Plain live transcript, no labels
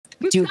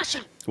Dude.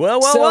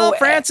 Well,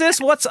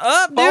 Francis, what's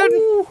up, dude?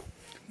 Oh,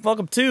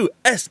 Welcome to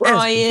SSB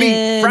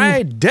Brian.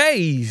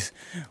 Fridays.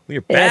 We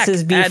are back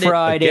SSB at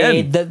Friday.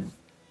 it again.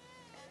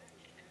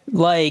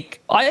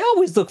 I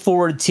always look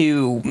forward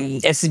to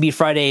SSB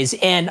Fridays,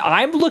 and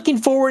I'm looking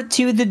forward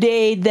to the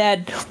day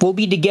that we'll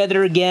be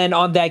together again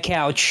on that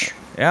couch.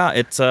 Yeah,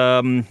 it's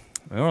we're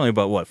only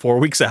about what 4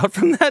 weeks out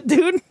from that,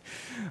 dude.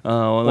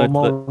 Four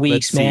more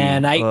weeks,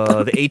 man.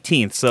 The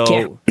 18th.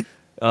 So,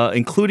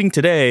 including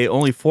today,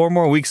 only 4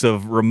 more weeks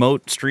of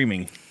remote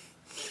streaming.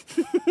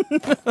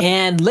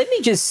 And let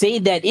me just say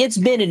that it's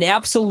been an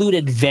absolute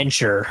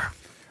adventure.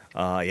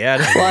 Yeah,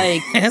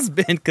 it has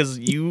been, because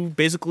you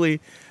basically,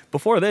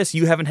 before this,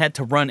 you haven't had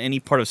to run any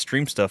part of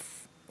stream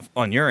stuff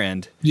on your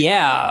end.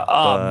 Yeah,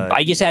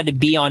 I just had to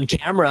be on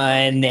camera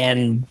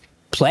and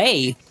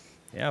play.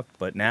 Yeah,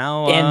 but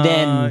now, and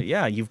then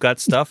yeah, you've got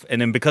stuff, and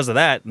then because of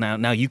that,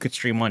 now you could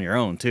stream on your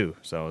own too.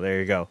 So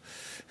there you go.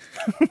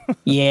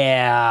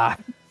 Yeah,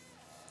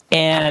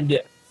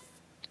 and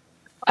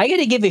I got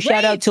to give a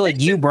shout out to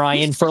you,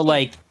 Brian, for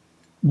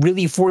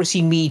really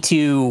forcing me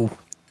to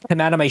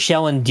come out of my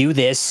shell and do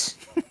this.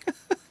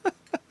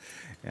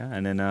 Yeah,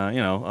 and then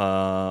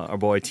our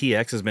boy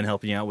TX has been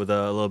helping you out with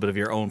a little bit of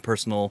your own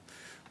personal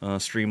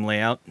stream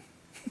layout.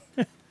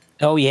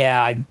 Oh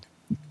yeah,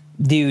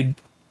 dude,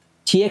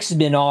 TX has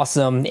been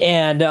awesome.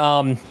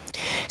 And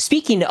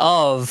speaking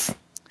of,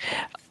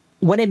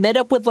 when I met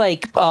up with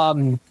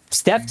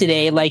Steph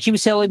today, she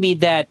was telling me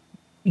that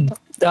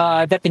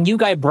that the new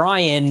guy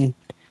Brian,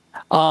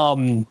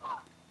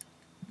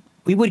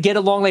 we would get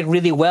along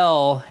really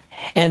well.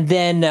 And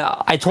then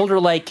I told her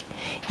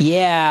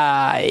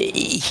yeah,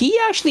 he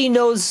actually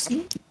knows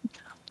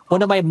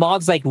one of my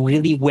mods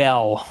really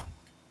well.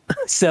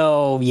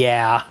 So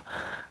yeah.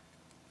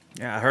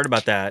 Yeah, I heard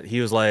about that.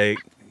 He was like,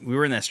 we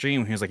were in that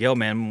stream. He was like, "Yo,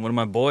 man, one of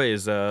my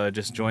boys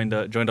just joined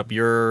up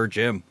your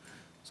gym."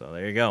 So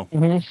there you go.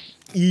 Mm-hmm.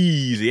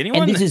 Easy.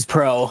 Anyone? And this is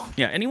pro.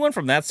 Yeah, anyone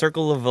from that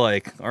circle of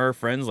our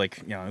friends, we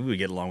would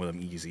get along with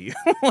them easy.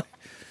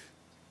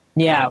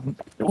 Yeah,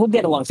 we'll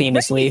get along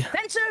famously.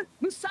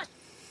 Musashi.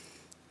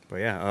 But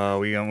yeah,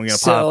 we're gonna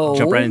So,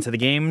 jump right into the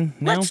game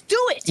now. Let's do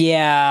it.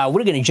 Yeah,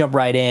 we're gonna jump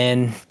right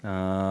in.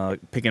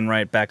 Picking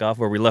right back off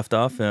where we left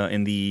off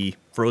in the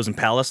Frozen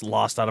Palace,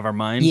 lost out of our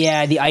minds.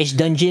 Yeah, the ice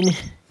dungeon.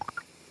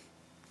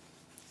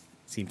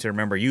 Seem to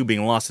remember you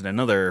being lost in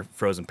another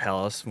Frozen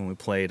Palace when we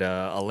played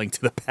A Link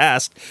to the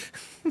Past.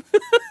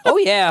 Oh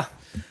yeah.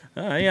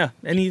 Yeah.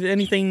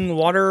 Anything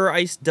water,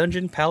 ice,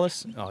 dungeon,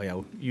 palace? Oh yeah.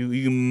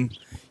 You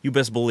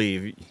best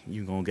believe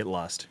you gonna get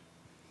lost.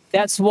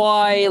 That's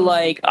why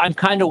I'm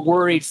kind of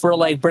worried for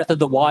Breath of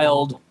the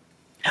Wild.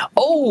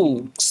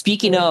 Oh,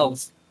 speaking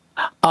of,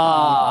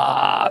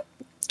 on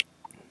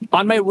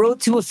my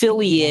road to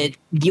affiliate,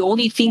 the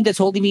only thing that's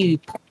holding me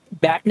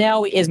back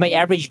now is my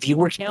average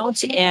viewer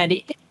count,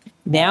 and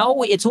now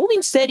it's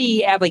holding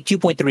steady at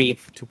 2.3.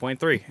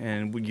 2.3,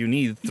 and you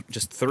need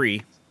just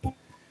 3.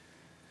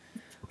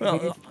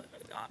 Well,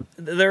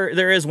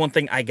 there is one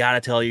thing I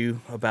gotta tell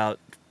you about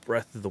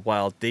Breath of the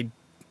Wild. The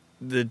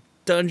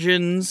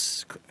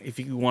dungeons, if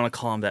you want to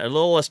call them that, are a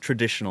little less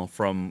traditional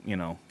from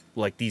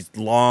these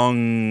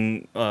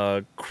long,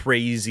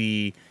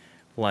 crazy,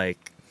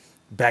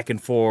 back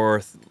and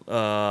forth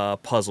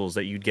puzzles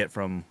that you'd get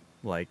from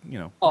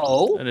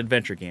an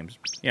adventure games.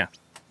 Yeah.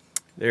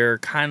 They're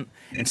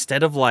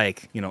instead of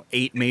 8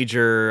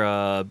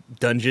 major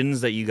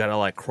dungeons that you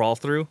gotta crawl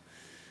through,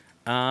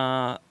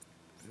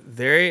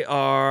 there's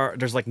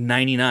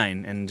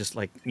 99, and just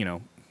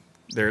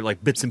they're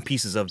bits and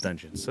pieces of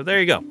dungeons. So there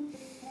you go.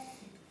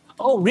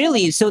 Oh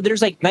really? So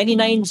there's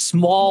 99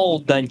 small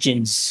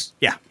dungeons.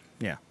 Yeah.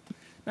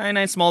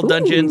 99 small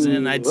dungeons,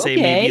 and I'd say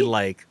maybe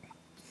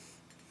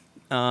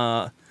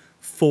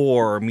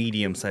 4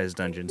 medium-sized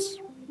dungeons.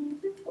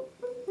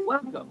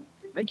 Welcome.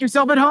 Make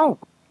yourself at home.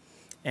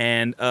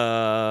 And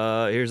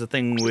here's the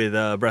thing with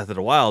Breath of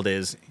the Wild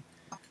is,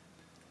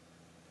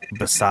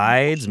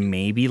 besides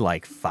maybe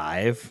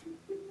 5,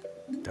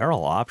 they're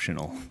all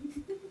optional.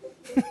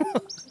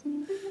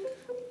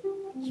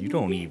 You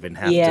don't even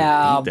have to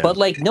beat them.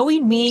 But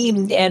knowing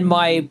me and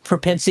my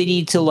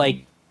propensity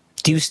to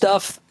do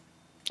stuff,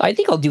 I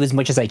think I'll do as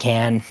much as I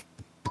can.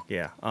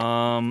 Yeah.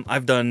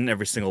 I've done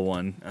every single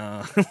one.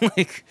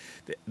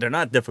 They're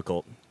not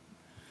difficult.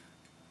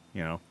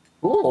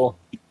 Cool.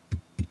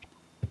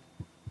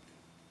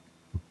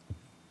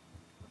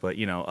 But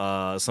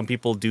some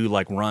people do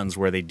runs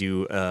where they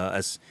do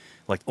as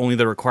only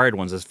the required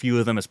ones, as few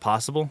of them as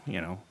possible.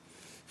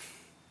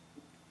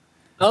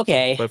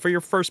 Okay. But for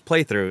your first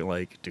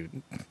playthrough,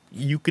 dude,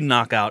 you can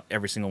knock out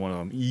every single one of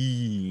them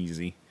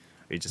easy.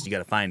 You got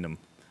to find them.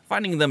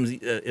 Finding them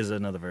is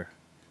another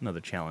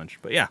challenge.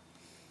 But yeah.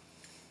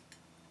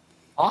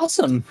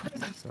 Awesome.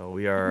 So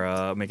we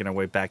are making our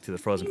way back to the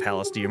Frozen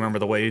Palace. Do you remember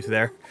the way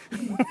there?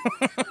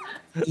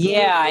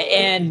 Yeah,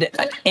 and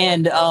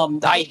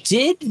I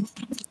did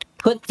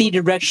put the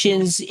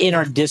directions in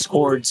our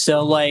Discord,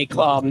 so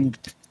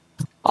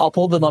I'll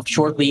pull them up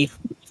shortly.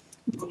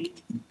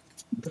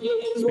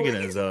 Speaking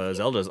of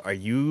Zeldas, are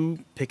you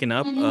picking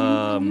up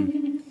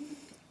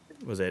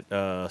was it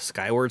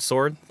Skyward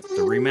Sword,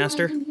 the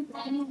remaster?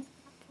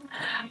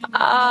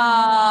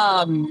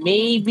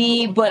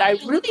 Maybe, but I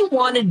really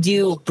want to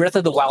do Breath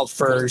of the Wild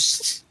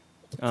first.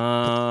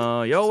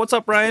 Yo, what's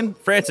up, Ryan?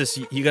 Francis,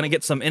 you gonna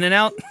get some In and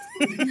Out?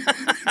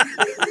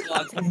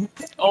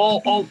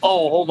 Hold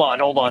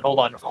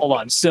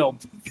on. So,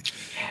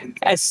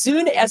 as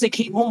soon as I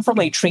came home from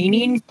my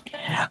training,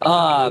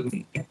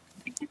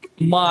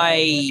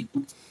 my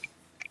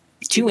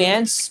two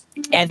aunts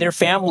and their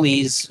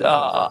families,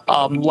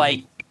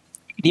 like,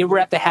 they were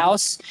at the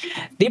house.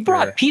 They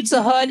brought Sure.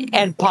 Pizza Hut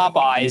and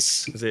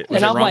Popeyes, Was it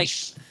and I'm like,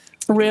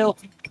 for real?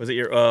 Was it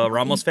your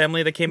Ramos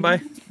family that came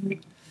by?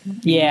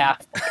 Yeah.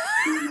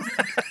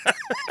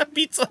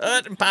 Pizza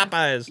Hut and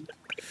Popeyes.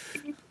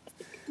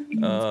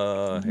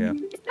 Yeah.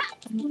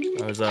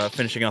 I was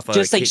finishing off a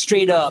Just like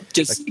straight up, a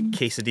just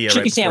quesadilla chicken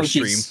right before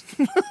sandwiches.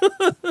 stream.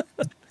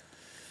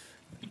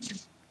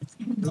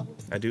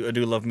 I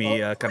do love me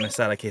carne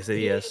asada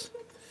quesadillas.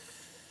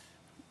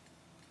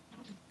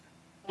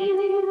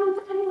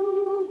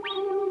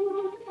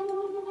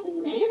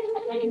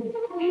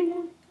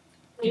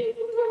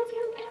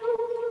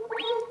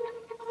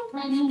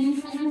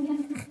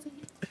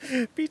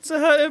 Pizza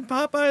Hut and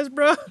Popeyes,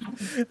 bro.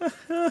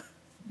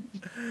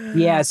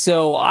 Yeah,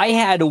 so I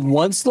had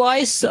one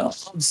slice of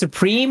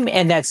Supreme,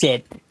 and that's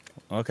it.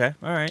 Okay,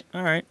 all right.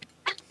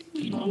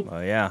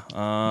 Yeah,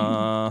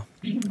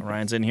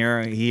 Ryan's in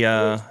here. He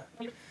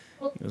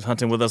was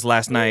hunting with us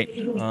last night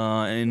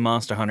in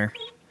Monster Hunter.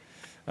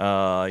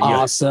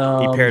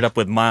 Awesome. He paired up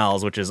with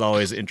Miles, which is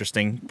always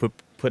interesting.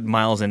 Put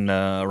Miles and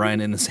Ryan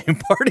in the same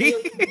party.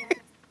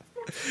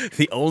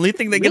 The only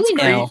thing that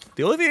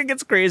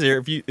gets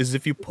crazier is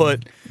if you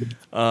put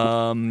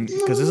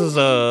because this is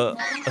a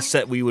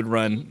set we would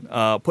run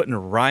putting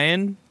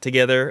Ryan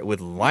together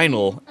with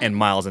Lionel and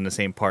Miles in the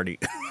same party.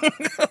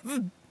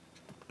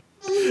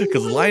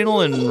 Because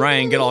Lionel and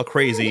Ryan get all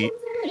crazy,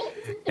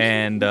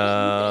 and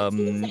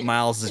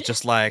Miles is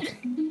just like,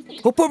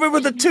 "Who put me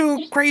with the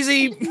two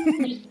crazy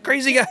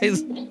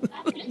guys?"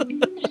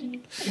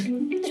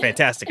 It's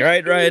fantastic, all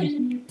right,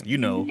 Ryan? You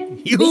know.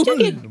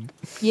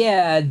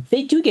 Yeah,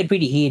 they do get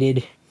pretty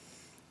heated.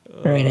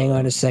 All right, hang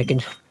on a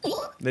second.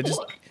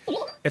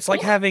 It's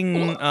like having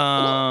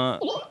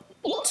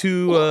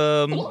two,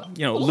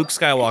 Luke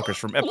Skywalkers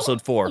from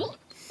Episode 4,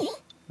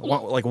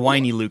 like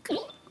whiny Luke.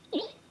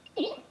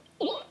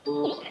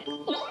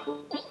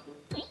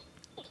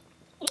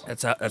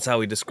 That's how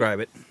we describe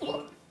it.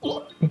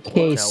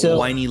 Okay, so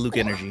whiny Luke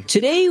energy.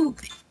 Today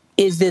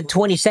is the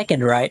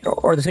 22nd, right,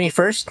 or the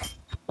 21st?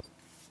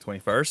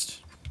 21st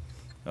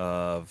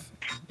of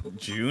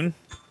June.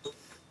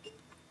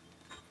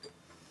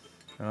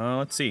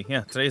 Let's see.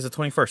 Yeah, today's the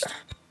 21st.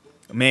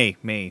 May.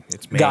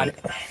 It's May. Got it.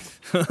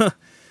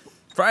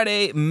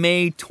 Friday,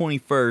 May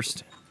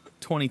 21st,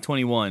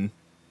 2021.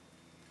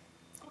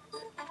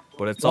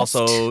 But it's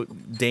also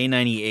day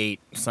 98,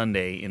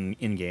 Sunday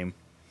in game.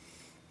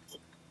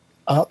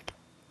 Up.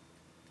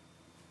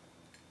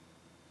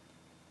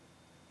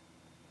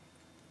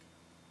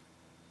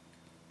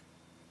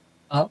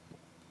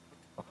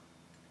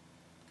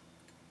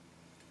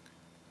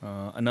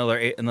 Another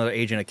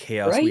agent of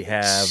chaos we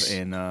have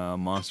in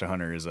Monster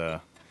Hunter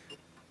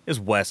is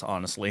Wes,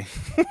 honestly.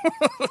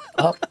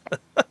 Up.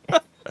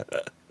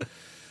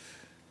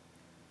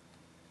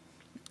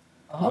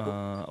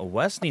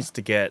 Wes needs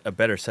to get a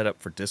better setup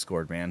for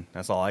Discord, man.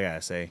 That's all I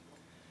gotta say.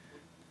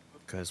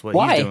 Because what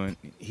Why? he's doing,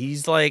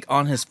 he's like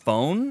on his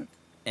phone,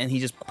 and he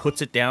just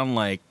puts it down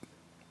like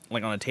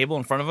on a table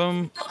in front of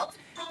him,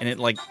 and it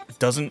like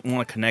doesn't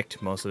want to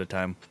connect most of the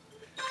time.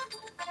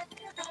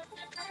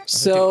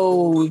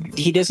 So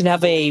he doesn't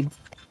have a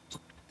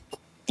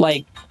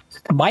mic?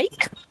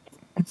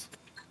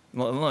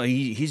 Well, no,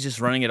 he's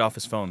just running it off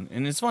his phone,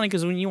 and it's funny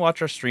because when you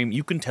watch our stream,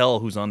 you can tell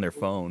who's on their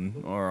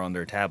phone or on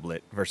their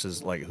tablet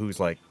versus like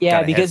who's like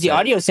Yeah, because the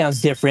audio sounds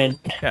different.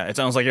 Yeah, it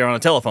sounds like you're on a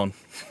telephone.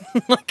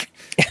 Like,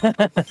 here,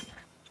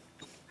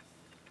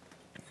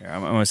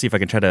 I'm gonna see if I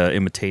can try to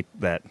imitate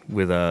that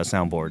with a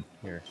soundboard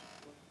here.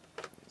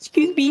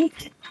 Excuse me.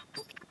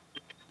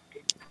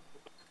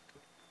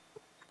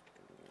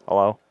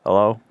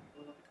 Hello?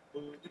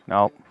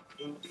 No.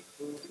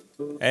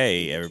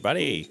 Hey,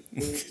 everybody.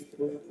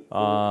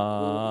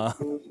 No.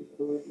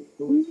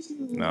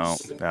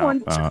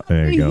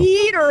 There you go.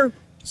 Heater.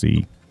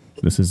 See,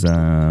 this is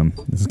kind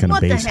of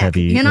What the bass heck?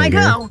 heavy. Can I right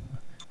here. go?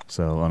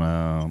 So on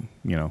a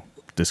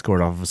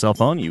Discord off of a cell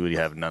phone, you would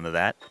have none of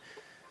that.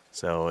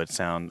 So it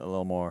sound a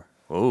little more.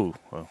 Whoa.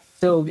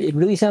 So it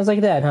really sounds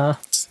like that, huh?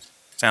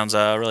 Sounds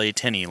really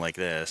tinny like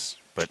this,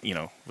 but with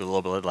a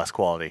little bit less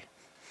quality.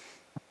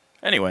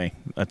 Anyway,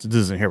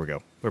 here we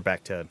go. We're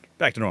back to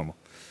normal.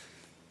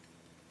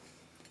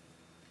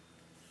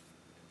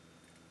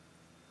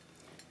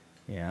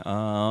 Yeah.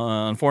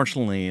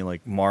 Unfortunately,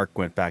 like Mark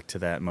went back to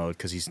that mode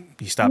because he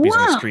stopped using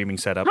the streaming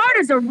setup. Hard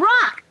as a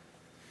rock.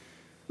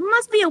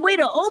 Must be a way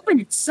to open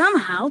it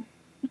somehow.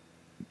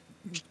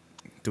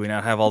 Do we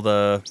not have all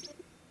the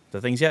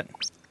things yet?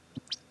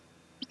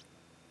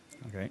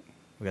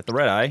 We got the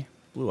red eye,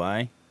 blue eye.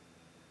 I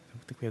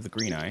don't think we have the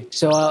green eye.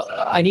 So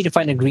I need to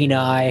find a green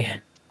eye.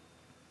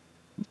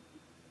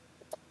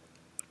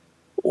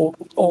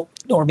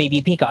 Or maybe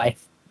a pink eye.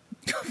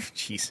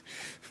 Jeez.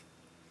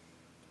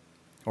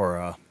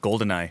 Or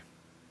golden eye,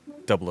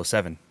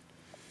 007.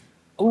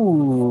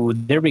 Ooh,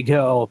 there we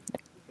go.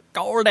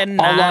 Golden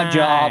All eye. on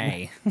job.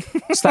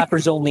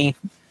 Slappers only.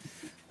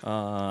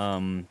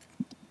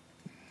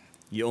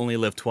 You only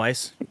live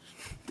twice.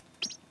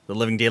 The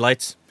Living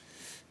Daylights.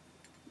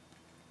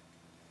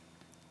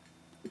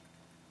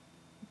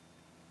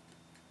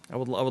 I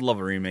would love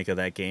a remake of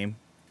that game.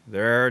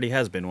 There already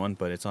has been one,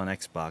 but it's on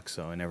Xbox,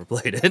 so I never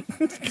played it.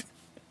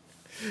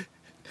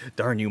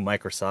 Darn you,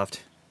 Microsoft.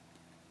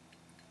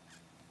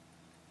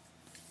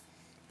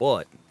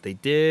 But they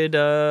did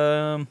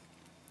let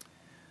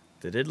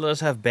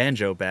us have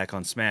Banjo back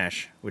on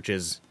Smash, which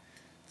is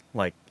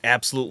like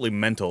absolutely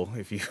mental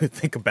if you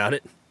think about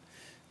it.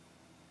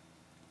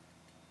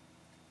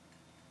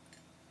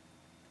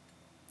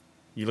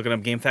 You looking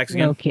up game facts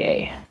again?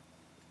 Okay.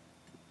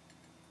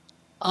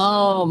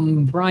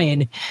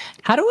 Brian,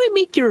 how do I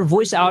make your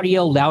voice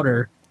audio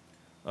louder?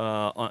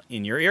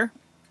 In your ear?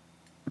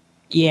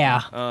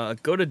 Yeah.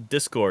 Go to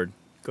Discord.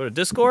 Go to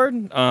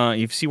Discord.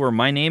 You see where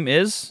my name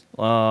is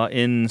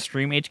in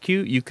Stream HQ.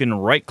 You can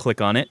right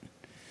click on it,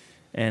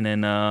 and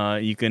then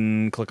you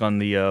can click on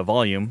the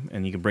volume,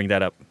 and you can bring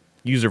that up.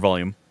 User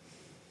volume.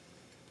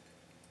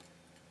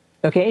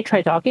 Okay,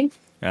 try talking.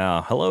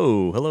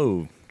 Hello,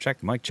 hello.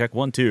 Check mic check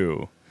 1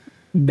 2.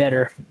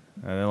 Better.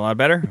 A lot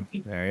better.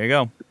 There you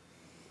go.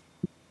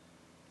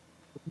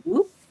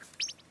 Whoop.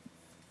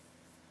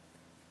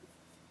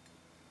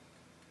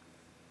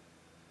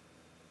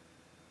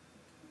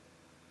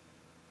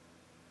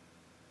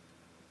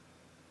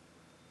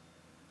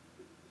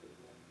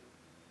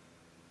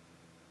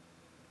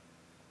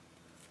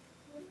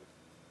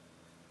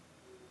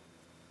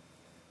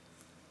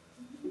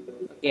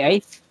 Okay, I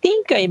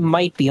think I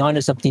might be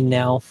onto something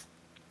now.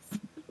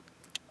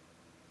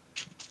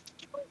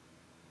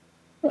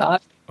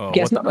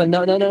 Guess what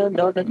not.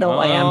 No,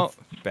 I am.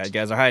 Bad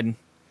guys are hiding.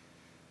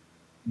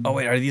 Oh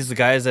wait, are these the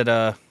guys that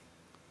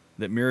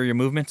that mirror your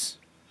movements?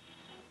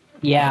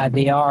 Yeah,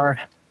 they are.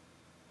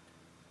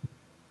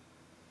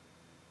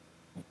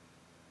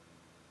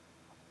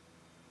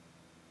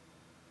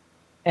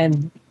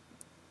 And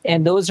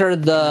those are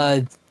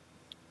the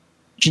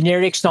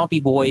generic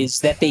stompy boys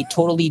that they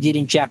totally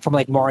didn't jack from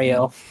like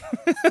Mario.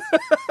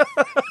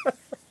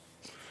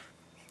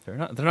 They're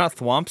not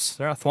thwomps.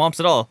 They're not thwomps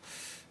at all.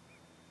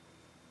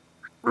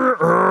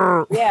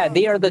 Yeah,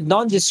 they are the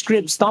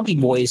nondescript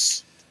stompy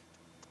boys.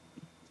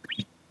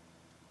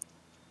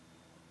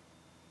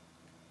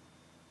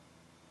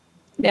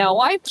 Now,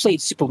 I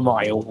played Super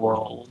Mario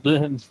World.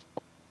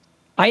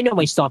 I know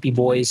my stompy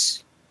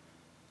boys.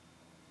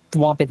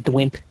 Thwomp and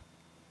Thwimp.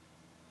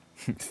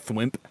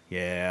 Thwimp.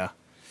 Yeah.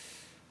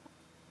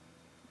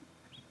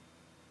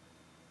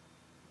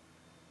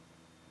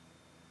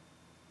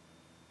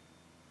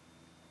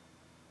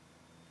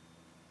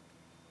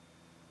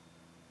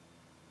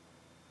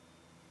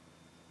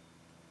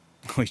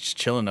 He's just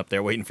chilling up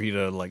there, waiting for you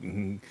to like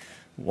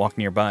walk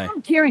nearby.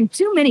 I'm carrying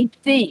too many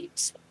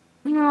things.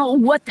 Oh,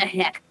 what the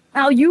heck?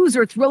 I'll use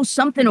or throw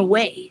something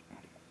away.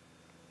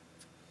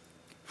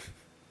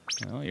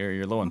 Well,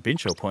 you're low on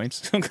Bincho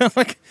points.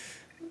 Like,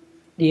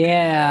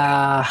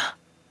 Yeah.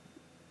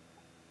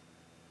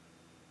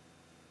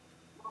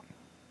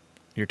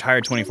 you're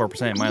tired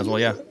 24%. Might as well,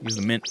 yeah, use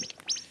the mint.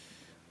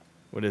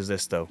 What is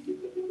this though?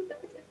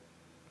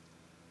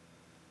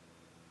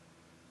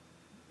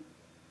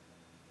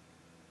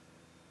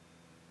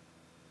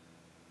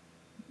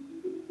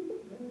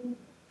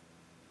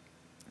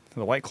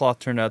 The white cloth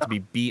turned out to be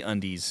bee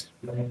undies.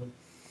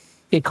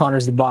 Get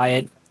Connors to buy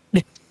it.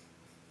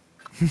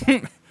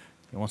 You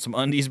want some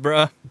undies,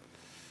 bruh?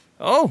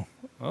 Oh,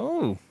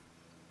 look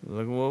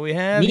what we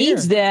have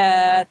Needs here.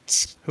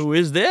 that. Who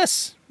is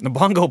this? The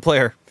bongo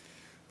player.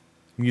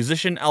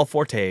 Musician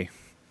Alforte.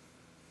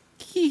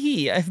 Hee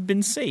hee, I've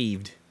been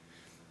saved.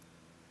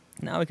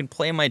 Now I can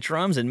play my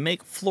drums and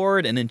make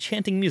florid and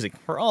enchanting music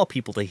for all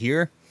people to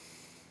hear.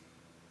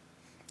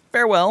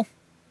 Farewell.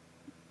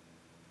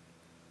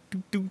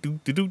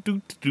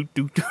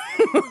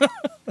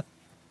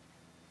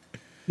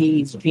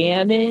 He's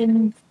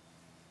jamming.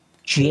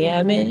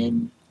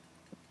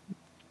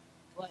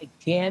 Like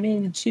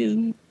jamming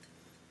too.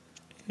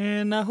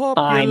 And I hope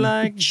you I'm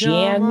like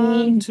jamming.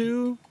 jamming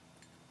too.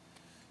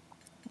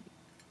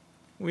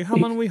 We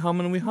hummin', we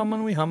hummin', we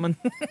hummin', we hummin'.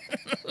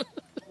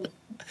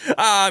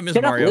 Ah, I miss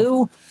Shut up,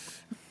 Mario.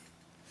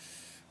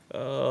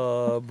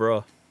 Lou.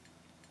 Bruh.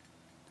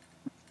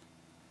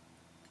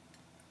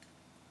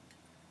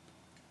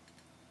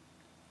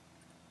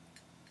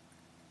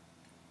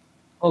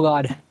 Oh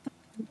God.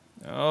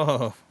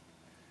 Oh.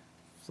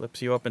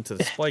 Flips you up into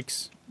the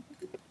spikes.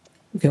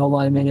 Okay, hold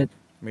on a minute.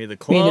 May the May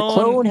clone. the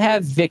clone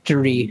have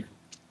victory.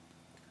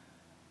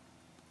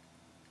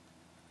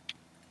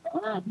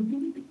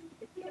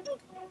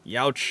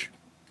 Youch.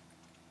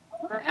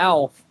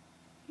 Ow.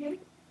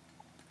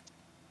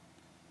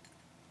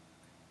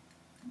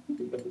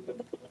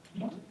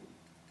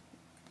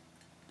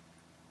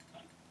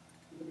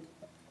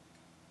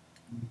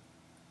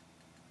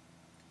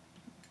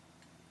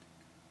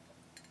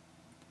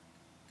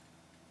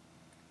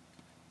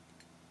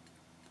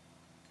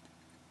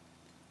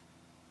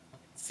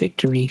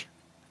 Victory.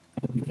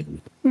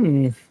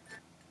 Hmm.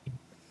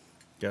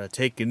 Gotta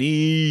take an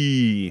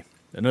E.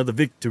 Another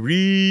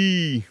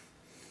victory.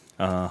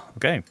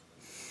 Okay.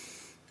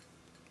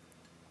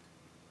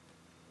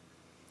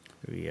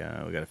 We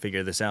gotta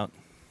figure this out.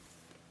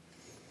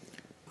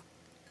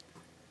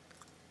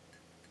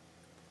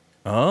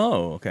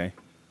 Oh, okay.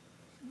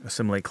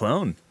 Assimilate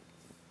clone.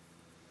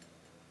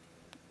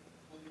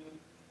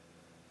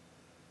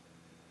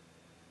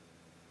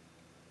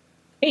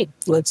 Hey,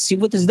 let's see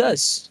what this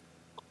does.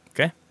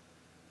 Okay.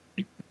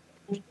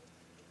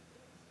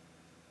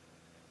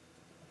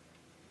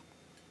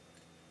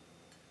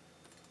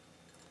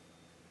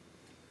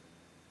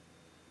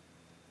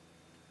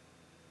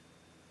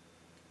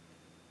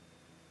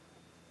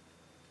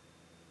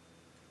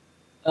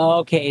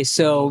 Okay,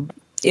 so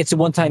it's a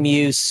one-time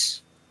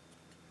use.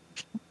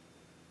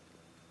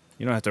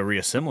 You don't have to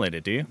reassimilate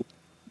it, do you?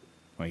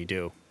 Well, you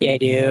do. Yeah, I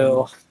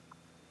do.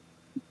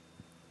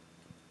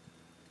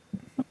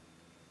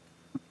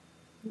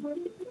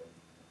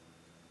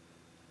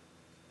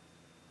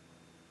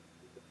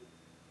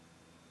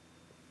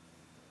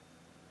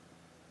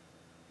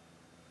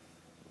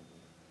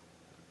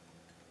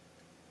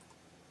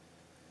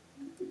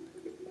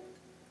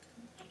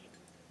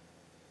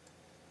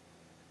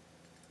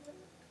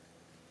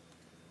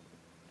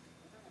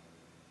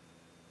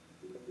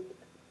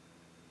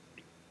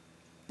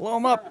 Blow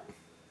him up.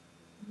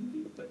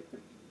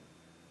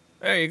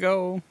 There you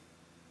go.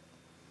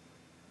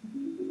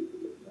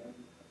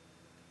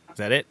 Is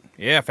that it?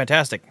 Yeah,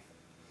 fantastic.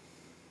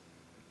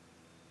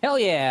 Hell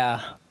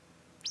yeah.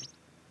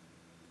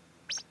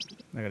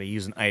 I gotta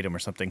use an item or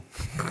something.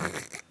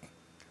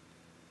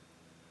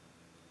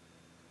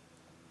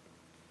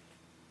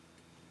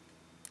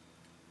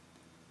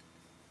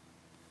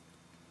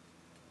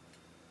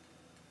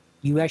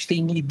 You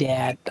actually need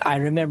that. I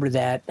remember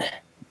that.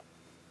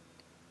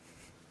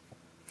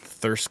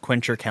 Thirst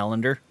quencher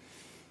calendar.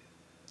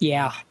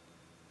 Yeah.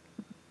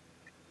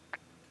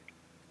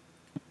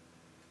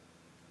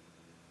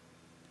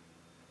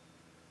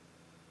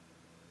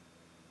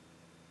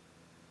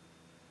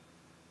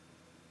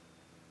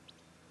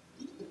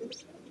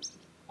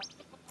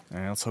 All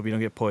right, let's hope you don't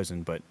get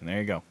poisoned, but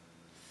there you go.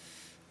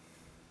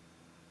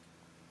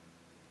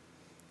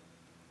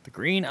 The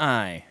green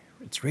eye.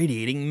 It's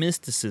radiating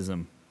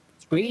mysticism.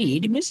 It's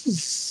great.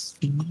 Mrs.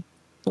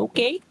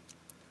 Okay.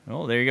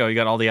 Oh, there you go. You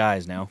got all the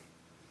eyes now.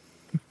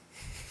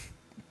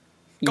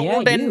 Yeah, I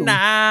Golden do.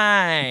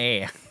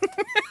 eye.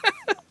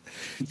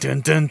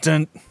 Dun dun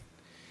dun.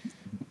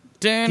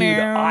 Dun, Dude,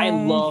 I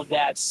love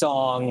that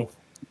song.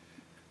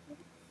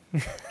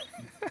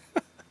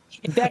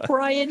 In fact,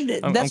 Brian,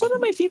 that's one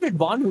of my favorite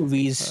Bond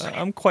movies.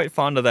 I'm quite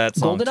fond of that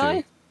song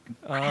GoldenEye?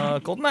 too.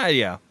 GoldenEye,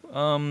 yeah.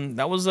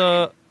 That was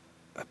I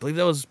believe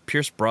that was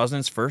Pierce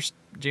Brosnan's first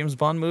James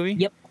Bond movie.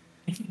 Yep.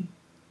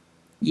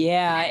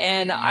 Yeah,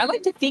 and I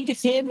like to think of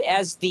him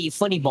as the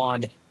funny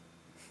Bond.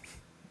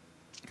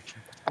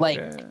 Like,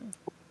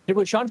 there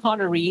was Sean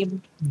Connery,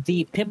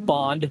 the pimp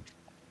Bond,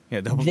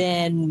 Yeah, that was,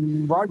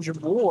 then Roger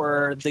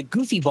Moore, the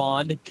goofy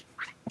Bond.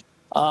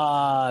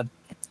 After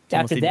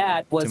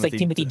that was like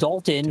Timothy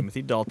Dalton,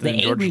 Timothy Dalton, the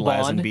and George angry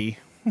Bond. Lazenby.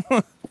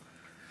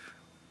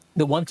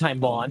 the one-time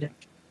Bond.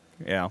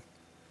 Yeah.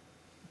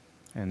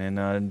 And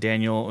then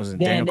Daniel was it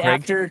Then Daniel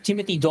Craig? after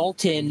Timothy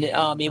Dalton,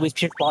 it was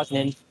Pierce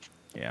Brosnan.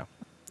 Yeah.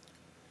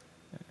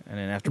 And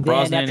then after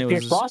Brosnan, after it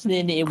Pierce was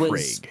Brosnan, it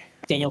was Craig.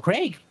 Daniel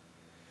Craig.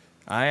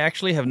 I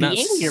actually have The not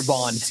angrier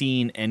Bond.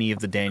 seen any of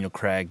the Daniel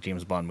Craig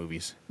James Bond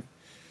movies.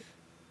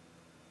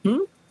 Hmm?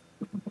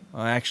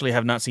 I actually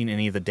have not seen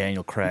any of the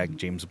Daniel Craig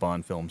James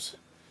Bond films.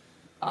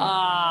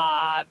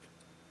 I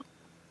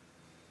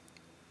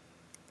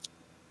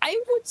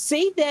would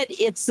say that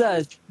it's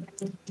a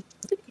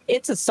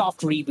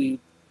soft reboot.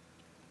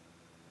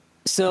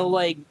 So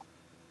like,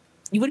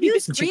 you wouldn't be You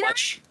missing too Rita?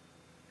 much.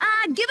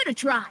 Give it a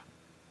try.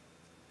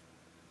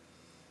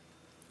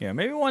 Yeah,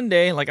 maybe one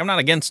day. Like, I'm not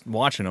against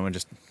watching them. I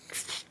just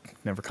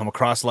never come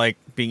across like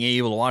being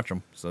able to watch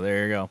them. So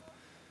there you go.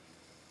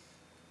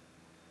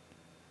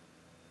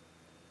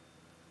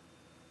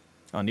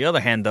 On the other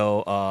hand,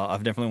 though,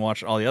 I've definitely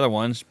watched all the other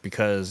ones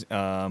because,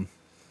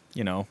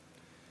 you know,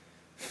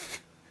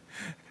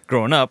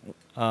 growing up,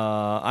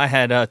 I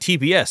had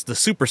TBS, the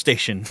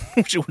Superstation,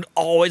 which would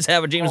always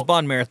have a James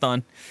Bond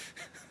marathon.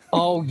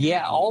 Oh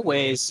yeah,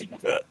 always.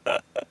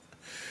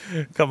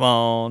 Come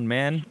on,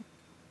 man.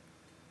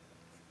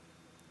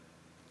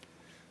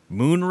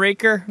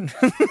 Moonraker?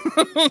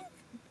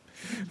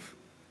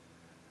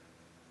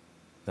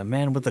 The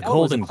man with the That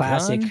was a golden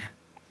classic. gun?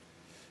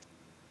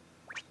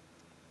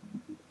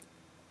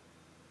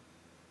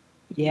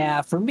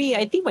 Yeah, for me,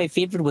 I think my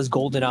favorite was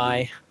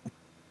GoldenEye.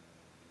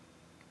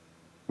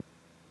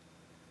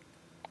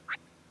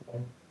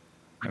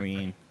 I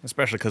mean,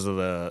 especially because of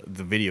the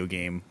video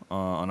game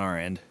on our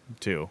end,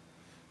 too.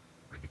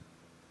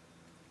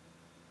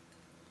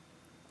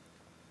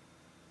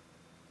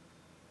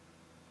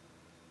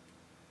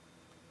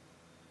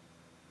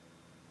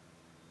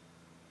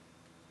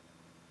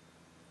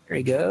 There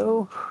you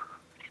go.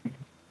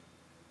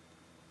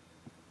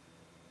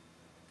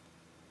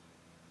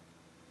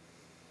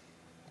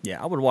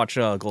 Yeah, I would watch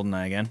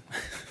GoldenEye again.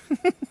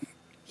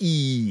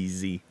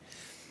 Easy.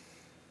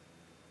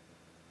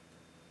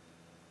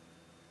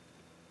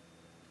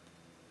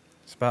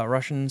 It's about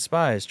Russian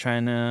spies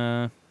trying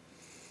to.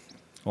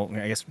 Well,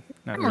 I guess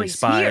not really Memory's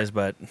spies,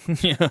 but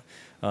yeah,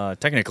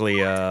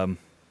 technically,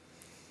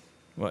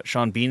 what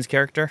Sean Bean's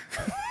character?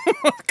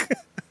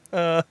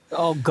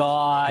 Oh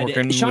God,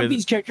 Working Sean with-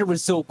 Bean's character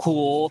was so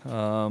cool.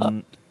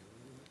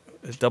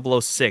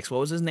 006. What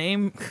was his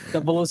name?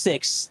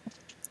 006,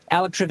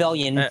 Alec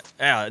Trevelyan.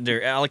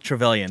 Alec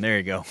Trevelyan. There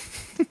you go.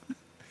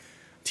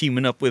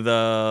 Teaming up with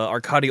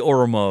Arkady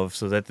Oromov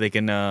so that they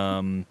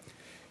can,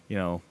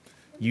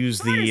 use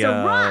Hard as the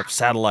a rock.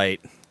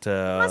 satellite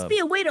Must to be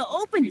a way to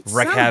open it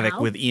wreak havoc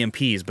somehow. with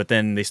EMPs. But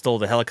then they stole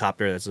the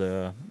helicopter that's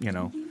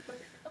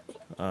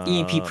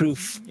EMP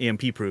proof.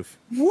 EMP proof.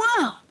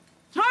 Whoa!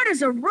 Hard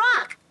as a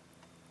rock.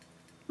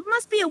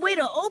 Must be a way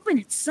to open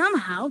it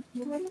somehow.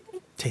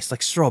 Tastes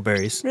like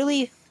strawberries.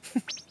 Really?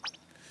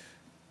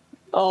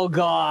 Oh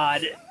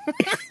God.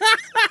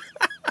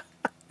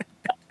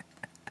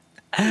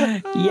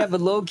 Yeah, but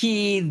low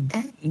key,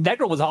 that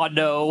girl was hot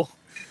though.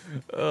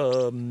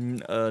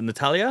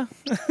 Natalia?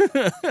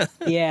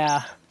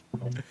 Yeah.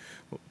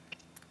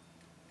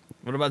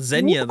 What about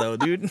Xenia though,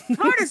 dude?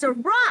 Hard as a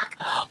rock.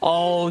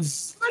 Oh,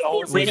 Must be a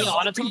way Xenia to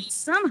open it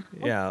somehow.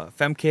 Yeah,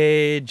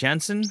 Femke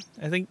Janssen,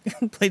 I think,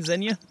 played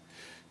Xenia.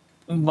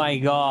 My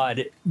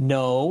God.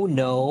 No,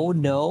 no,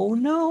 no,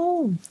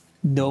 no.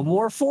 No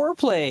more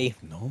foreplay.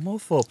 No more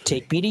foreplay.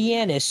 Take me to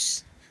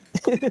Yanis.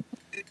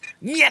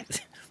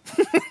 Yet.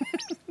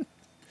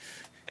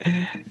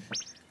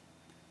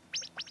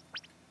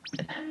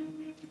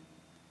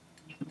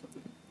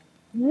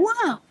 Whoa!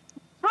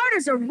 Hard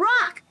as a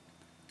rock.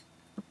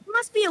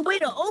 Must be a way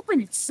to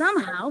open it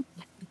somehow.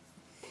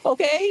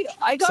 Okay,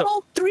 I got So-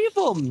 all three of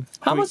them.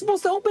 How am I Wait.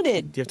 supposed to open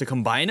it? Do you have to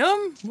combine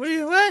them?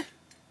 What?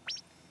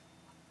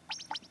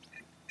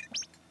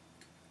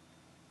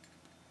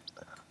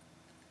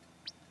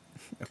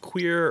 A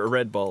queer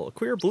red ball, a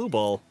queer blue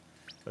ball,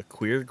 a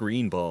queer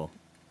green ball.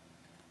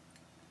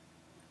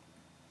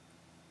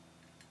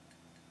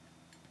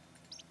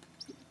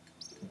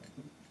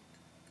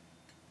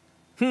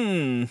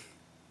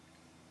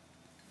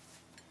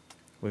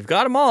 We've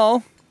got them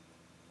all.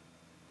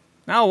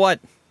 Now what?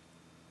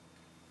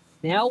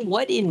 Now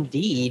what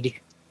indeed?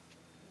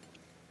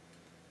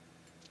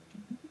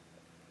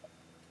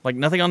 Like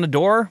nothing on the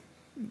door?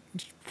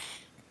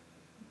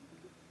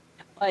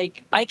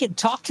 Like, I can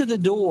talk to the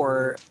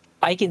door,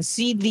 I can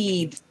see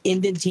the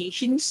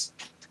indentations,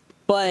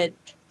 but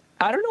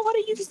I don't know how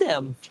to use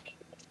them.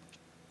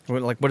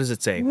 What does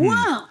it say? Whoa!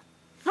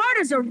 Hard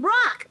as a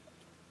rock.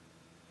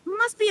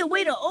 Must be a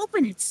way to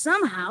open it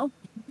somehow.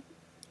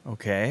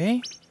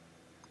 Okay.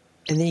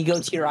 And then you go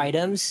to your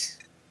items,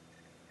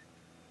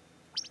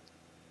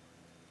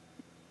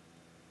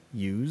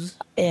 Use.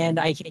 and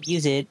I can't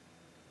use it.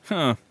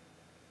 Huh.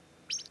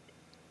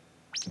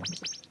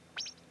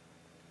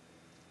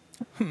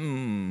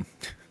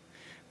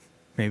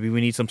 Maybe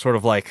we need some sort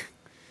of like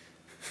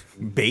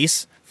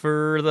base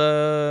for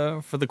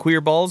the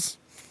queer balls.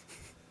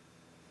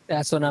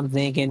 That's what I'm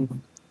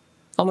thinking.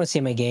 I'm gonna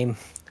save my game.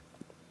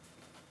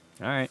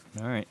 All right.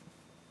 All right.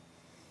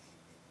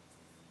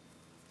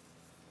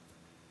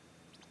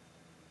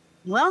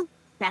 Well,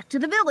 back to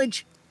the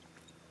village.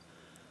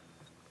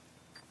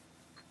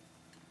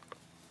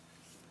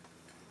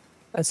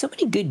 So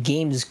many good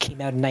games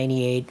came out in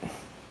 '98.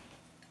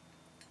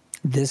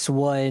 This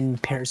one,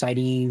 Parasite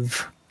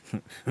Eve.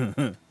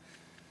 An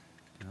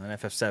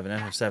FF7.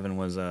 FF7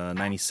 was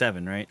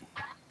 97, right?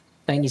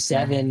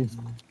 97.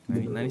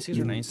 96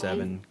 or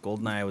 97.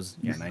 GoldenEye was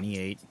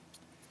 98.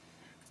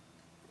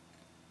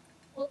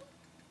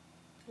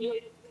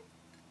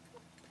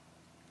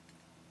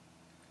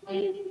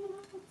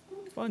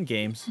 Fun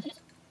games.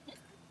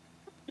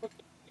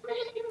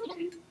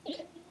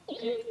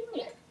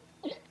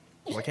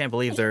 Well, I can't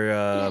believe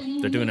they're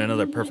doing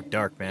another Perfect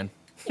Dark, man.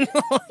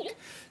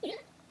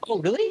 Oh,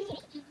 really?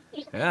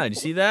 Yeah, did you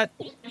see that?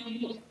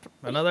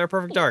 Another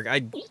Perfect Dark.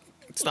 I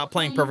stopped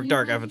playing Perfect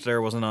Dark after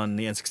it wasn't on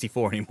the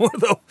N64 anymore,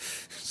 though.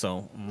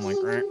 So I'm like,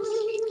 "Eh."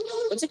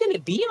 What's it gonna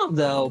be on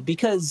though?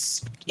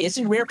 Because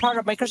isn't Rare part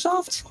of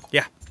Microsoft?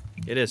 Yeah,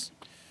 it is.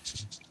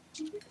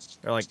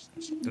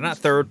 They're not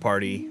third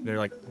party. They're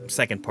like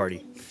second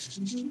party.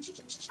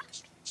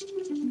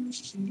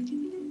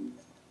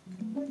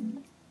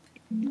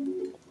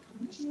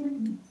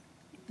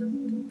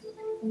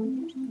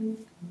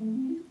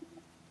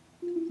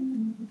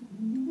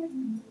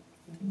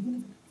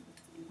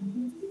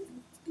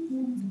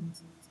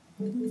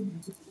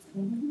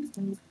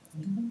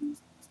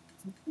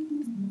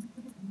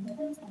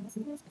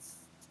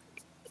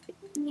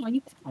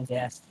 I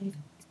guess.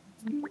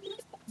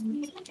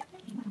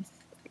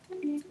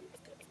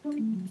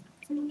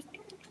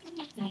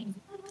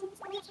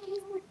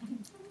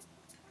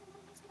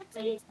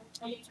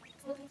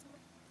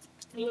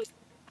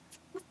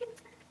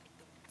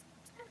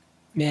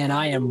 Man,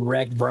 I am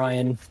wrecked,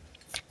 Brian.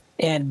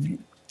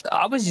 And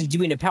I was just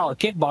doing a power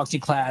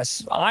kickboxing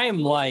class. I am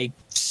like,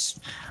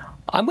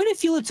 I'm gonna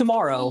feel it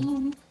tomorrow.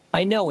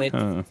 I know it.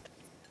 I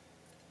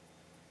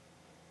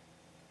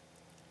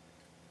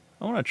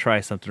want to try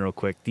something real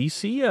quick. Do you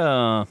see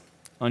on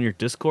your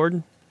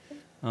Discord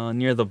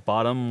near the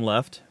bottom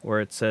left where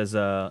it says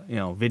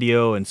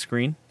video and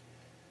screen?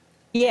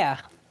 Yeah.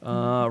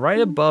 Right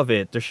above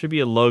it, there should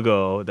be a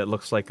logo that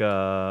looks like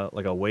a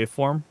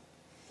waveform.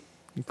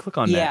 You click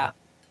on that. Yeah.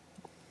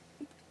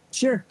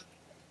 Sure.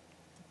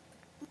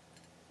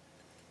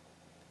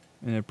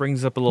 And it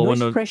brings up a little Noise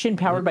window. suppression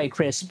powered by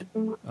Crisp.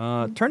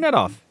 Turn that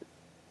off.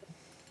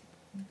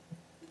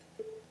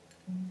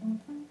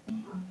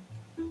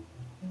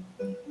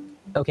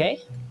 Okay.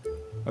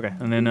 Okay,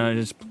 and then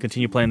just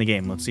continue playing the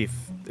game. Let's see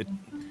if it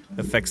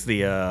affects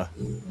the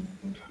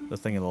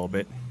thing a little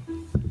bit.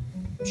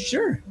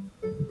 Sure.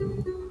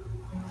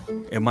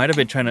 It might have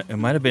been It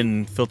might have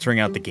been filtering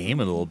out the game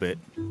a little bit,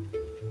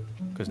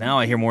 because now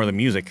I hear more of the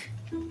music.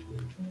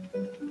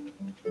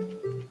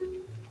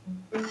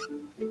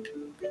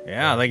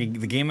 Yeah, like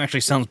the game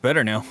actually sounds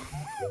better now.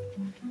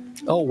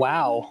 Oh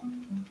wow.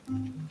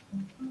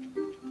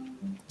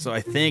 So I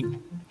think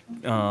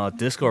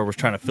Discord was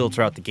trying to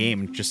filter out the game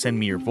and just send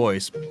me your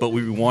voice, but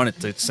we wanted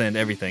to send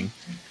everything.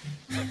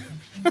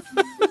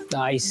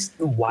 Nice.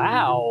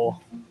 Wow.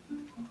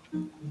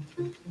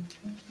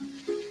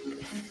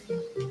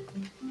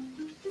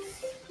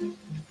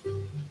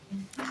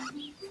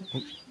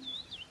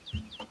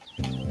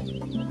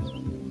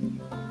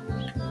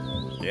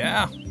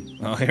 Yeah.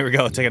 Oh, here we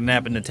go. Take a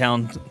nap in the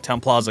town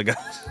plaza, guys.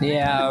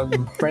 Yeah,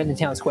 right in the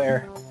town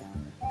square.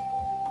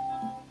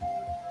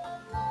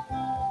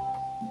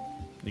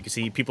 You can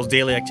see people's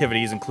daily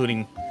activities,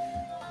 including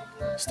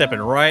stepping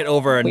right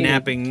over a Wait.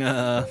 napping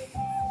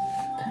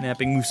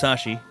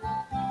Musashi.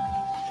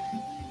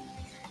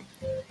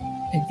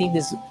 I think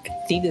this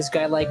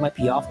guy like might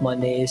be off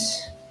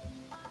Mondays.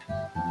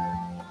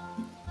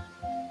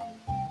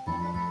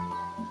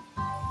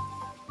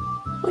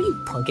 Oh,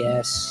 you punk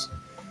ass.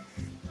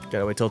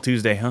 Gotta wait till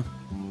Tuesday, huh?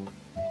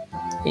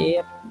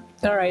 Yep.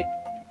 All right.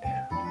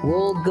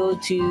 We'll go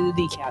to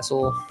the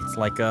castle. It's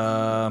like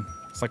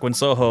when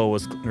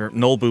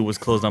Nobu was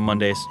closed on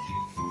Mondays.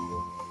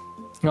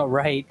 All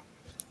right.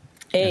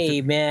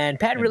 Hey, man,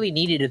 Pat really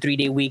needed a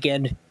 3-day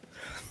weekend.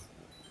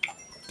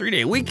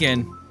 3-day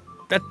weekend.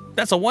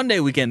 That's a 1-day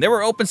weekend. They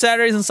were open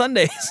Saturdays and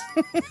Sundays.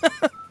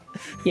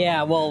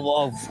 Yeah,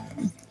 well,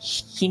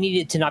 he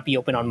needed to not be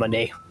open on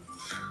Monday.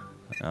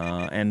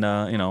 And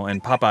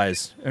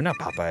Popeyes, or not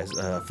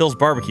Popeyes, Phil's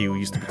Barbecue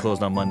used to be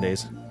closed on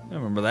Mondays. I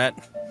remember that.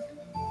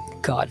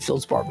 God,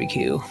 Phil's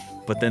barbecue.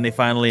 But then they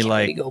finally Can't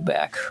really go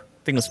back.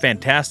 I think it was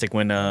fantastic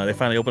when they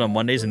finally opened on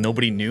Mondays and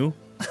nobody knew.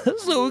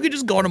 So we could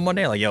just go on a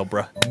Monday like, yo,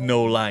 bruh,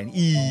 no line,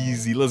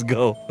 easy, let's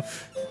go.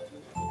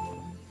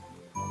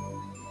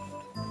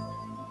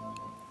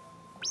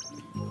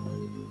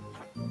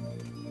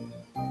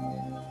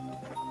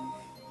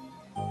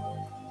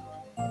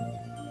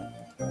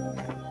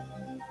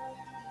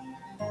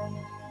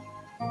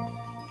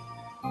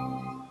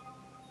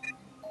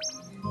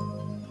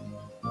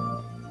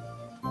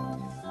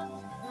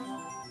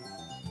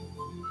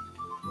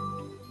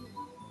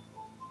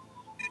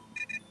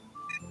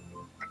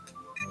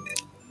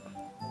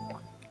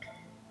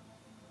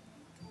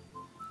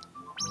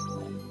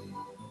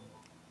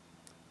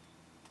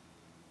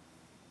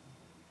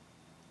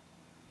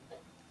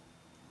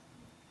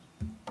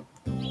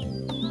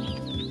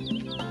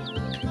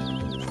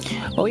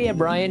 Oh yeah,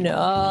 Brian.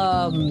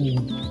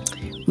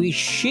 We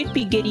should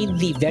be getting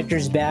the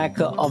vectors back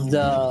of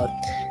the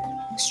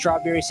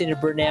Strawberry Center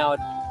Burnout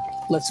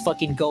Let's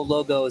Fucking Go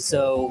logo.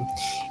 So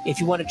if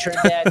you want to turn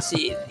that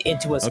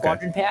into a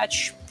squadron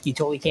patch, you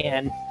totally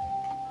can.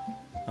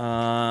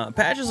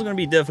 Patches are going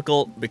to be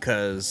difficult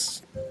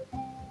because,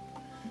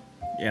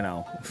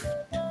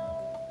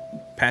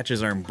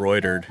 patches are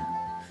embroidered.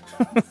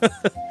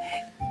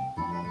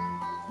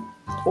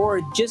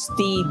 Or just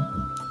the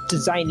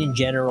design in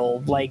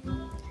general. Like,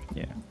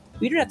 Yeah.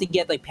 we don't have to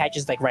get like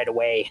patches like right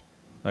away.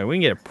 Like, we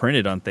can get it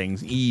printed on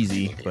things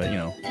easy, but,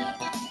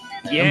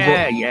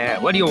 Yeah.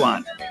 What do you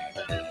want?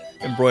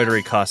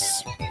 embroidery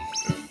costs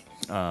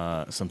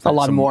something. A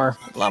lot more.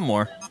 A lot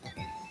more.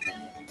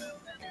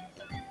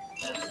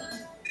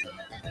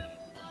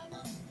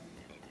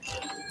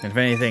 And if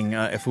anything,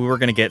 if we were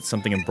going to get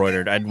something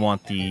embroidered, I'd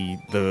want the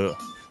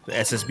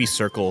SSB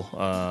circle,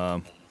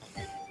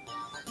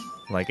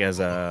 like as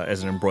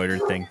an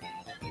embroidered thing.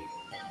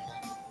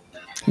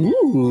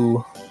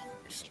 Ooh.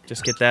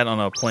 Just get that on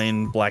a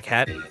plain black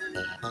hat.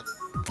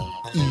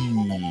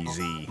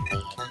 Easy.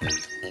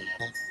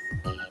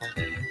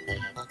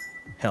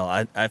 Hell,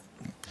 I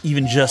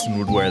even Justin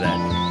would wear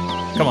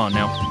that. Come on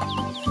now.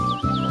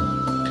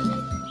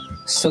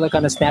 So like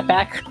on a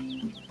snapback?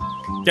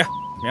 Yeah.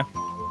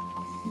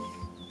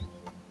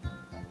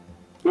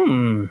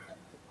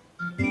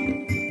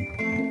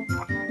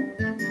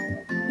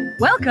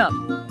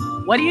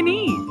 Welcome. What do you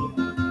need?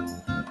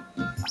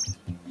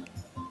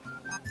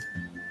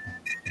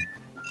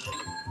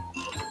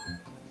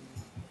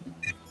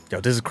 Yo,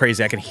 this is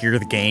crazy. I can hear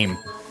the game.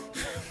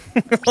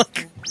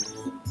 Like,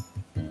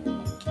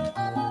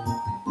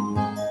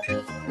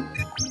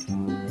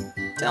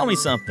 Tell me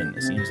something.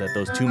 It seems that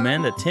those two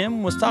men that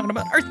Tim was talking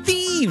about are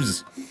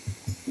thieves.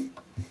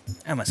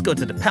 I must go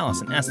to the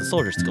palace and ask the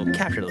soldiers to go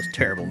capture those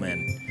terrible men.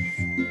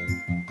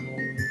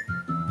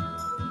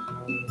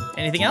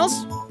 Anything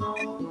else?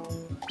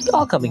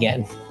 I'll come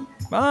again.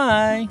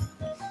 Bye.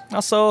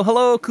 Also,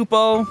 hello,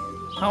 Kupo.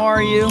 How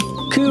are you?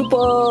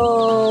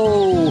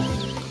 Kupo!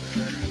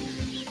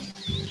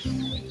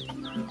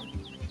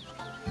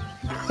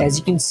 As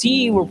you can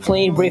see, we're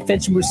playing Brave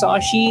Fencer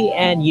Musashi,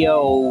 and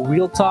yo,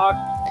 real talk,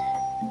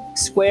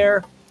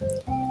 Square,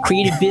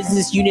 Creative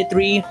Business Unit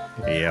 3.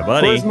 Yeah,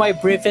 buddy. Where's my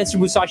Brave Fencer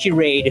Musashi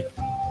raid?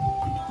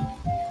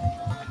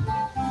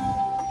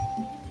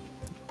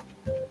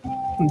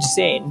 I'm just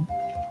saying.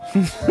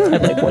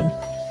 I'd like one.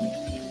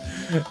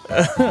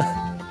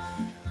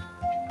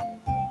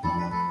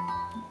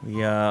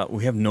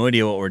 We have no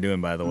idea what we're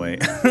doing, by the way.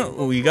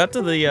 We got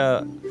to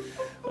the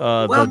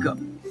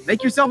Welcome.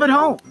 Make yourself at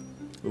home.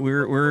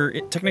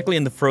 We're technically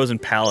in the Frozen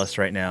Palace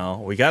right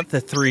now. We got the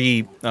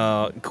three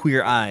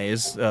queer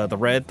eyes, the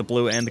red, the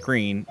blue, and the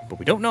green, but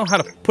we don't know how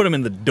to put them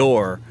in the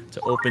door to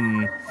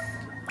open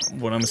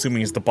what I'm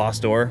assuming is the boss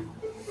door.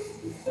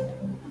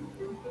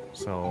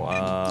 So,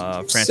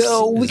 Francis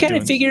we is kind of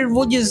doing- figured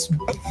we'll just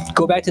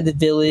go back to the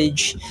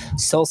village,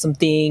 sell some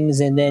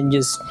things, and then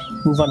just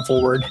move on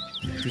forward.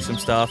 do some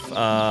stuff,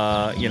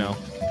 you know,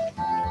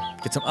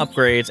 get some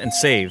upgrades and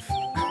save.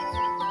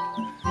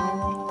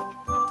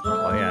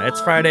 Oh yeah,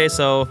 it's Friday,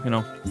 so, you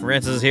know,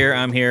 Francis is here,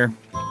 I'm here.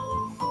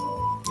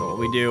 So what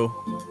we do,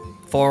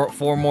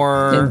 four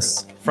more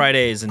Yes.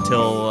 Fridays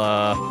until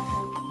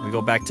we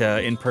go back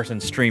to in-person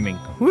streaming.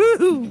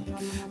 Woohoo!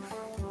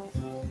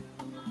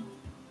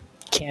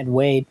 Can't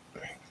wait.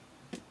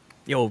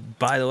 Yo,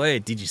 by the way,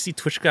 did you see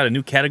Twitch got a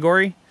new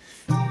category?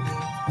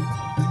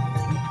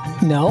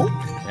 No?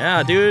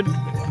 Yeah, dude.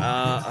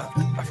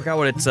 I forgot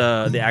what it's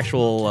the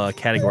actual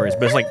categories,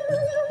 but it's like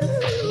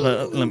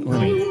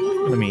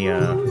let me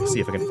see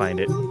if I can find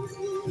it.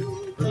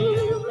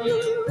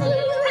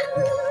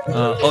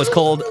 It's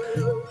called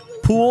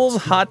Pools,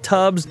 Hot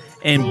Tubs,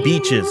 and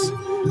Beaches.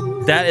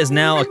 That is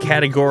now a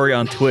category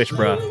on Twitch,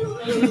 bruh.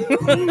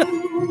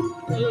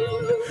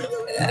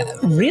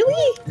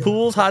 Really?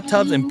 Pools, hot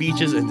tubs, and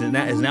beaches is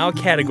now a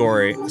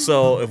category.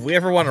 So if we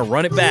ever want to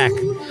run it back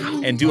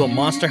and do a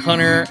Monster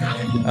Hunter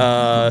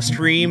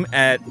stream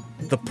at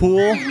the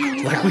pool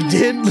like we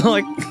did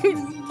like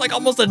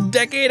almost a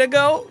decade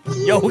ago,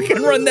 yo, we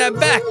can run that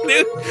back,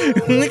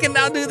 dude. We can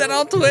now do that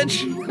on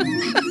Twitch.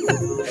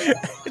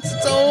 It's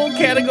its own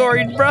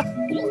category, bruh.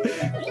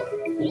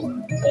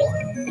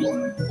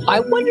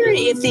 I wonder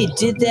if they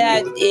did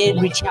that in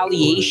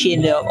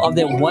retaliation of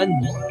that one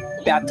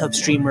bathtub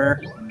streamer.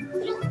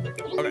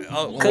 Okay,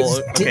 well, 'Cause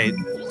okay.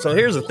 So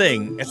here's the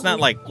thing. It's not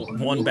like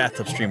one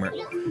bathtub streamer.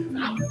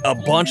 A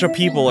bunch of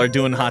people are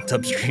doing hot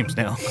tub streams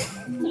now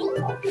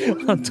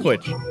on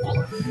Twitch.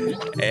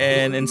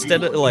 And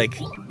instead of like,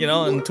 you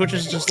know, and Twitch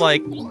is just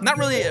like, not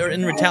really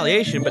in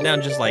retaliation, but now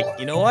just like,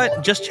 you know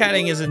what? Just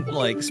chatting isn't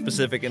like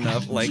specific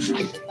enough. Like,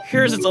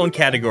 here's its own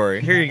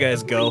category. Here you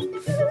guys go.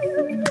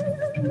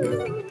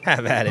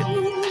 Have at it.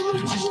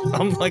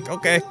 I'm like,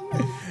 okay.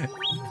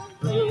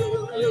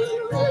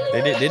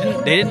 They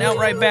didn't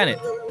outright ban it.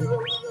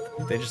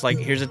 They just like,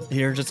 here's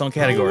its own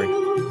category.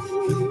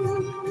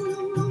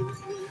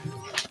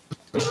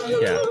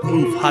 Yeah,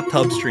 oof, hot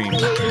tub stream.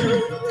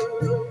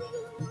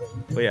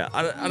 But yeah,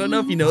 I don't know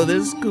if you know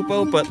this,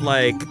 Kupo, but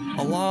like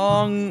a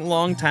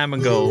long time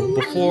ago,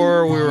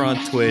 before we were on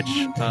Twitch,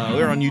 we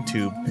were on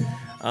YouTube.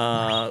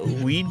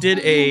 We did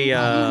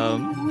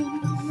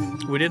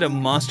a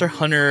Monster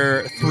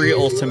Hunter 3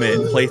 Ultimate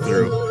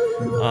playthrough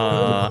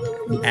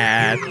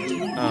at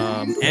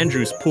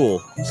Andrew's pool.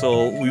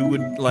 So we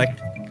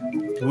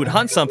would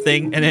hunt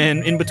something, and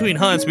then in between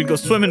hunts we'd go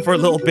swimming for a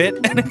little bit,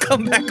 and then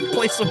come back and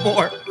play some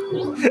more.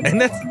 And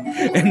that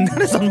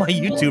is on my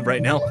YouTube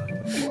right now.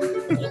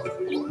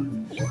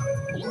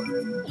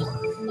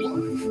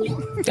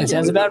 That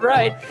sounds about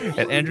right.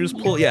 At Andrew's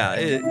pool, yeah,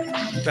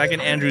 back in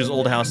Andrew's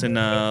old house in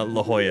La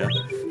Jolla.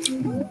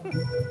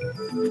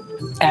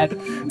 At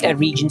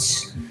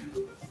Regents.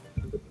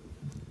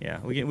 Yeah,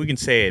 we can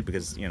say it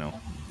because, you know,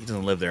 he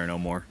doesn't live there no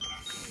more.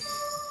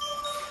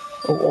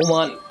 Oh, hold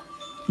on.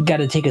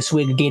 Gotta take a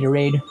swig of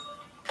Gatorade.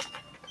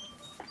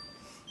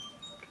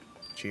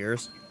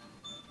 Cheers.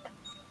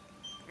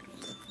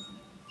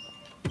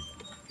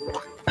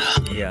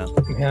 Yeah.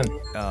 Man,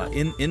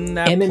 In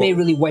that MMA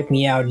really wiped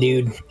me out,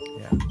 dude.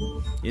 yeah.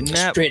 In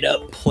that Straight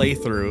up.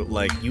 playthrough,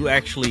 like, you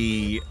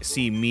actually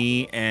see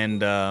me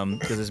and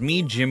because it's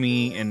me,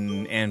 Jimmy,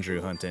 and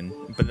Andrew hunting,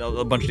 but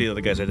a bunch of the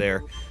other guys are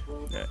there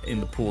in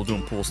the pool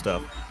doing pool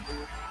stuff.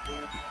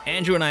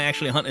 Andrew and I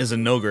actually hunt as a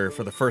Noger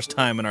for the first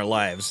time in our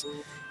lives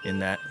in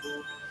that,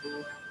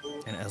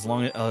 and as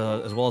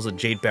well as a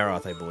Jade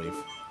Baroth, I believe.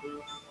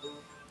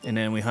 And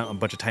then we hunt a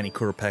bunch of tiny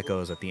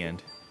Kurapekos at the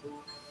end.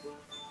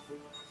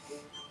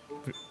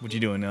 What you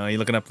doing? You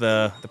looking up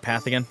the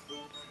path again?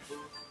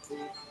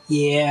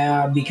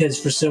 Yeah, because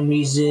for some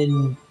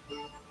reason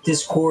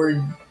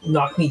Discord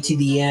knocked me to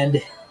the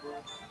end.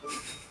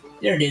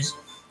 There it is.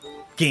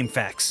 game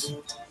facts.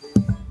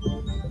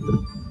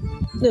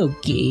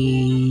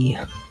 Okay.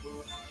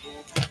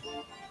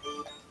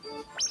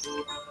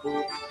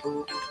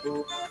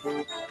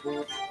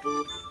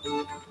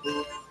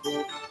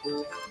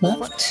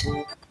 What?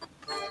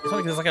 It's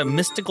like there's like a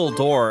mystical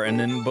door,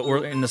 but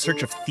we're in the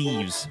search of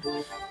thieves.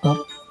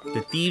 Oh.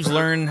 Did thieves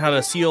learn how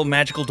to seal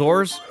magical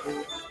doors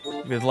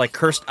with like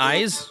cursed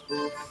eyes?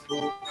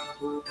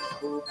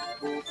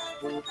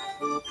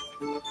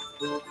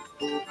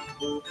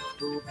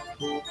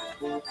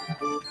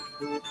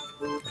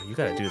 You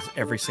gotta do this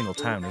every single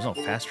time. There's no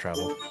fast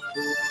travel.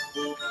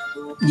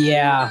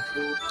 Yeah.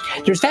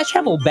 There's fast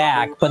travel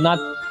back, but not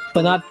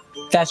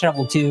fast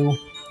travel too.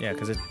 Yeah,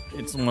 because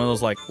it's one of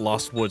those like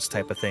Lost Woods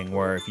type of thing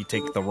where if you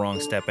take the wrong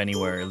step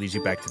anywhere, it leads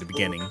you back to the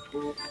beginning.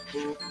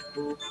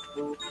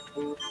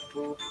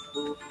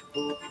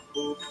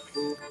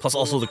 Plus,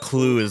 also the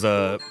clue is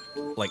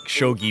like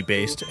shogi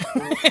based.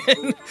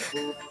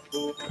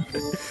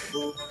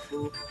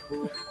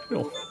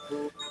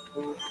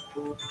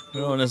 We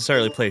don't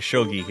necessarily play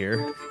shogi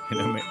here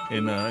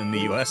in the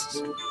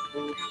U.S.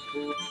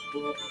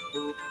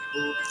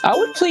 I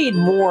would play it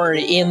more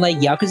in like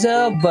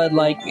Yakuza, but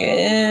like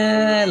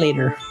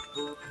later.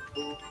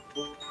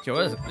 Yo,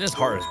 it's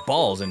hard as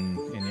balls in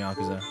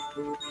Yakuza.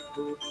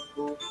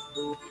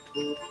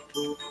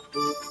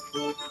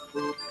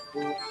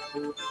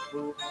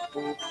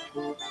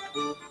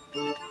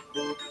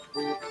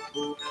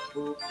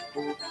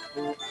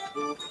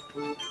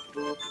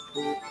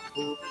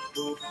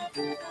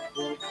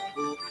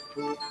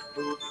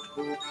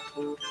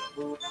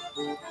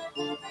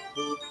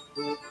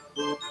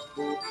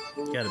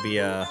 Gotta be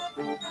you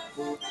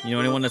know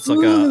anyone that's like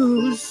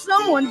Ooh,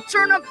 someone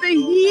turn up the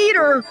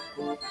heater.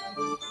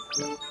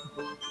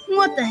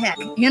 What the heck?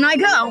 In I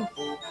go.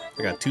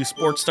 I got 2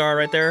 sports star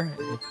right there.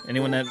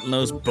 Anyone that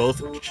knows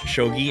both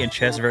shogi and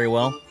chess very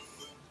well,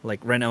 like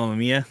Ren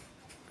Amamiya.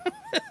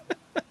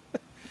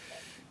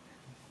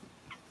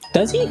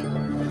 Does he?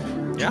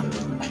 Yeah.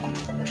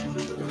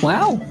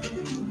 Wow.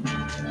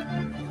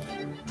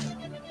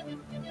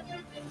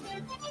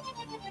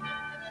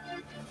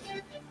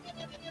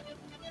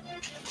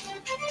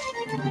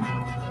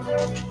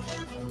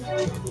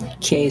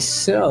 Okay,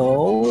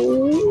 so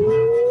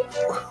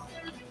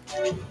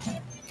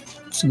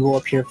let's go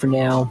up here for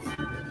now.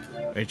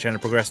 Are you trying to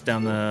progress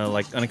down the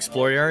like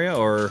unexplored area,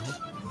 or?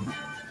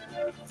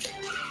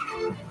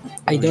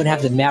 I don't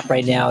have the map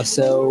right now,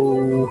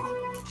 so.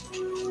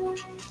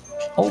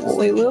 Oh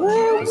wait!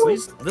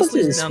 This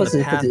leads down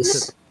the path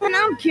to... And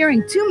I'm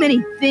carrying too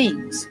many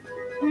things.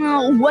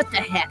 Oh, what the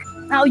heck?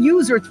 I'll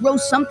use or throw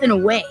something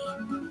away.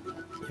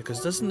 Yeah,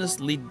 because doesn't this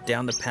lead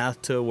down the path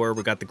to where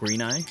we got the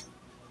green eye?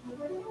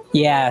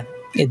 Yeah,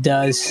 it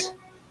does.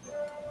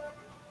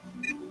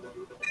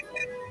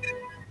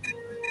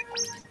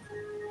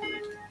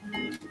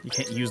 You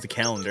can't use the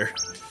calendar.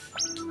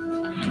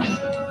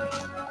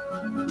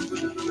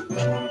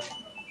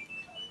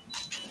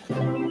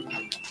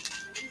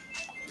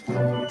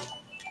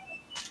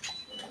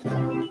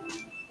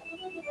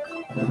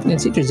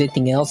 Let's see if there's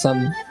anything else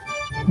I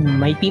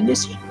might be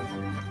missing.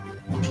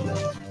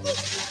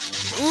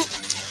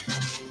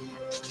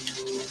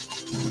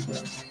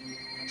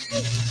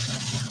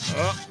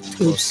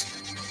 Oops.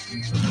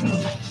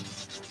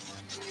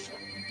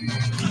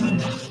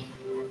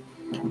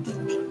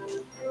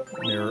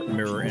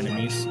 Mirror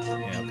enemies.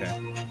 Yeah, okay.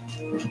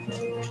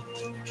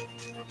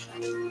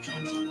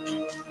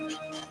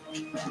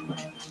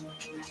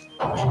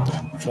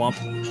 Swamp.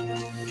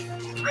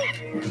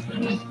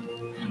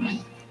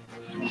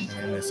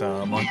 And this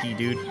monkey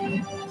dude.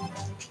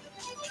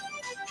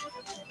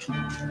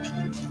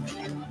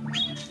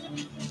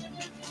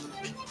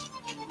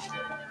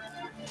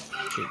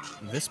 Okay,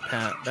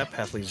 that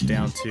path leads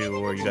down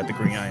to where you got the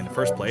green eye in the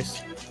first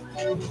place.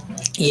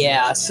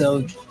 Yeah,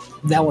 so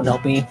that would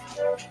help me.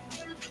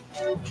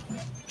 You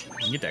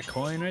can get that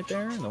coin right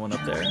there, and the one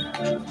up there.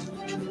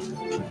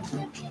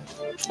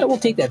 I will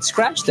take that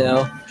scratch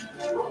though.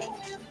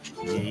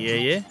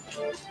 Yeah.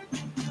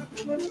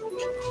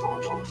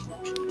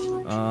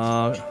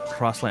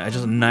 Crossland. I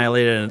just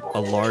annihilated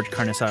a large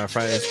carne asada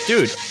fries.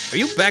 Dude, are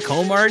you back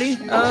home already?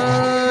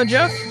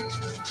 Jeff?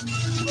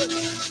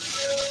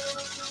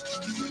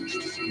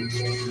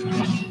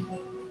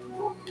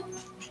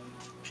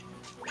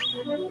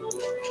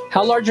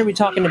 How large are we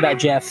talking about,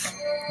 Jeff?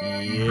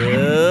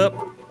 Yep.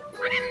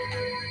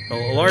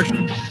 A large.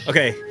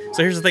 Okay,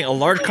 so here's the thing: a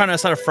large carne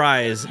asada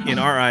fries, in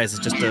our eyes,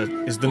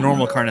 is the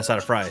normal carne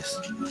asada fries.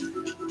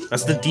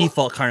 That's the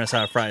default carne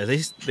asada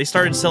fries. They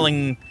started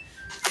selling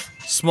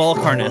small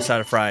carne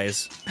asada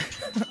fries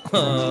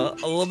a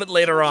little bit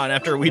later on,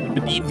 after we'd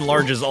been eating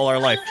larges all our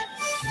life.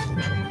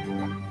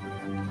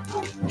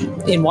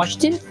 In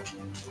Washington?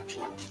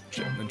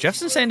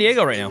 Jeff's in San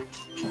Diego right now.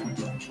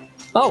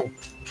 Oh.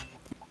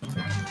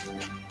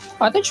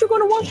 I thought you were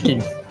going to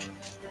Washington.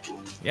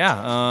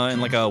 Yeah, in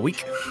like a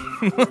week.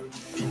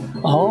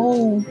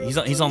 Oh.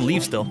 He's on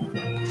leave still.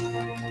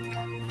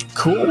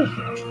 Cool.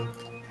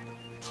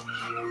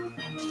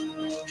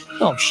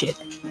 Oh, shit.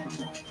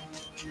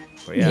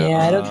 But yeah,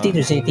 Yeah, I don't think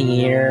there's anything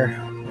here.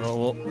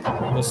 Well,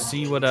 we'll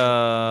see what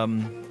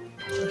Don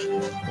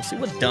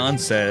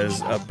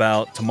says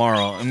about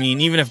tomorrow. I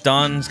mean, even if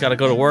Don's got to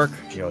go to work,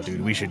 yo,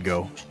 dude, we should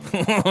go.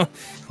 We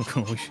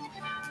should.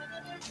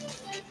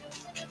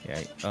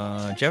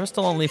 Yeah, Jeff is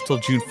still on leave till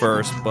June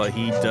 1st, but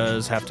he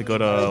does have to go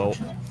to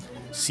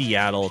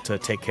Seattle to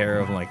take care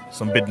of like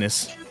some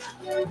business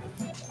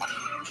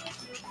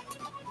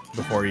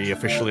before he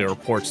officially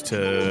reports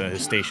to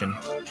his station.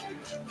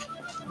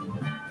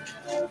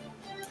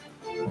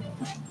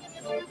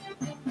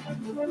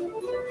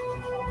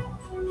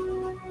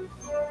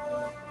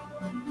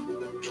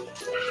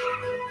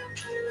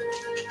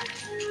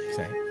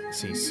 Okay,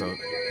 see, so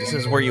this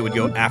is where you would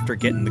go after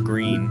getting the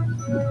green.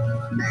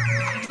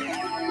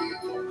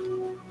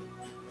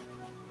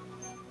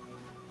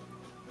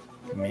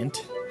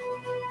 Mint.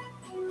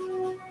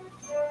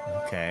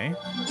 Okay.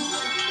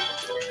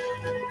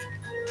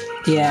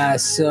 Yeah,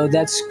 so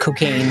that's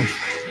cocaine.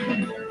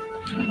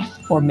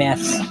 Or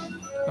meth.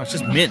 Oh, it's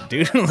just mint,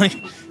 dude. Like,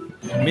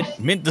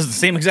 mint does the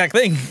same exact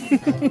thing.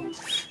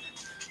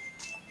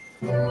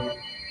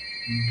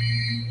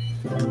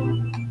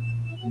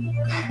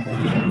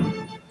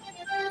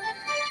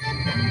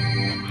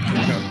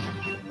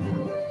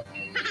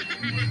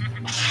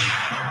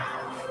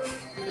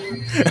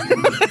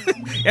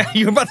 Yeah,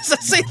 you were about to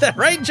say that,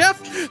 right, Jeff?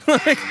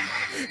 Like,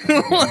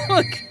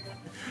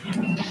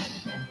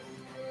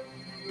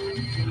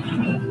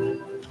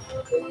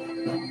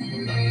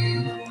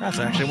 that's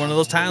actually one of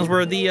those times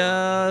where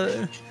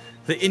the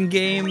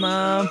in-game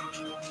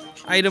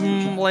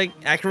item like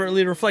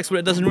accurately reflects what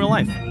it does in real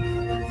life.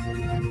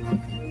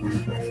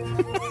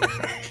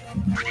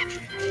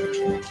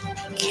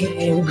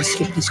 Okay, we'll just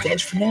skip these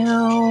guys for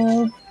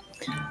now.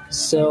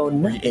 So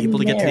Were you able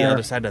to get to the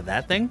other side of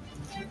that thing?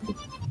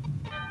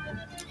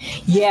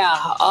 Yeah,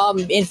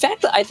 in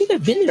fact, I think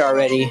I've been there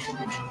already.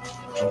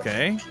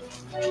 Okay.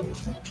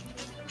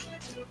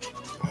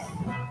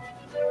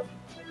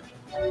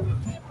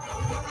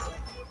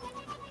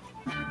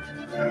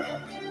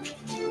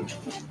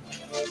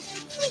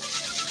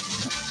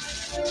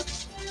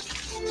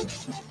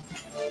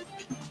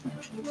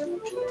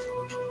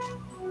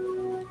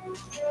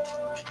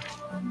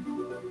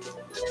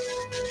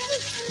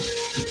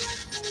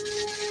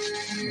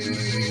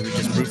 We're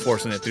just brute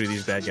forcing it through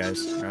these bad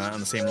guys. We're not on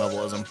the same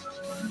level as them.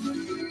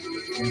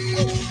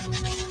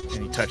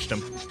 And he touched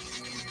him.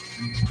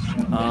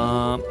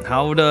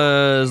 How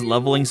does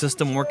leveling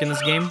system work in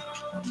this game?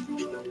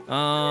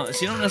 So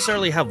you don't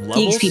necessarily have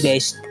levels. EXP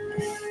based.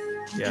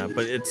 Yeah,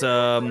 but it's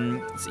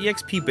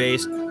EXP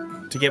based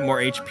to get more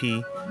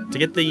HP. To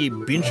get the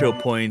Bincho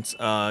points,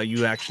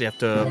 you actually have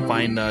to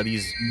find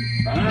these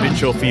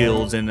Bincho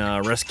fields and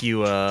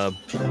rescue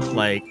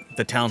like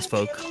the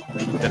townsfolk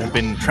that have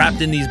been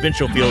trapped in these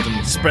Bincho fields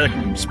and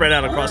spread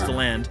out across the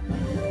land.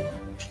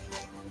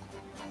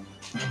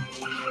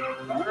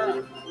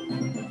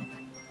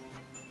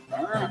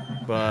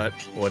 But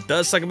what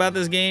does suck about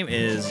this game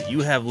is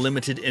you have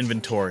limited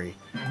inventory.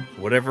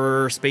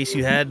 Whatever space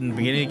you had in the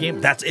beginning of the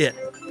game, that's it.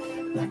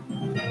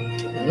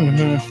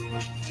 Mm-hmm.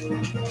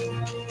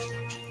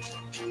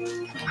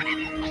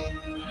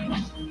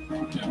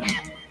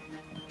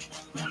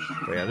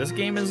 But yeah, this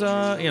game is,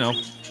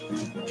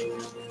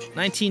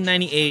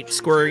 1998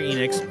 Square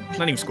Enix,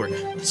 not even Square,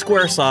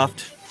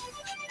 Squaresoft,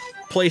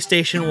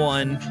 PlayStation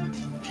 1.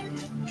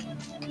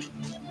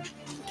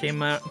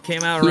 Came out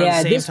around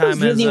the same this time was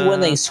really as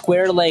when like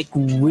Square like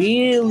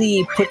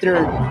really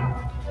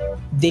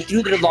they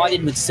threw their lot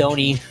in with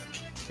Sony.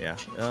 Yeah,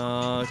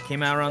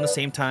 came out around the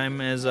same time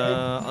as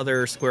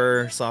other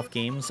Squaresoft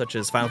games such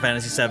as Final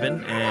Fantasy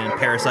VII and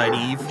Parasite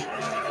Eve.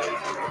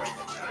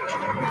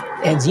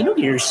 And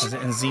Xenogears.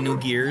 And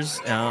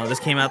Xenogears. This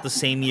came out the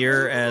same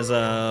year as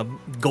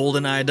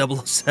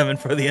GoldenEye 007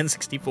 for the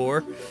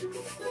N64.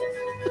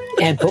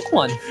 And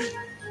Pokemon.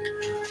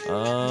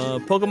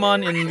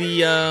 Pokemon in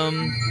the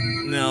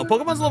no,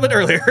 Pokemon's a little bit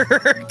earlier.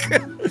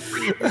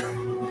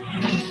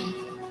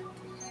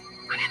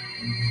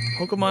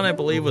 Pokemon, I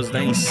believe, was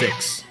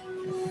 96.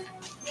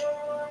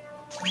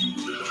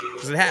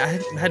 Because I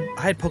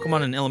had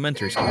Pokemon in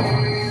elementary school.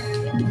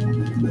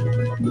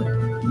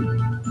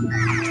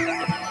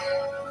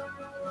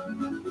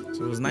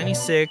 So it was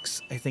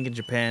 96, I think, in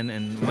Japan,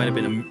 and it might have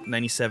been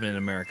 97 in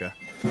America.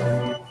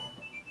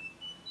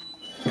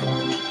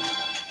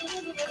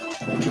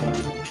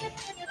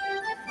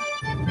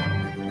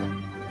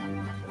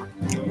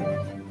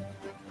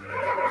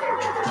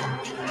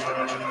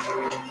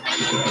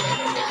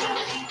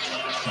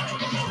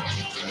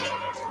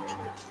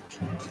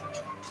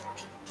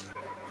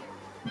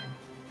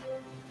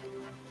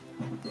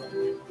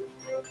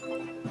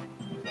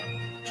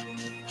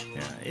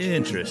 Yeah,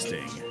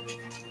 interesting.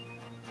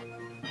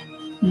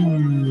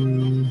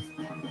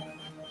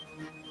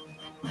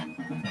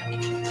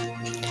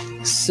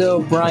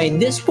 So, Brian,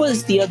 this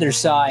was the other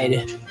side.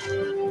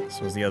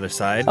 This was the other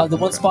side? The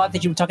one spot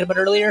that you were talking about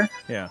earlier?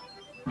 Yeah.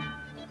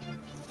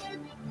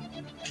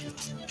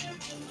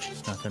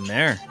 There's nothing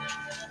there.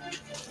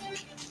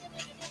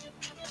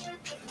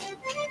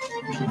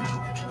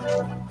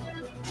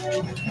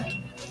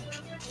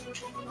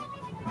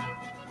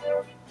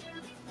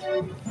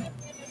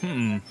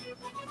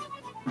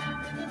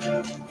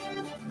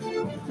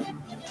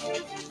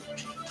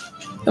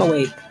 Oh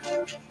wait.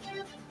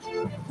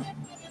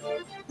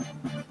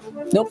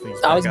 Nope. Please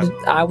I back was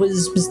up. I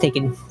was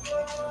mistaken.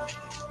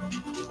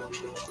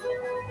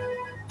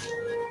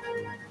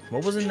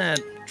 What was in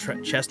that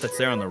chest that's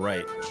there on the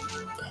right?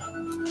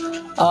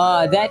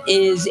 That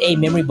is a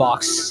memory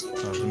box,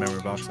 Oh, the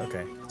memory box.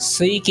 Okay.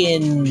 so you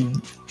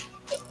can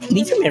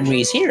leave your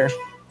memories here.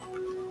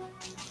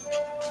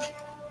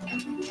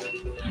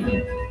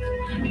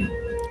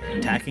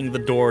 Attacking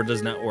the door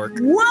does not work.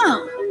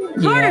 Whoa!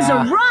 Hard as a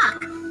Yeah.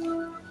 rock!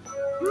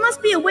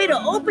 Must be a way to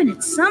open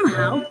it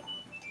somehow.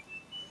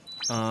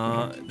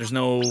 There's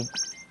no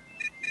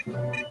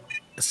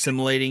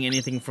assimilating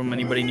anything from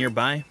anybody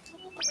nearby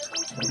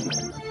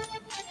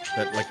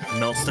that like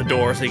melts the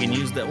door so you can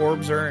use the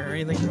orbs or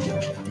anything.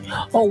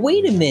 Oh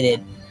wait a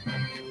minute.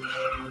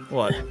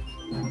 What?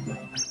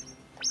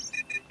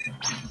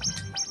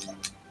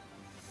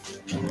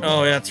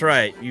 Oh, yeah, that's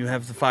right. You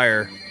have the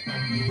fire.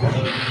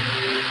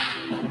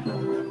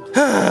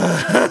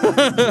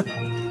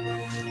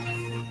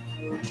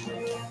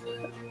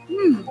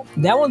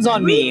 That one's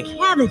on me.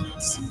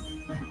 Cavities.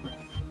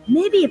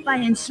 Maybe if I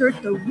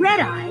insert the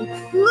red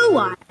eye, blue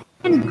eye,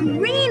 and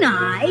green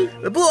eye.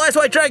 The blue eyes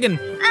white dragon.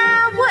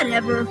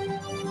 Whatever.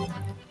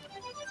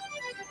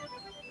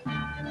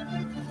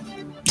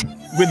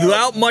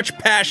 Without much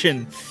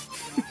passion.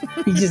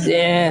 You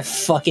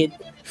just fuck it.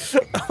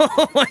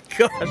 Oh my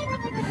god.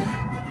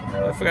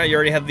 I forgot you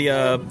already have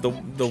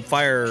the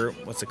fire.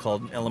 What's it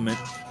called? Element.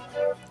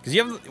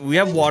 Because we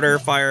have water,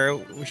 fire.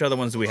 Which other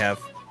ones do we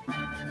have?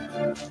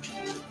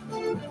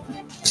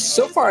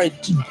 So far,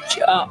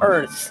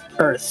 Earth.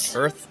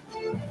 Earth.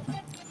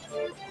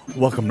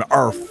 Welcome to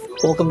Earth.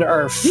 Welcome to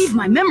Earth. Leave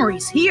my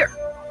memories here.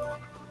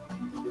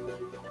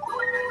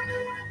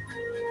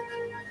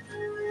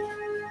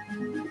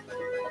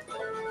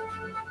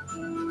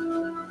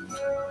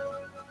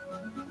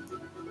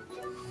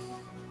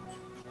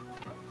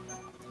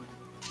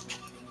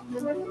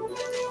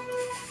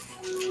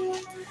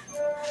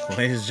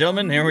 Ladies and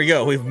gentlemen, here we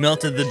go. We've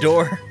melted the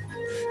door.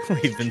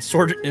 We've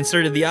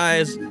inserted the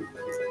eyes.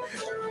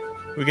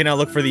 We can now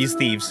look for these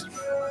thieves.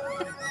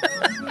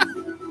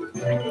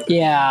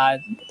 Yeah,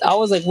 I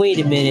was like, wait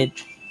a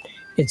minute.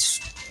 It's.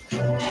 He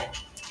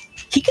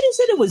could have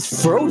said it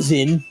was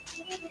frozen.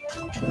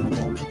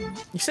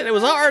 You said it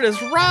was hard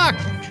as rock.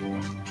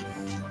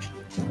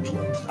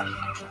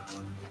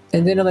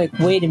 And then I'm like,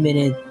 wait a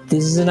minute.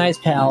 This is a nice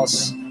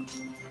palace.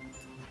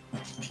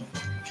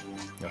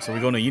 So we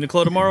going to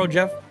Uniqlo tomorrow,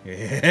 Jeff?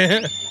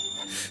 Yeah.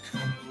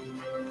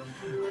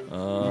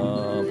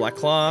 Black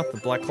cloth. The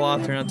black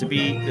cloth turned out to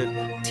be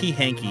the tea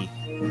hanky.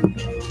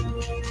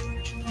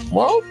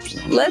 Well,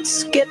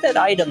 let's get that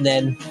item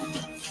then.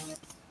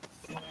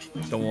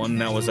 The one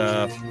that was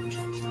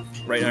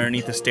right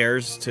underneath the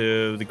stairs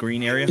to the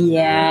green area.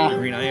 Yeah. The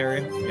green eye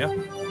area. Yeah.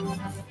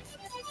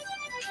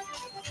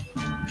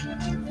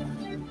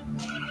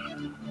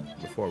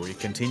 Before we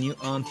continue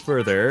on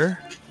further.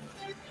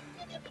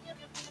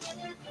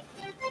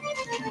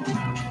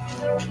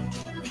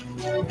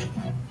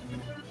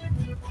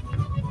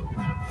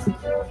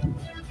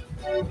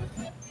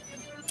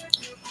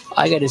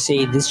 I gotta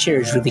say, this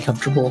chair is really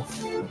comfortable.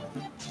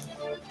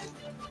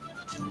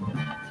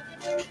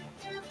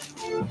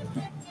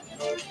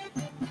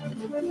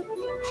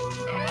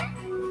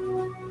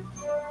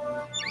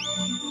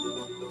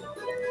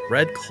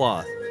 Red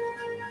cloth.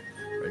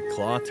 Red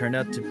cloth turned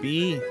out to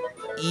be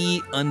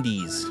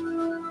E-undies.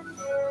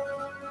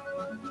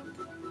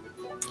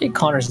 Get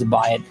Connors to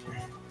buy it.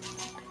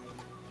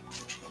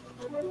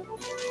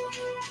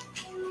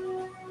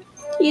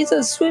 He's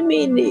a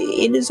swimming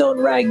in his own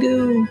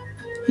ragu.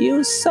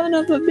 You son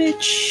of a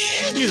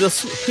bitch. He's a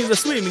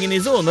swimming in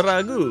his own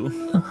ragu.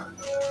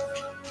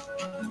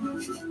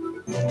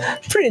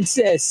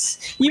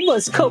 Princess, you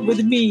must come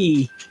with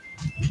me.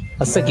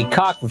 I'll suck your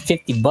cock for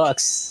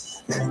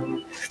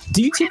 $50.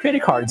 Do you take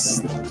credit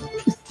cards?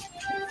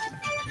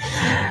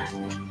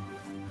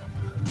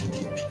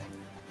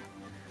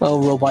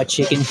 Oh, robot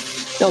chicken.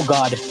 Oh,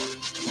 God.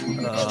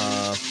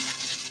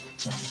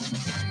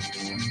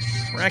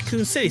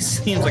 Raccoon City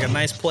seems like a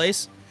nice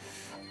place.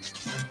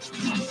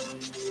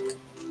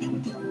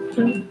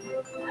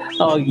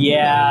 Oh,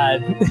 yeah.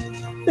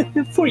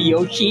 Poor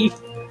Yoshi.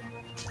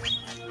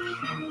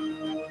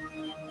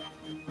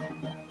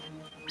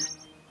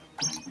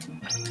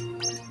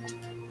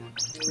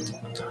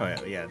 Oh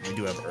yeah, we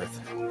do have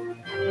Earth.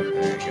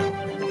 There you go.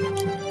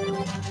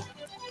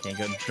 Can't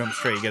go jump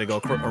straight. You gotta go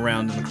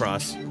around and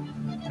across.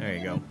 There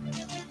you go.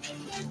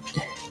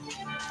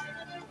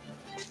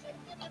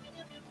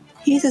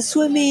 He's a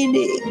swimming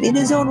in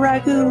his own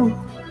ragu.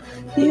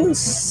 You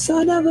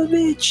son of a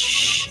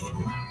bitch.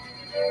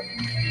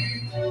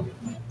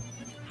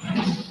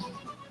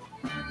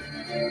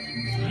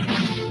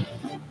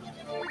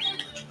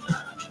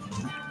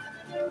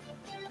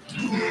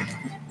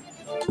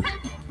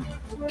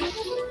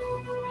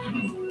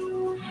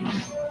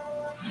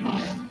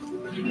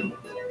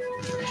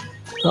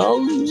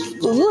 Oh, a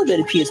little bit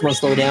of PS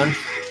must slow down.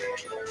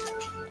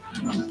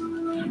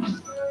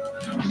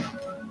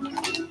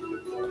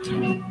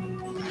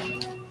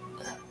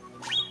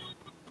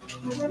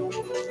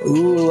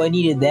 Ooh, I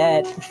needed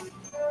that.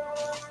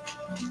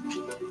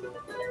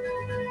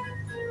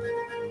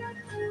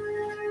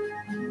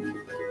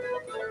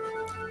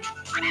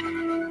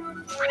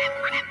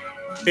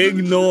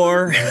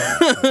 Ignore.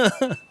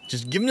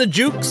 Just give him the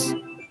jukes.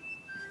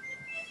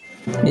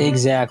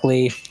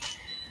 Exactly.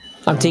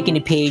 I'm taking a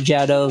page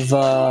out of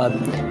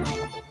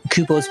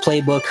Kupo's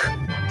playbook.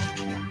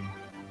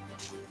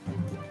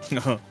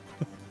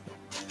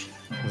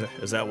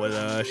 Is that what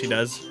she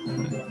does?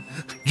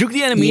 Juke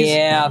the enemies.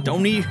 Yeah.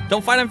 Don't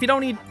fight them if you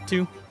don't need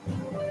to.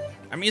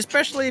 I mean,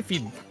 especially if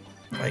you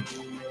like.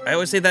 I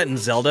always say that in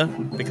Zelda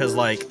because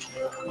like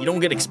you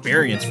don't get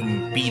experience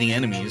from beating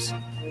enemies.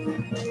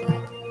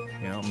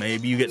 You know,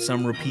 maybe you get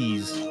some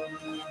rupees,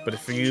 but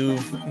if if you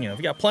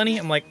got plenty,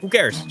 I'm like, who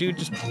cares, dude?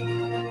 Just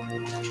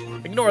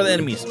ignore the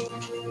enemies.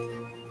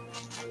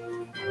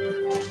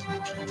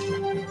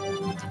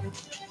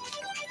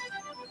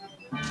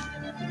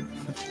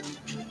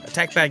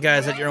 Attack bad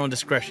guys at your own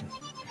discretion.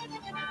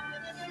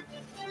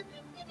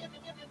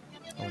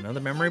 Oh,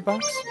 another memory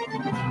box?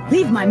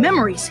 Leave my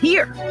memories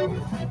here.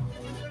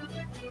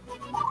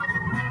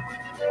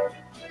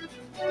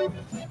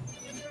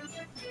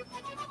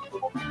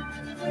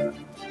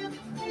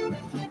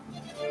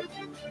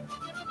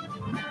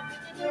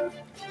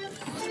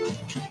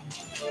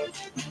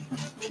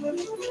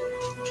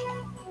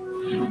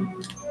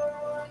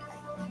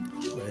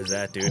 What is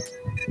that, dude?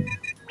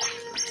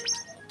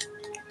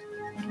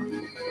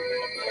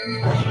 I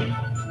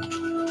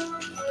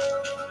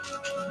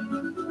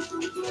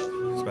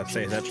was about to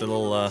say, is that the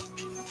little,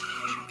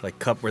 like,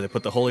 cup where they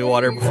put the holy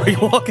water before you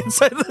walk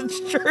inside the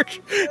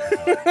church?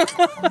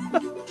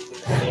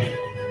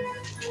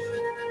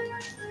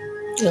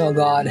 Oh,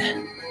 God.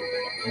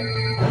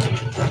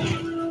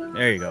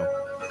 There you go.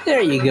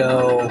 There you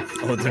go.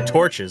 Oh, they're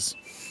torches.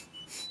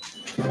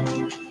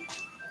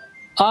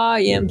 I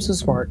am so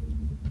smart.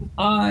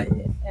 I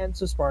am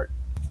so smart.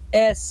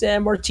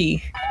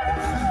 SMRT.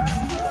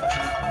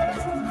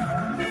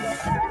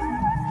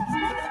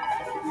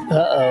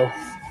 Uh-oh.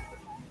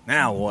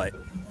 Now what?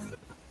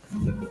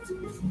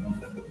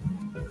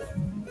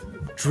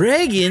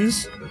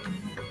 Dragons?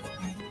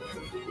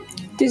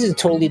 This is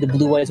totally the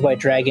Blue Eyes White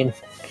Dragon.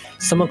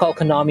 Someone call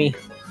Konami.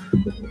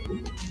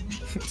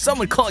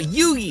 Someone call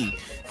Yugi!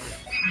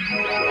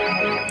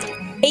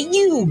 Hey,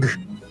 Yug!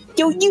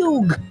 Yo,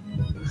 Yug!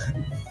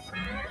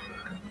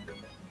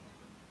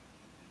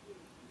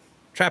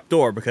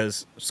 Trapdoor,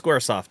 because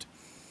Squaresoft.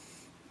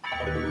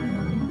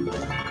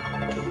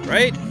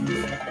 Right?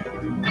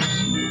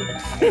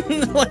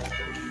 Like,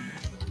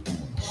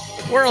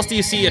 where else do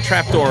you see a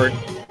trapdoor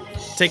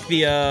take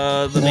the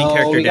main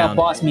character we got down?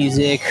 boss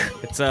music.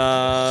 It's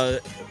I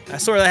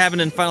saw that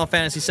happened in Final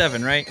Fantasy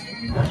VII, right?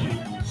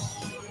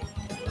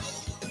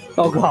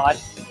 Oh, God.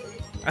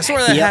 I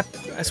swear that Yep.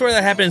 I swear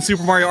that happened in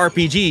Super Mario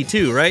RPG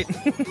too, right?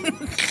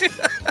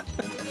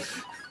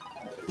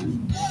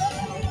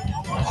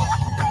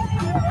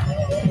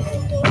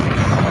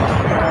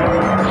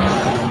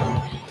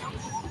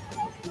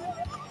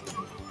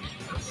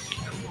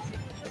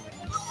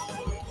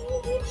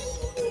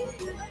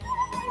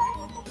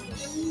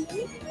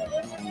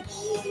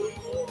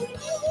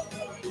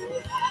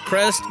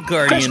 Crest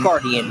Guardian. Crest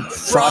Guardian.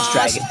 Frost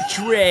Dragon.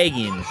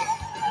 Dragon.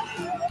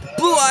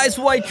 Blue Eyes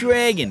White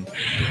Dragon.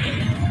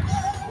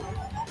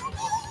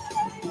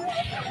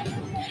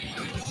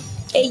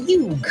 Hey,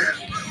 Yug!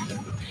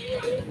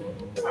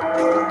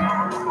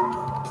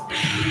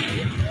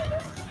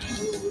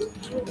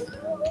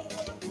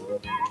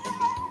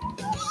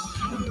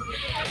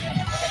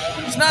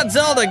 It's not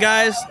Zelda,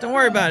 guys. Don't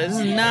worry about it. This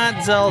is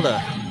not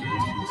Zelda.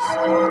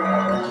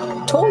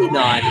 Totally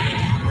not.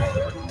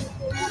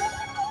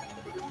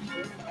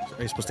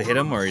 Are you supposed to hit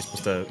him, or are you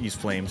supposed to use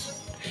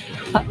flames?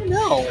 I don't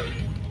know.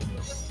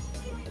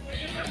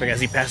 Like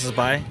as he passes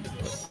by,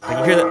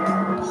 like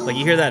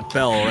you hear that,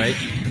 bell, right?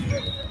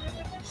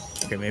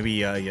 Okay, maybe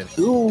yeah.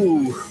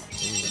 Ooh.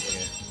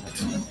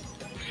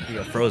 You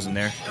got frozen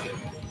there.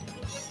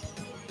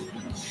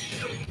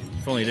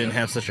 If only it didn't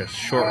have such a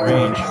short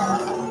range.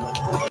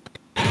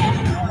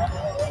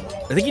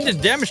 I think you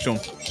did damage to him.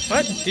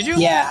 What? Did you?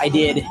 Yeah, I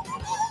did.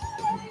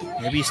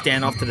 Maybe you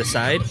stand off to the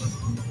side.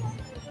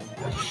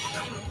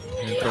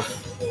 And throw.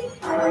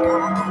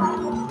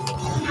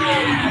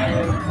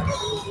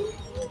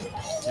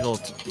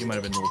 You might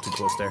have been a little too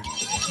close there.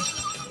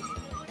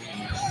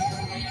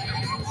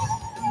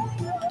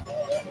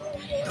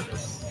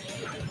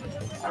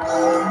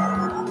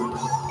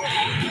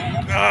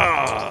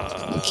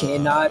 Okay,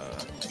 not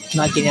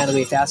getting out of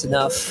the way fast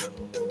enough.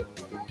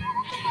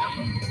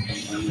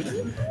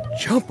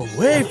 Jump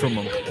away from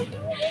him.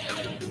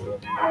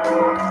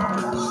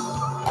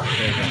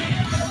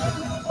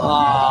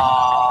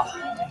 Ah.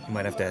 You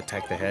might have to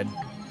attack the head.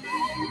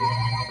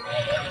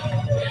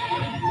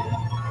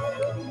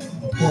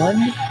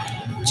 1,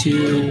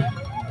 2.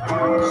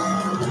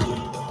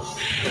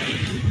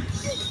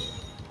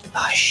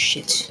 Ah,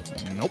 shit.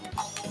 Nope.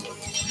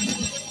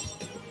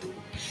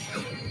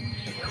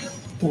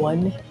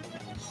 1,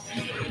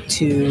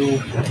 2.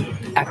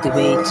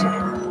 Activate.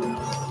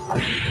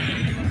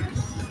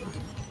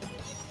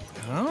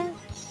 Huh?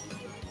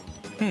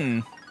 Hmm.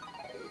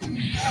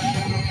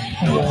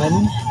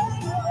 1,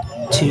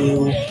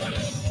 2.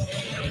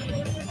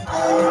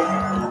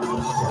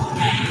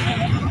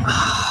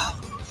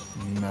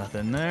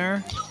 Nothing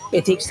there.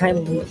 It takes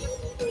time.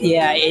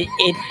 Yeah,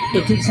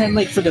 it takes time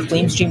like for the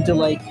flame stream to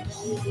like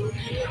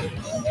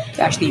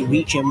actually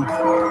reach him.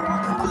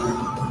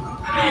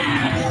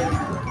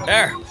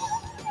 There.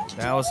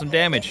 That was some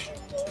damage.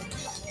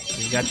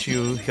 He got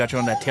you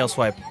on that tail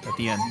swipe at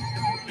the end.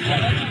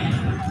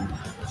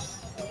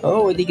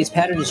 Oh, I think his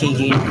pattern is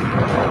changing.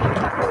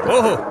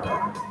 Whoa!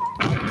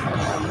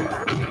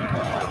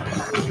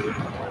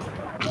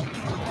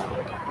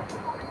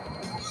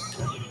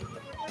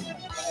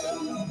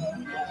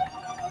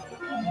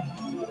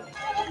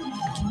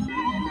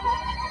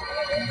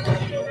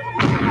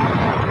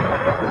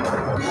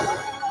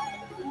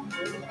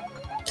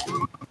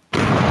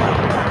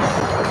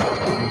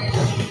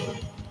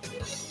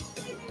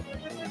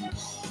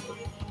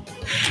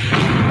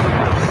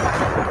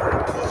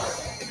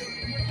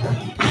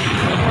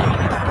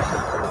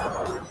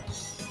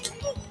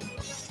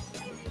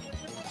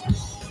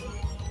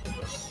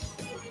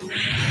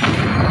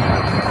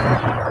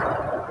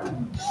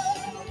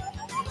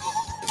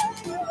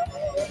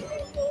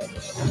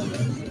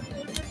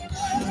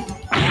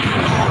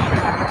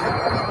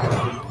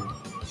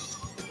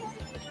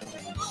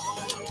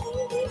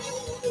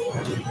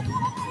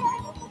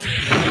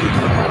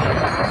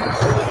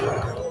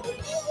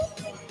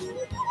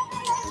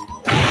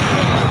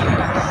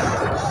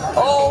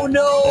 Oh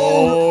no!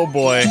 Oh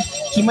boy!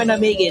 He might not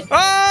make it.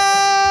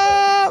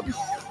 Ah!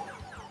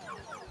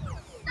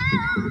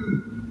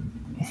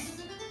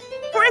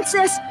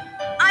 Princess,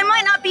 I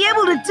might not be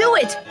able to do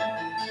it.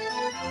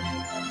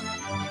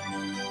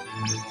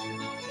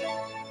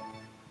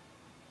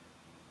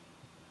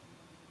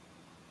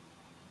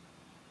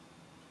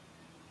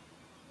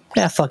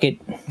 Yeah, fuck it.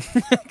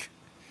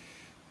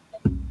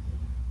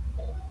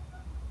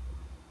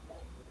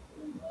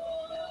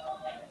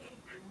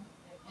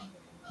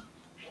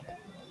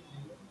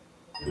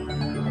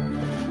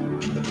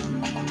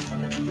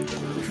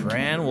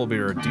 Tran will be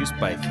reduced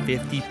by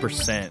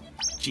 50%.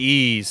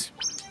 Jeez.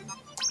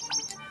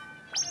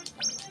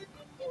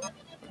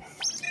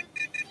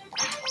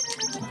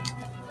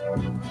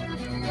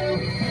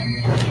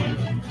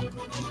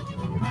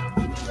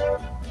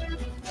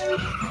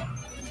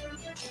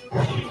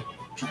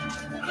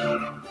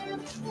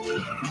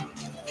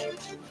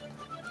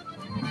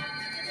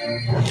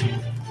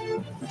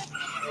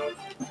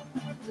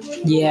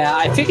 Yeah,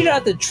 I figured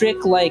out the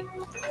trick, like,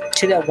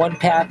 to that one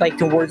path, like,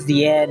 towards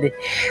the end.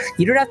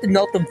 You don't have to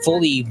melt them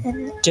fully,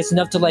 just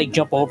enough to, like,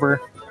 jump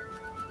over.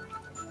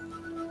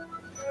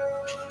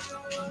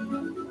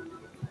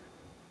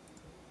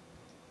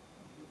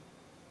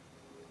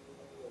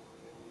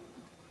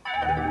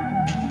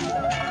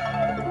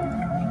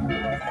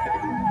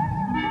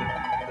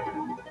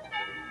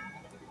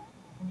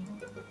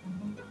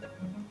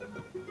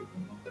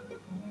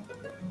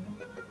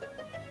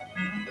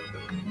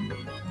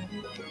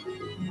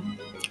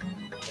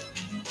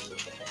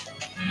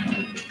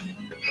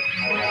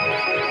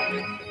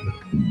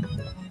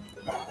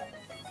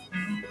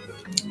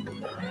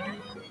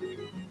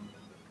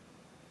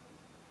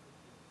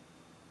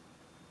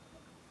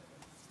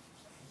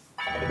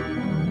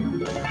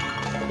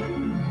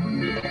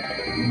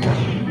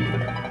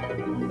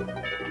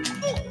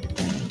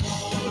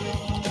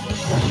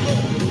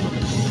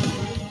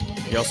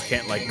 You also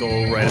can't, like,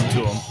 go right up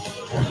to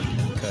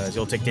him, because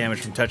you'll take damage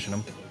from touching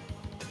him.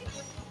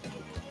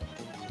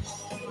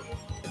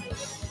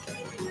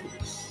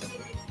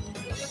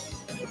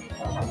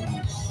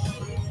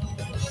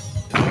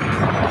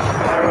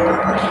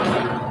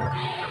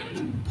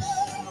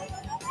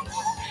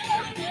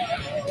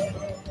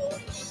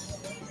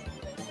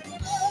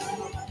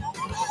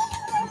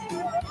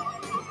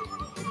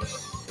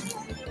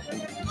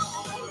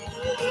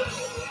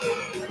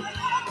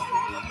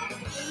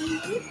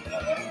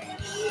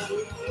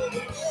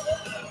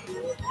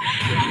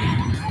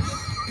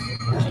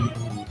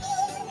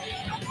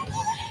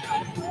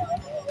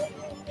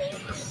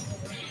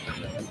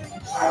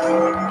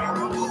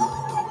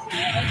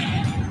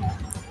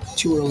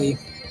 Too early.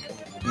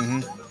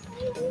 Mm-hmm.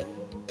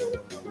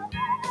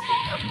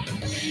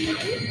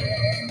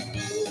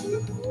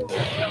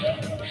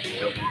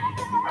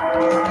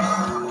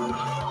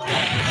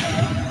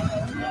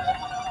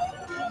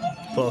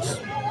 Close.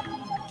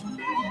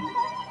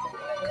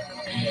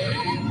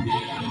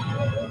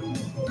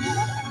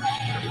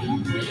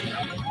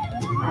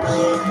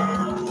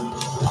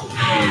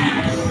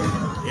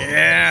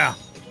 Yeah.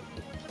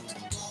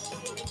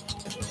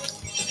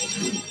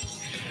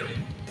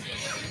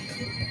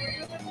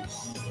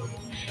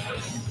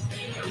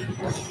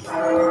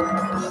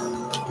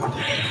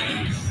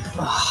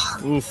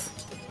 Oof.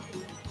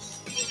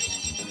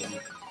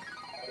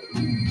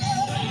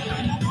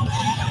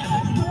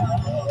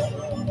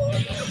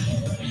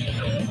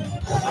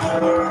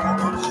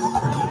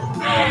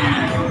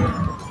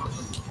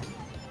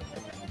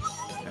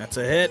 That's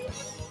a hit.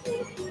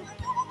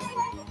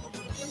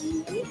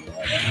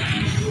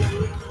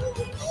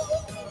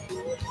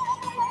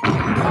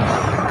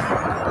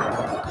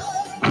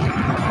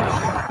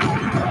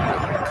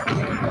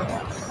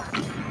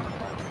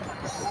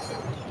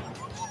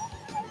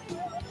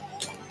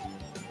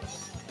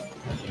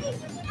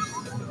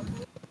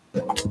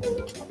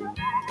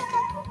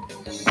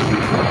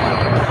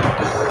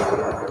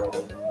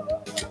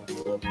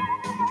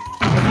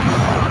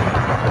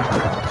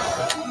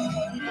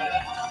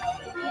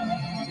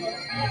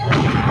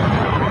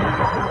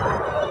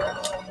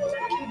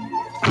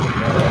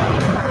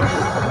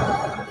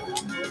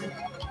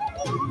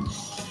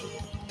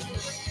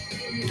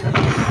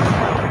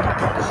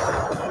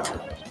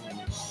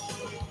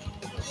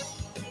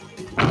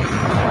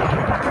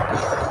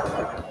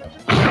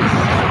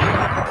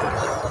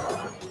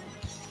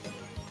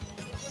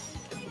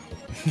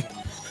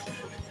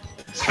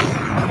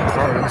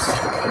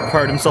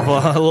 Carved himself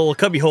a little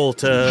cubbyhole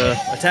to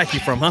attack you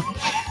from, huh?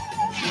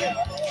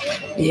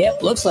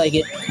 Yep, looks like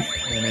it.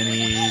 And then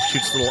he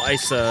shoots little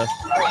ice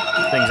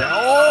things out.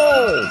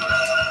 Oh!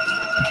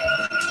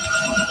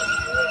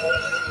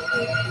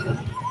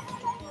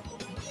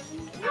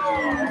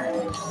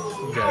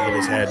 You gotta hit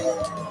his head.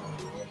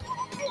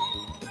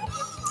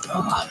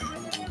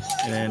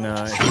 And then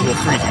he will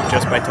freeze you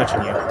just by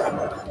touching you.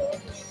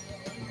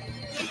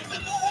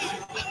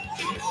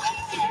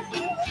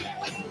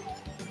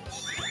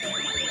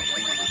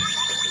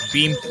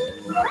 Beam.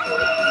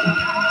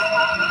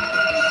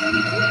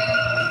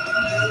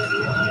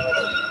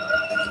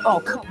 Oh,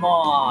 come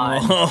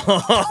on.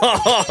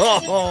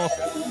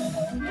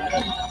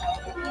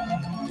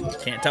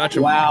 Can't touch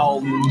him.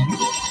 Wow.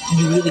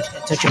 You really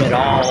can't touch him at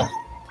all.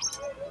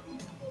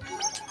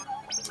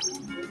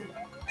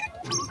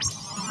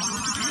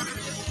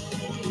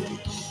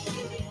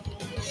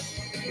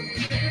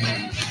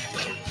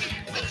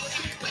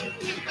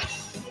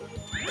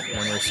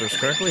 Remember serves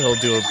correctly, he'll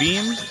do a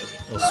beam.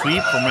 He'll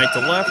sweep from right to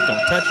left,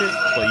 don't touch it,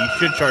 but you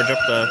should charge up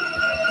the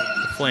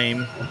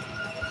flame.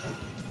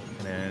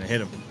 And then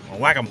hit him. Or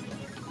whack him.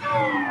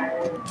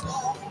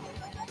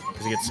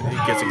 Because he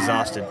gets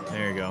exhausted.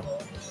 There you go.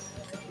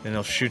 Then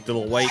he'll shoot the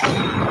little white.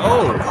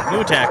 Oh! New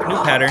attack, new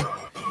pattern.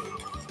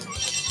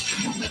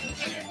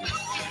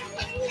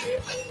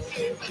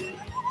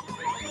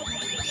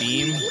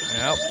 Beam.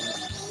 Yep.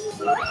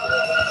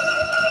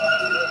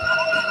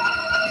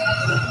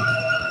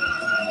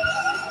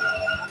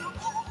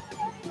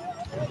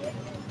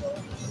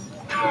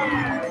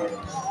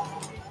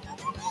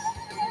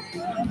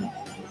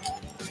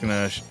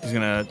 He's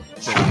gonna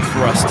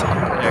thrust.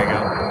 There you go.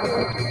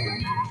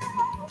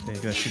 Then he's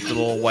gonna shoot the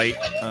little white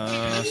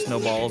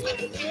snowballs.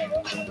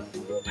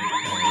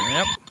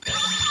 Yep.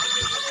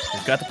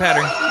 He's got the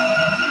pattern.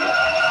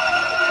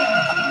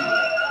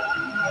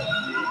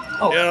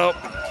 Oh. Yep.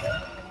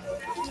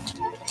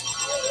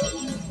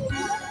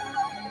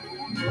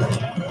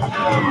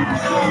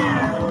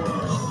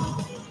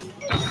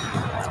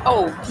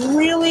 Oh,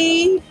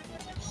 really?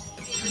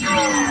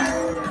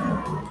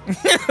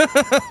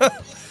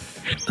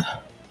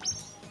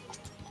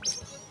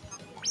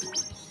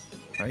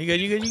 Are you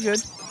good? You good? You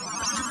good?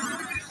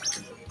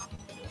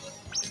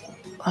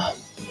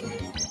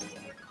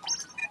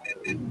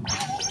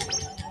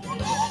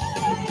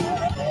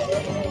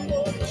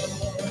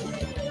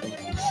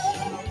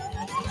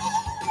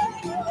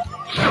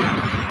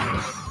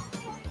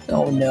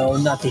 Oh no,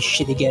 not this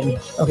shit again.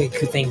 Okay,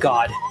 good, thank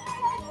God.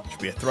 Should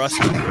be a thrust.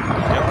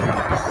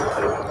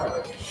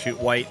 Yep. Shoot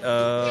white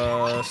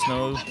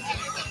snow,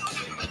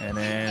 and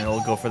then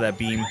he'll go for that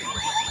beam.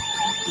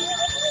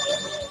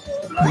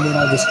 And then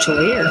I'll just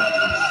chill here.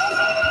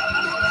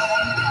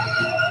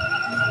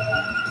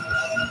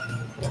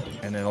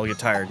 And then he'll get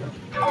tired.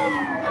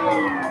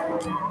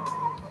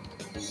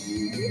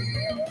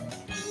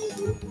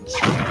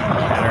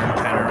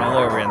 Pattern all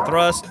over again.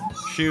 Thrust,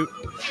 shoot,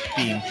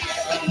 beam.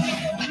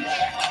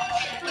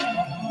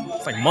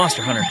 It's like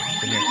Monster Hunter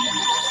in here.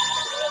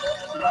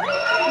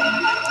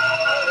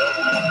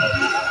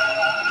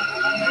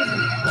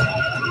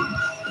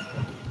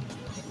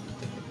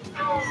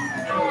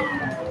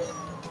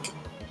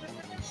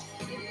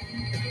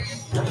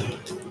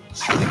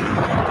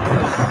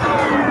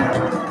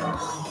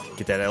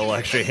 Get that little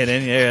extra hit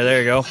in. Yeah, there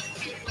you go.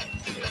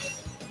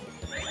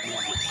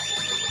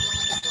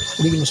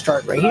 We're going to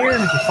start right here.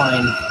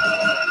 Fine.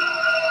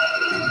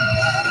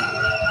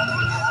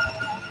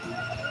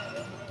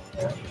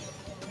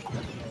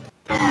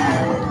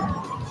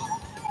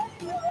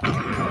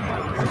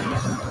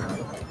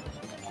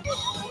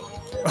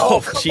 Oh,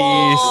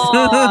 jeez.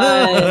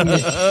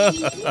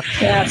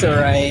 That's all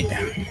right.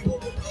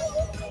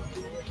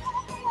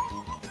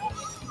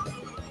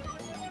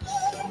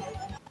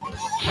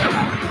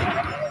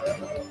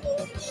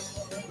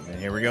 And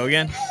here we go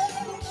again.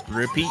 Just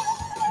repeat.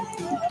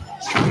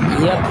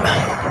 Yep.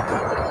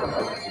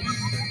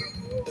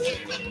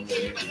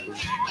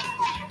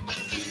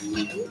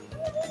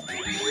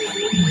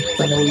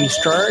 I know where you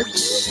start.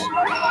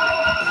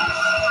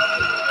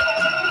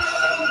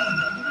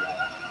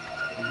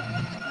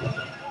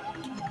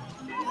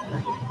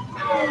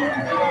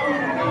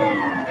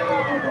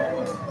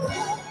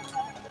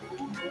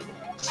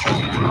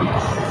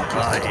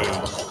 Hey.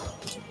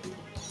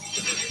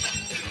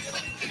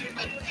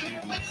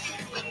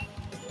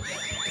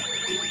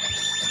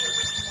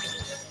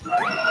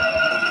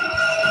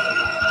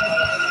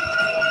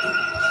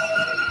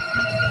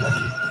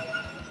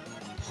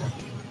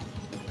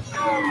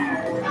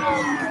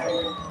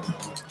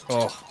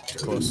 Oh, too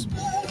close.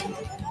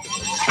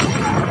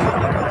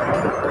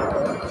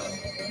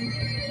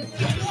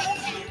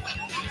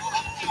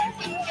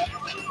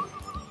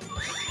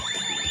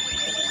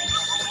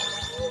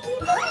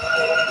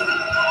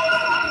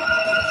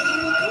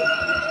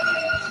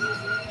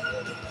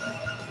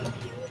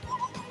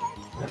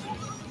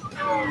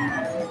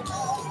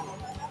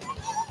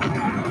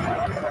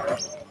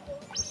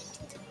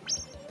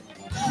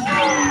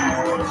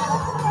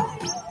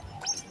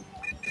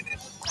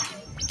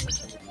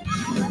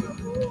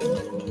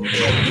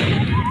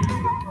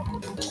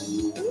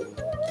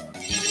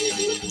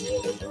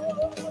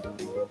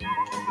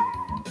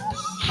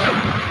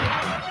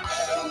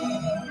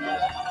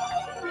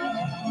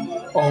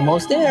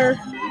 Almost there.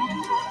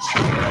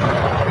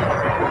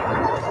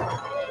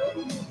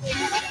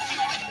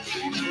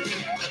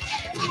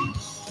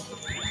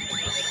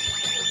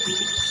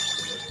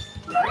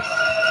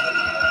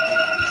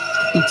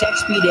 The tech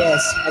speed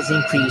has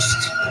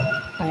increased.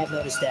 I have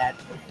noticed that.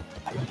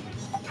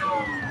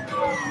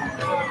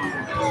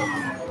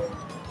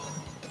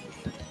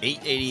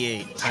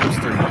 $8.88 times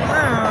 3.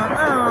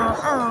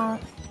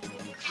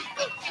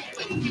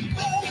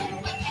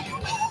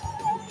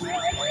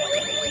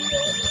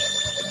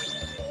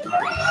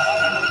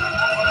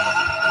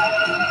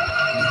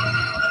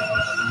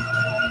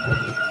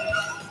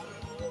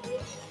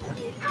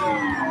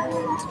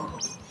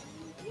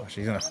 Oh,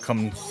 she's gonna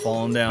come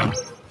falling down.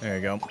 There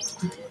you go.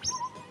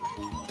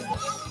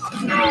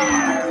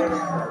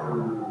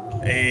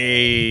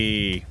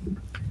 Hey.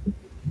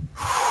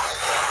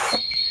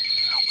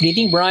 What do you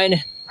think,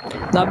 Brian?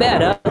 Not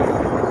bad, huh?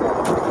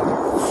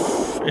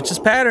 It's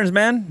just patterns,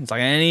 man. It's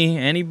like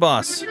any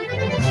boss.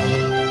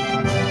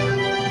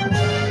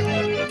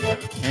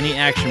 Any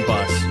action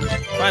boss.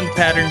 Find the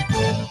pattern.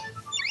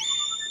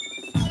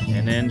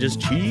 And then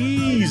just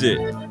cheese it.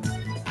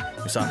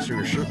 Musashi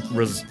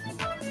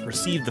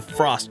received the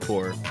Frost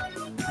Core.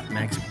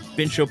 Max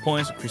Bincho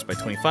points increased by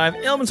 25.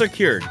 Ailments are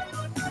cured.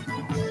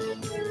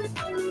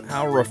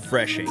 How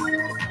refreshing.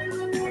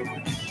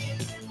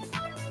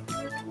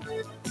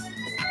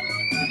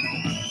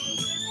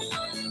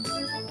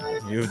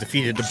 You have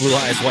defeated the Blue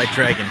Eyes White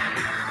Dragon.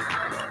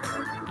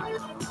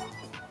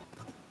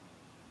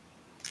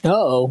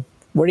 Uh-oh.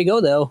 Where'd he go,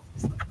 though?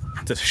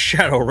 To the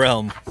Shadow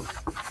Realm.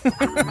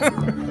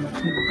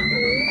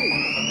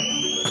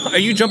 Are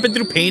you jumping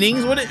through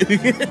paintings? What?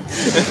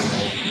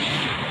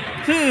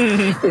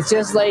 It's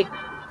just like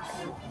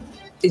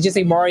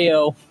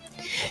Mario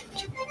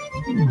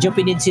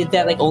jumping into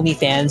that like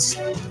OnlyFans.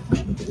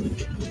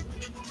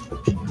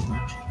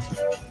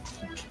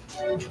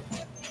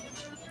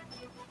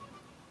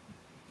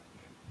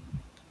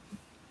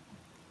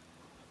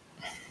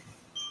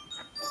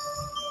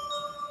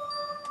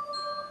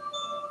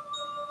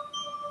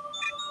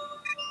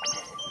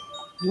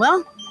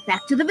 Well,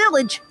 back to the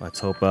village. Let's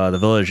hope the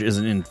village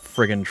isn't in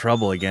friggin'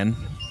 trouble again.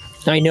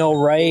 I know,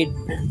 right?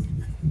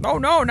 Oh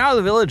no! Now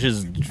the village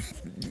is,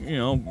 you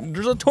know,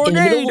 there's a In the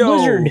tornado. middle of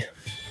a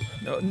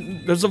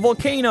blizzard. There's a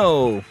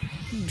volcano.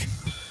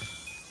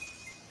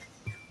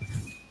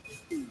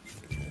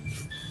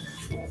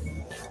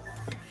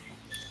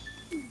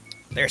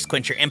 There's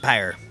Quencher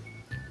Empire.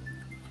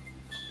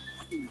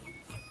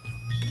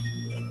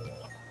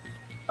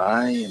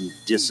 I am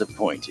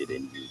disappointed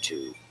in you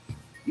two.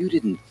 You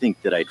didn't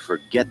think that I'd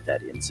forget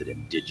that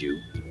incident, did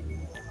you?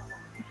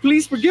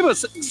 Please forgive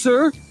us,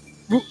 sir.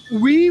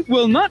 We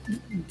will not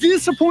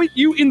disappoint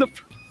you in the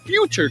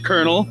future,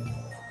 Colonel.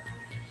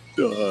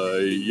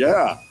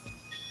 Yeah.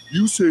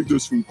 You saved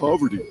us from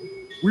poverty.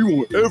 We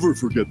won't ever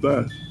forget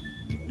that.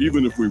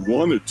 Even if we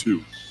wanted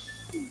to.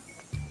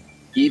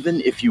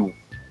 Even if you...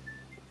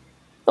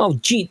 Oh,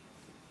 gee.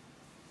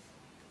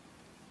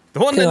 The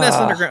one that nests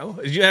underground.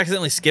 Did you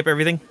accidentally skip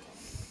everything?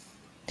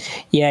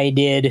 Yeah, I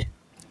did.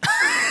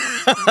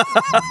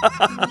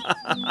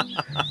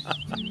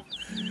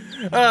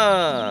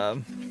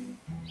 Uh-oh.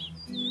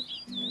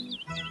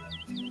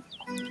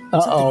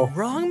 Something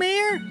wrong,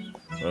 Mayor?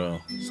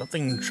 Well,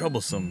 something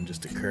troublesome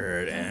just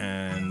occurred,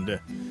 and...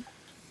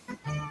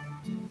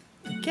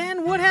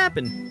 Again, what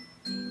happened?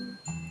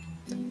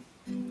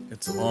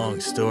 It's a long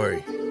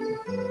story.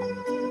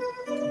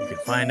 You can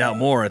find out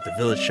more at the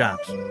village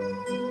shops.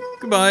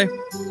 Goodbye.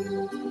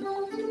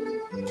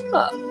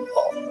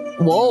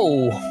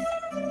 Whoa.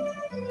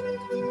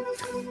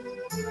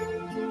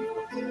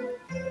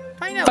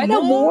 Find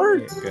out more? more?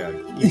 Yeah,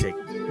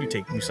 you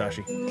take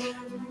Musashi.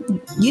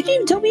 You didn't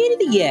even tell me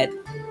anything yet.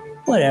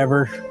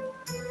 Whatever.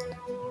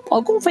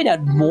 I'll go find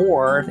out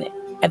more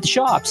at the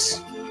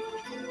shops.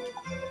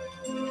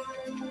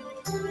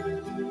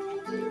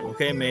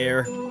 Okay,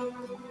 Mayor.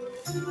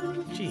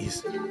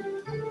 Jeez.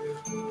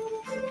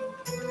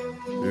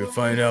 We'll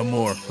find out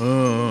more.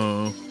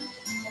 Oh.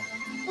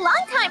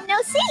 Long time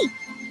no see.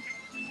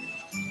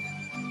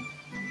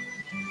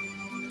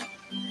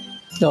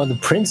 No, the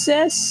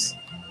princess?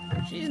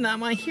 She's not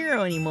my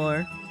hero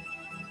anymore.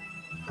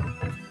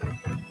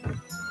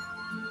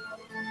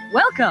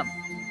 Welcome.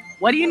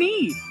 What do you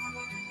need?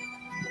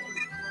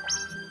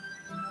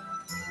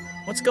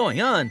 What's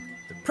going on?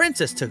 The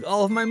princess took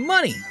all of my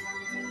money.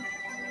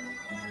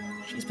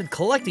 She's been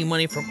collecting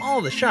money from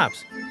all the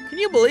shops. Can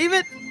you believe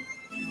it?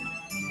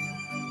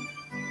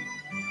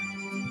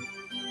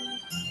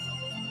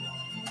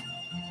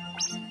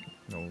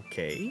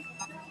 Okay.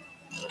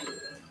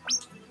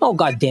 Oh,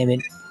 god damn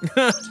it.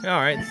 All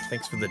right.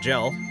 Thanks for the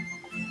gel. Here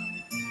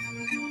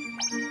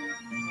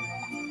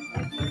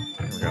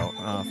we go.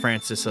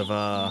 Francis is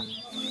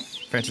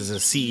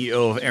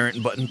CEO of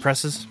Errant Button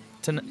Presses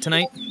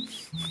tonight.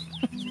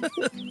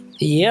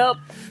 Yep.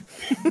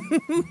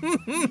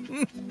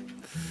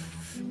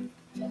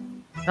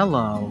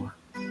 Hello.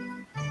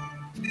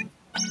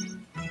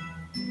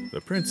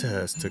 The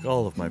princess took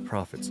all of my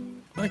profits.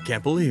 I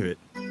can't believe it.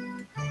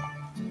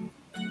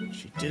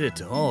 She did it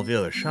to all the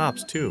other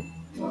shops, too.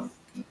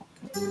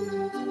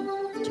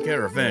 To get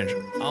revenge,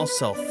 I'll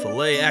sell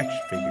filet action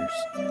figures.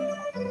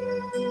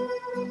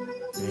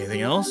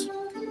 Anything else?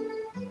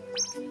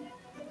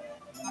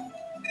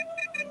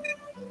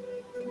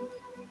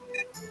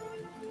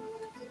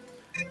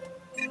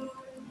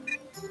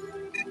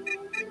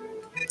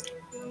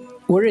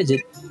 Where is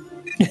it?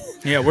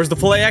 Yeah, where's the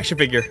filet action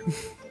figure?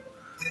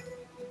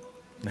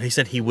 He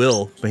said he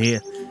will, but he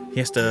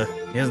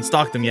hasn't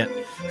stocked them yet.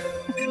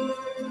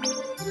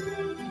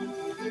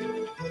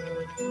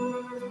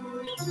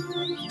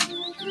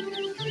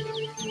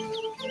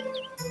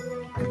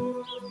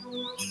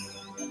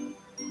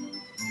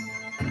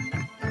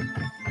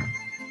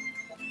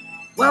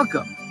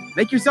 Welcome.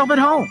 Make yourself at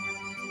home.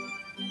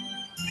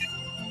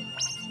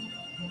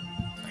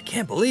 I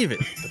can't believe it.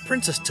 The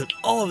princess took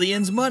all of the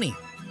inn's money.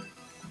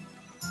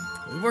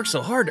 We worked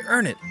so hard to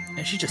earn it,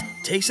 and she just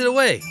takes it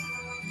away.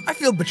 I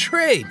feel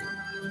betrayed.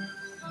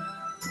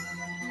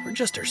 We're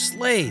just her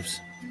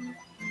slaves.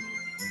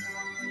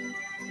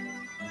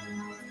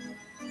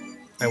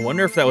 I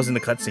wonder if that was in the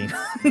cutscene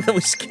that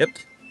we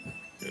skipped.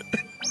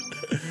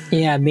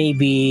 Yeah,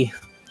 maybe.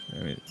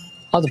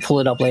 I'll have to pull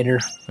it up later.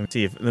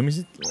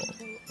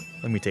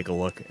 Let me take a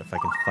look if I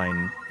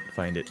can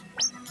find it.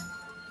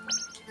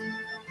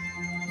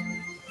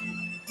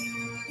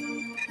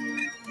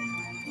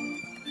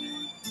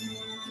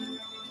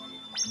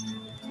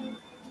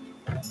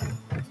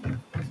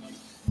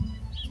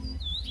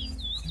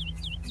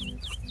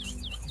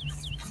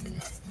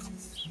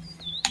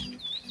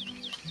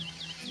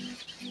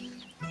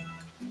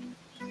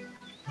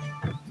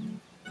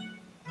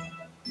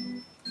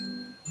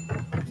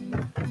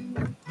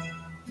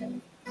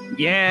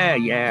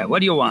 Yeah. What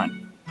do you want?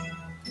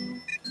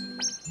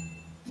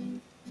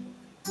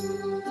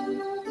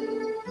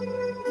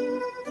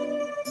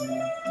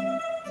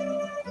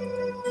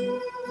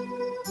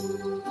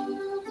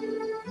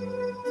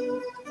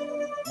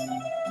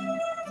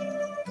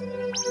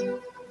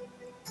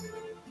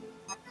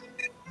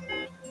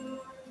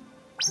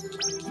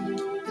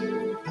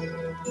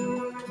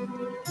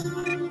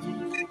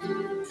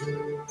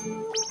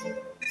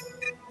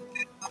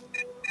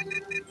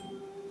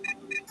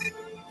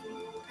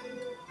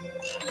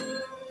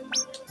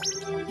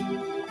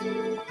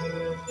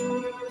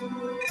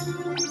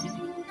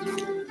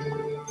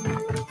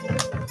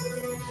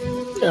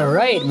 All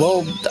right.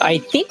 Well, I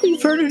think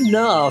we've heard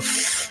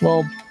enough.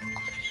 Well,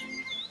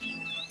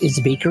 is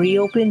the bakery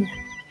open?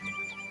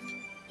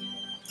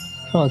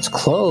 Oh, it's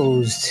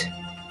closed.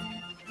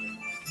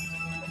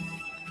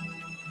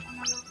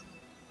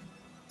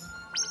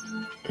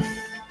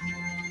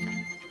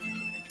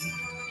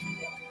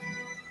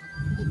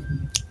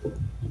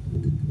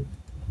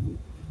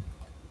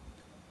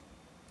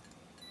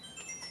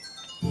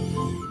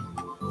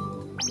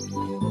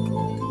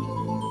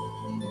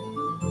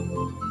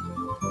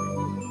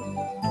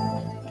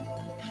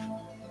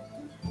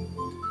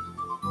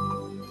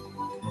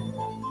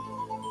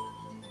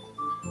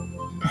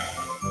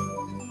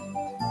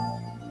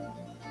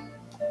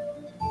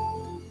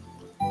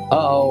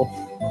 Uh-oh.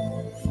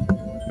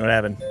 What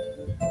happened?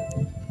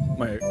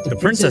 The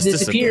princess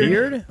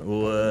disappeared.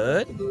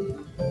 What?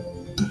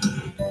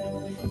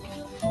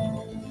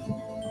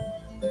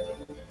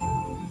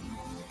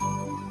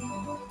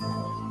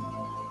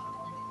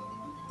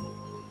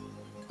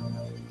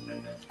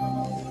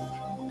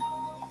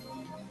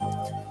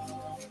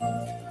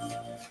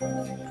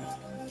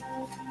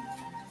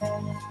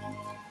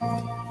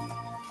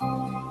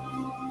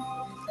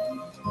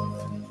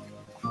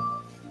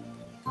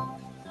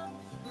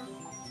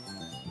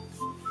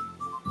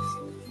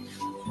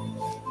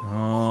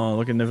 Oh,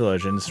 look in the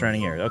village in the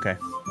surrounding area. Okay.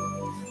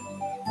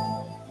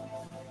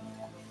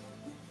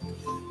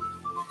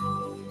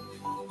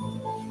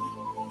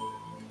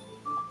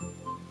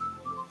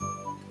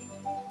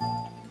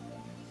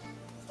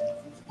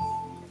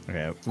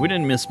 Okay, we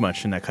didn't miss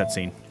much in that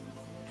cutscene.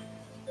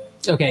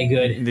 Okay,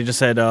 good. They just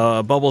said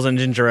Bubbles and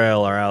Ginger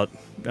Ale are out,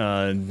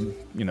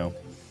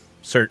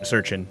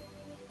 searching.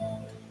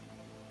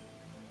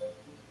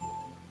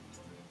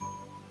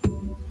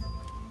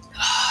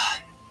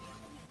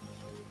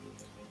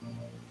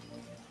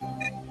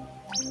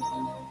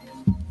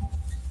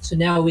 So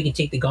now we can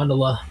take the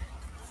gondola.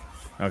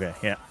 Okay,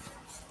 yeah.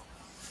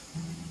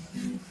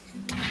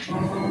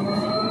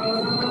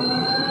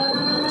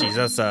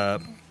 Jesus,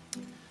 that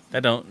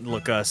don't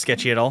look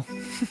sketchy at all.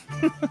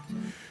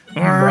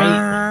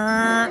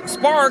 Right.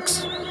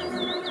 Sparks!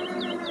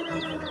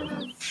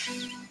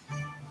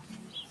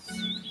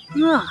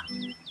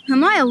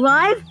 Am I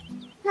alive?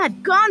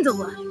 That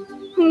gondola.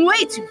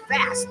 Way too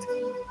fast.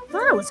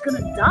 Thought I was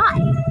gonna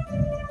die.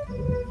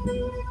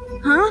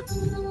 Huh?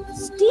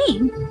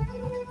 Steam?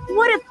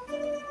 What if...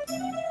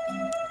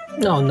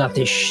 No, not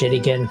this shit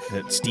again. Is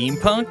it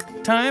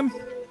steampunk time?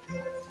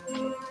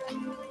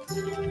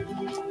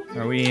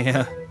 Are we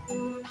in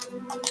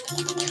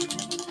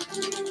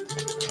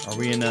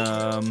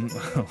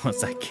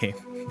what's that game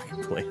we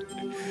played?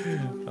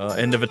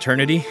 End of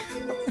Eternity?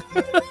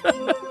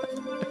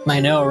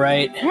 I know,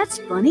 right? That's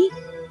funny.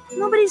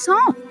 Nobody's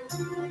home.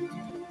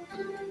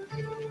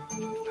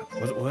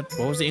 What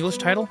was the English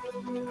title?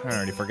 I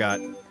already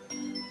forgot.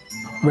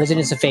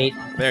 Residence of Fate.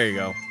 There you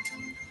go.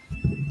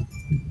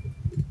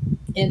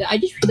 And I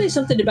just realized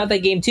something about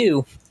that game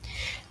too.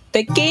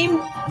 That game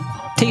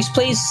takes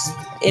place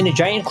in a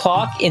giant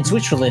clock in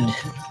Switzerland.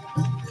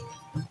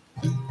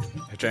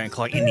 A giant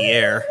clock in the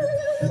air.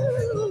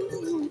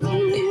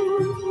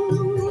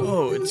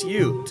 Oh, it's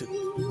you.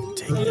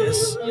 Take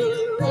this.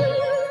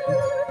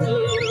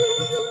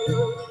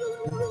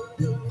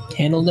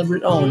 Handle number...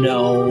 Oh,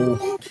 no.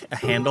 A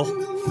handle?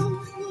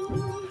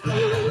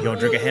 You want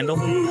to drink a handle?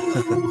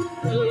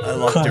 I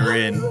locked her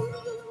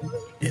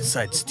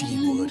inside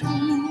Steamwood.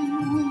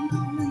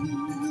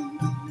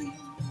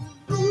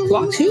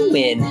 Locked who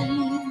in?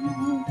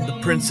 The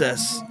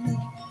princess.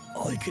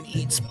 All you can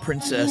eat's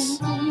princess.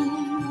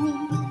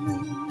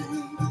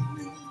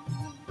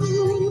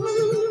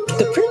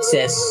 The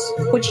princess?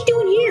 What you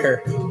doing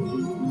here?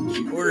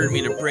 She ordered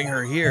me to bring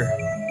her here.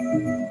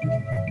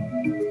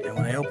 And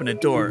when I opened the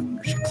door,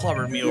 she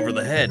clobbered me over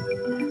the head.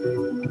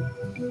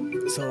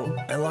 So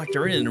I locked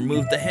her in and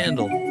removed the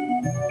handle.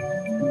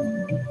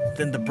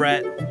 Then the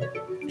brat,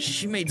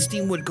 she made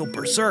Steamwood go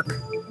berserk.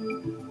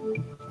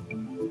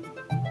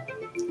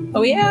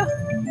 Oh, yeah?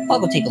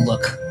 I'll go take a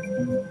look.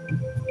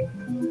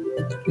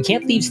 We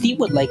can't leave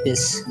Steamwood like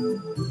this.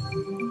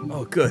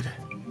 Oh, good.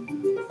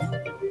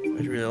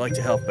 I'd really like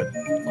to help, but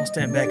I'll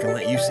stand back and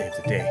let you save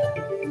the day.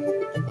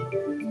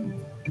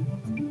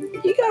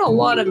 You got a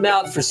lot of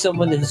mouth for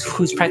someone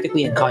who's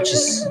practically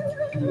unconscious.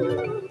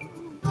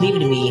 Leave it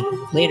to me.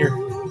 Later.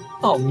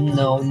 Oh,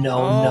 no,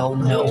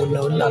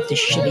 not this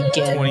shit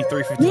again.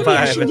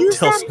 23:55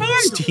 until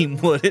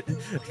Steamwood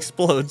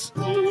explodes.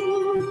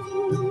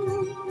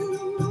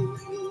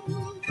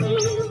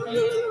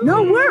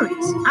 No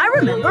worries. I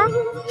remember.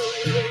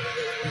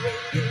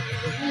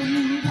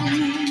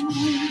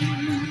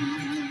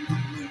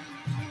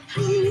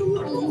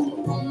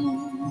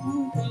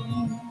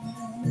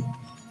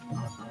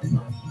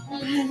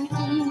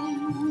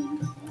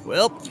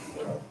 Well,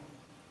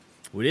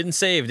 we didn't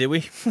save, did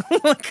we?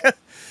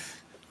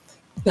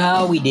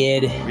 Oh, we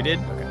did. We did?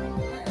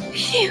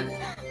 Phew.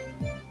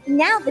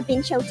 Now the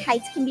Bincho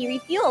tights can be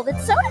refueled at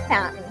Soda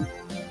Fountain.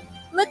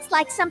 Looks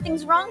like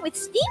something's wrong with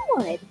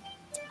Steamwood.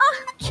 Oh,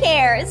 who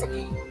cares?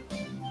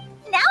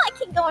 Now I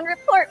can go and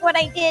report what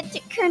I did to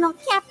Colonel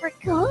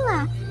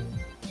Capricola.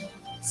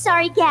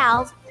 Sorry,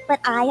 gals, but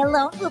I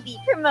alone will be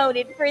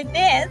promoted for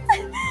this.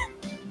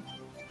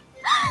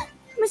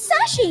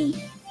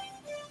 Musashi!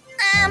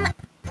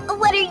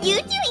 What are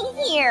you doing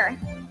here?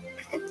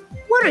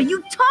 What are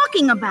you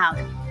talking about?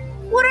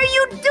 What are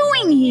you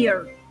doing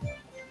here?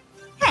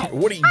 Hey,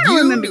 what are you I don't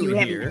remember doing you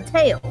having here? a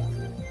tail.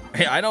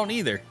 Hey, I don't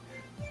either.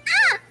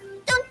 Ah!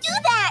 Don't do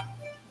that!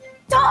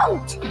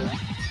 Don't!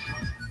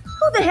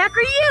 Who the heck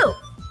are you?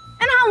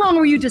 And how long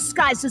were you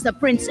disguised as a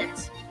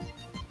princess?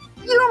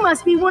 You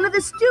must be one of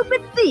the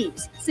stupid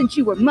thieves, since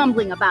you were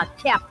mumbling about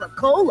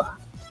Capricola.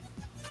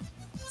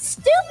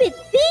 Stupid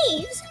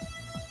thieves?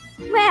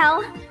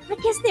 Well, I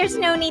guess there's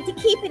no need to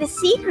keep it a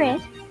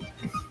secret.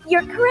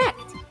 You're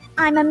correct.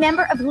 I'm a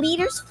member of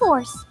Leader's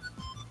Force.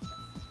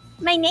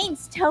 My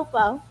name's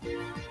Topo.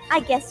 I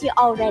guess you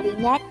already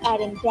met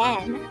Ed and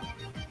Ben.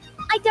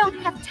 I don't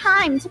have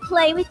time to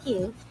play with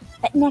you,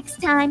 but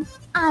next time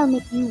I'll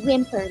make you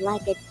whimper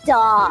like a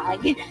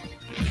dog.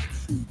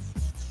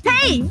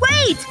 Hey,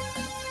 wait!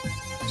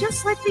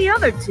 Just like the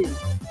other two.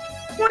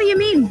 What do you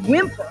mean,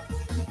 whimper?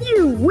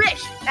 You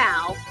wish,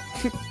 pal.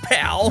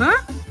 Pal? Huh?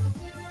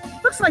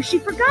 Looks like she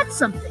forgot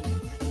something.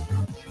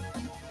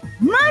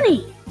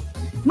 Money!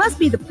 Must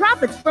be the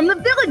profits from the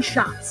village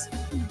shops.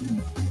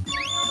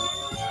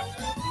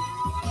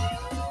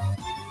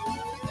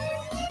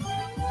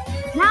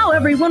 Now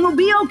everyone will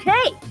be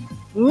okay.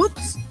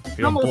 Oops.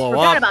 It'll Almost blow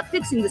forgot up. about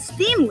fixing the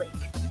steam leak.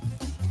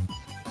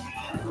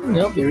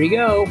 Nope, here we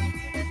go.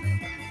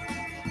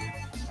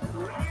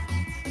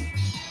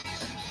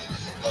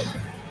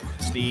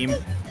 Steam.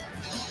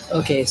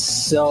 Okay,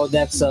 so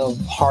that's a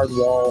hard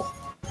wall.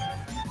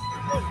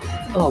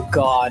 Oh,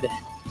 God.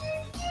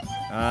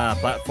 Ah,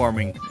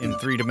 platforming in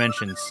 3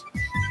 dimensions.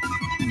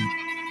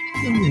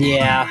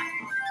 Yeah.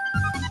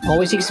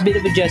 Always takes a bit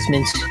of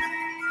adjustment.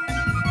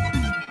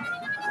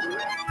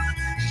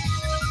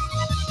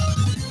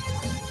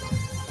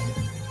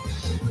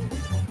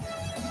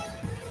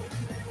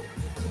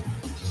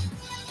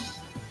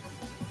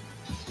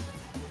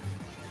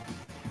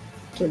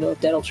 Don't know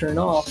if that'll turn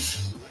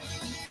off.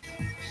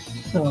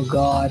 Oh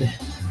god.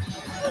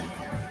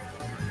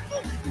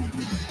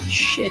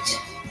 Shit.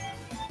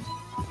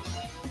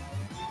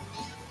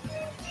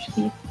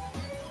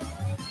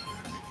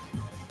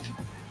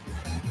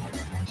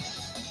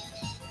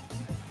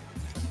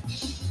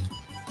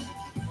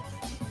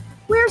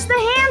 Where's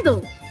the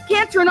handle?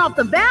 Can't turn off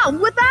the valve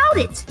without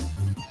it.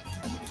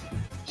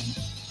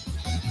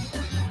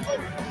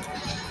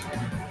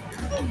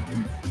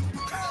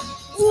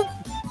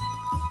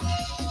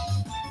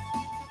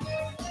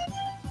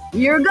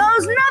 Here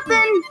goes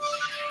nothing.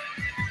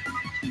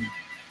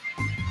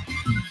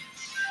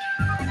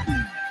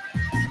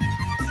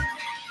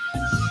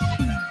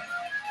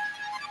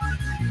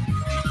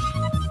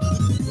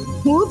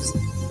 Whoops.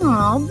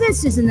 Oh,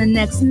 this isn't the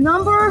next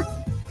number.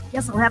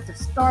 Guess I'll have to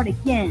start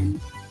again.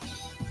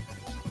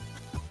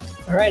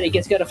 Alright, I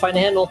guess gotta find a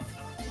handle.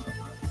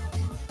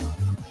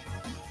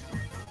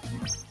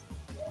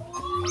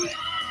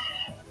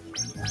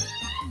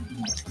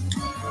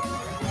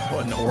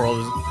 What in the world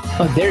is...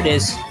 Oh, there it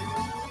is.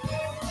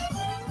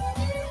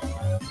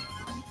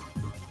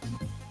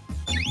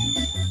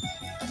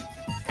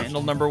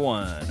 Handle number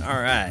 1.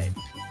 Alright.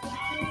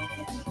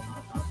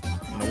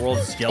 And the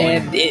world's yelling.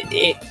 And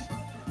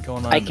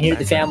going on I can hear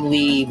the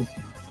family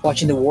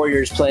watching the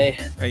Warriors play.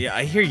 Yeah,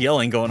 I hear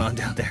yelling going on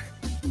down there.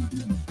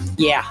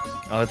 Yeah.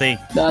 Oh,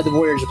 the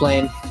Warriors are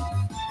playing.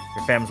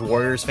 Your fam's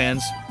Warriors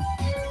fans?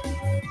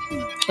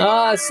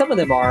 Some of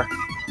them are.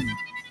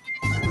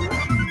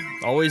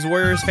 Always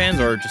Warriors fans,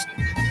 or just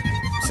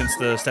since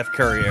the Steph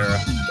Curry era?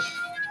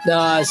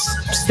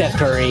 Steph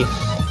Curry.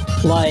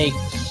 Like,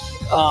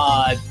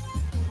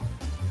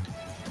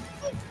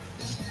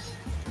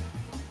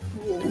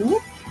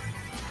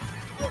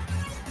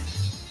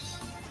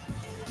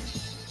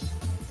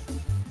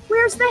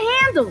 Where's the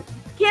handle?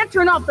 Can't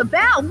turn off the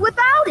valve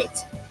without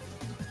it.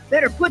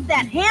 Better put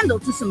that handle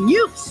to some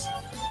use.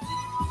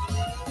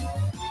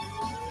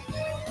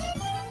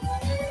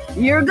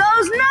 Here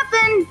goes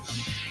nothing.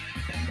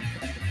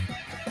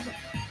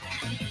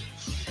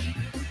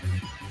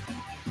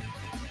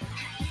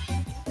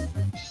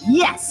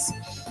 Yes.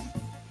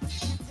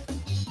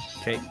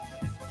 Okay.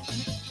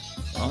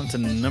 On to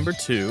number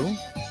 2.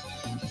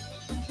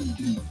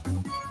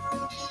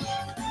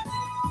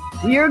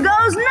 Here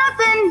goes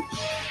nothing.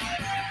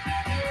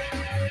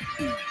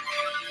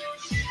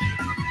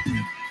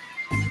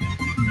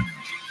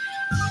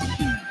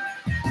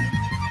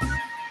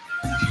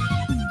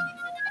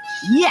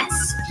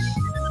 Yes.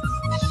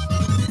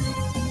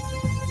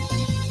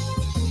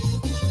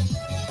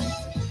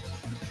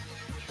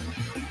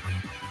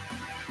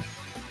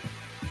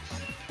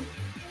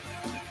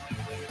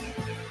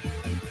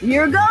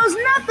 Here goes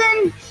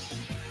nothing.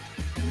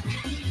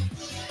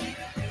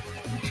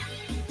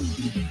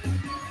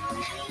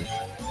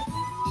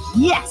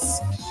 Yes.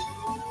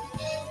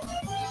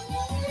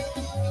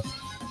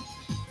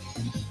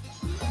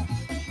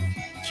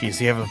 Jeez,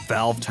 you have a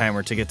valve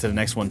timer to get to the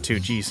next one too.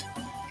 Jeez.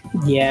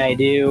 yeah, I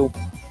do.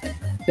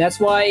 That's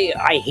why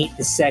I hate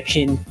this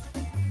section.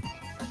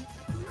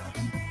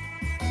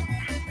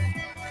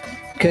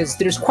 Because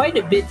there's quite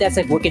a bit that's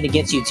like working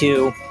against you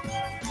too.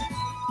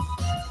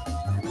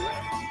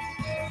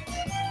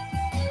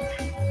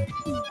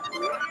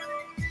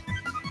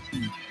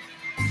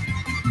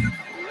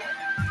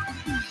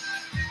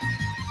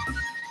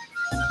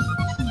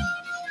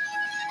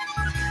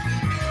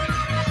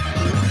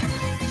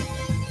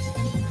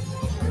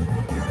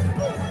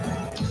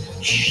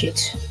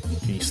 Shit.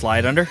 Can you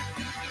slide under?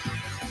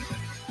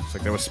 Looks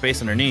like there was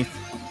space underneath.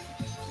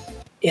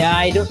 Yeah,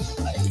 I don't...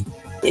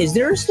 Is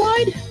there a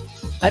slide?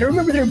 I don't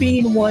remember there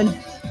being one.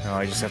 No,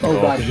 I just have to Oh,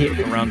 go God, here.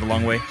 around the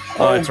long way.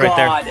 Oh, it's right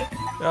God.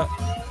 there.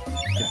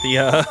 Get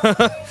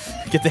the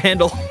get the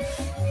handle.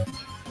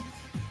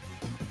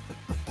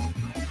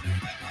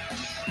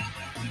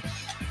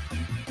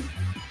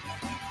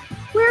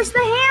 Where's the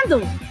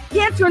handle?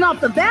 Can't turn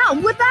off the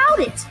valve without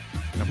it.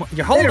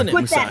 You're holding Better it,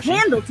 put that Musashi.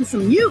 handle to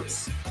some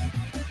use.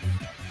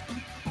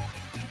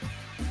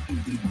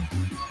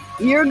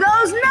 Here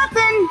goes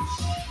nothing.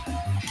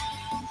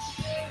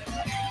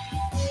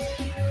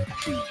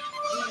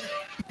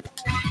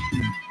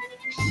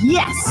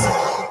 Yes.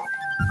 All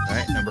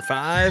right, number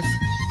 5.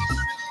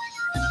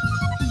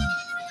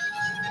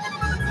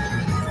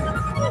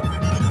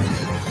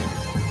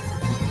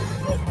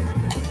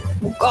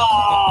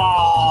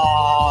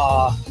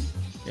 Oh!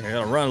 Yeah, I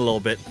gotta run a little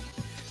bit.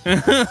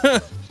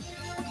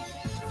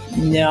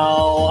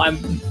 No,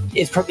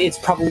 it's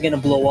probably gonna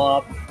blow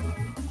up.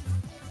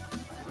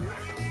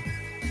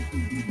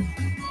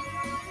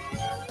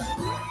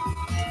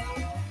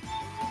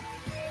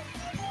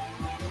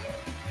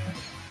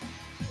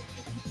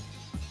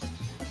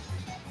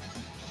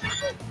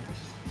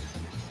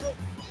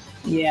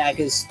 Yeah,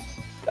 because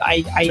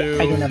I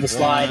don't have a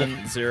slide.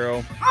 1,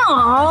 0.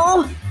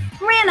 Oh,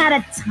 Ran out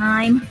of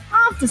time.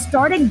 I'll have to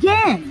start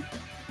again.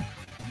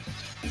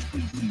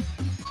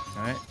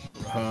 Alright,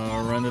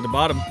 run to the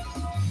bottom.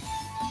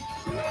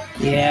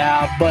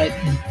 Yeah, but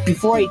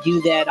before I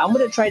do that, I'm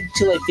gonna try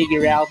to like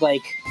figure out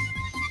like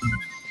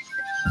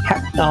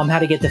how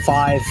to get to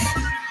 5.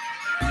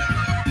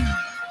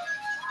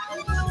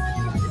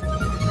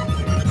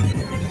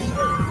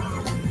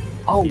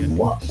 Oh,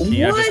 what? Can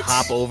you not just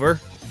hop over?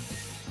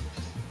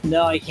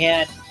 No, I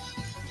can't.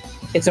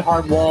 It's a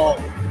hard wall.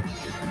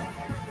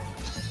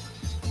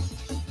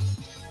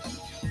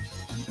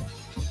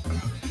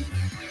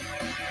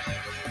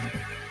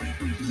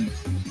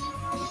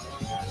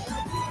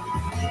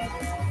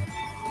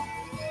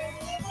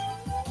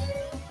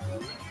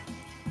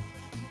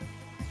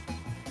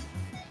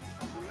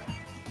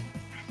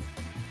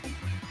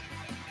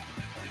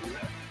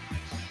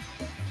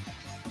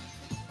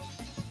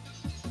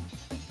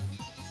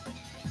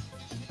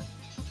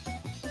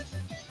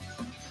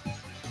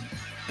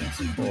 That's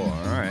 4,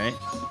 alright.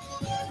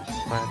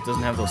 But it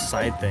doesn't have those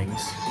side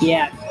things.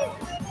 Yeah.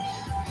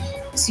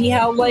 See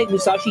how like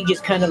Musashi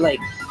just kind of like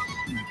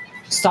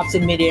stops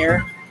in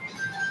midair?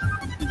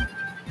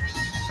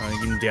 Oh, you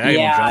can diagonal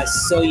Yeah, jump.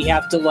 so you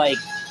have to like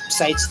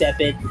sidestep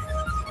it.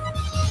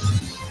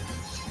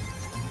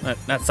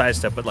 Not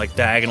sidestep, but like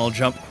diagonal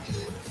jump.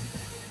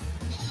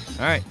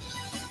 Alright.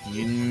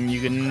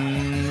 You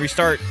can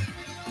restart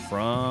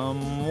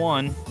from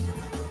 1.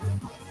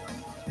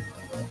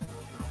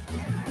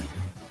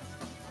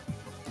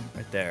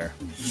 Right there.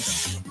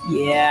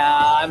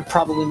 Yeah, I'm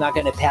probably not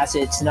gonna pass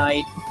it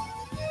tonight.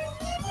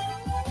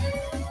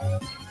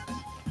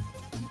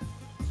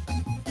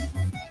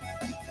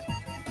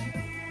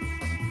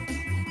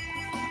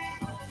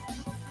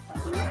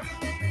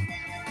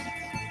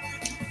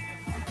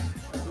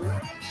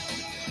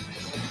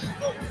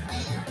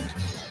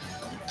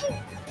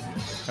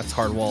 That's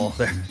hard wall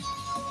there.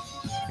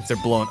 If they're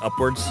blowing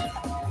upwards.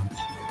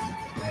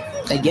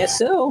 I guess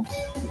so.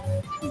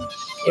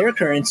 Air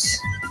currents.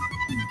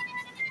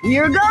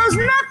 Here goes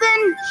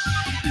nothing.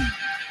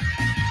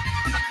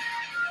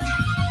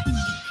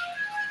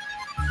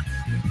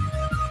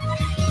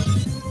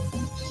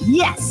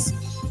 Yes.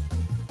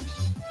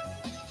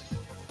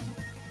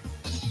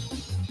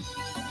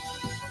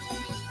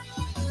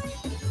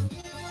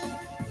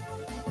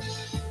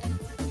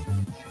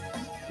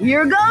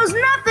 Here goes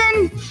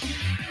nothing.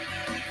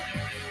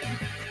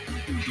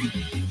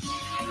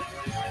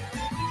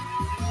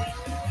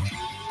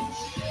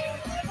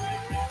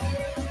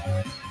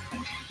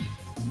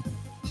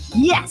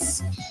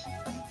 Yes.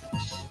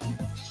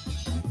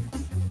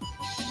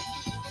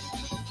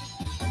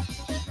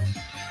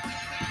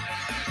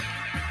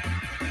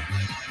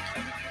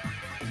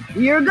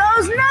 Here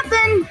goes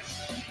nothing.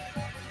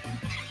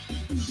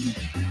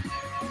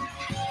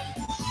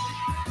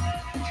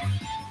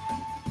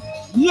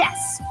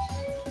 Yes.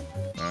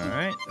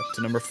 Alright, up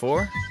to number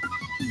 4.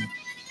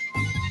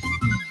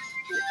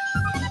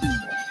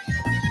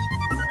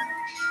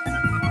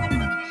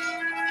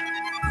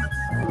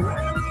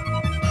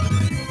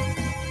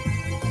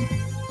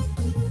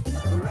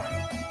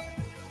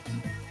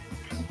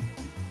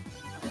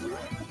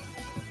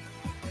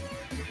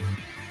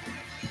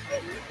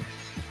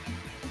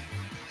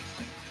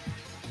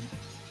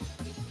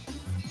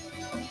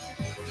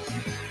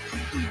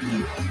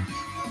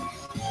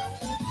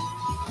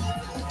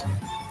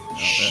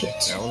 Shit.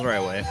 That was the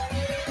right way.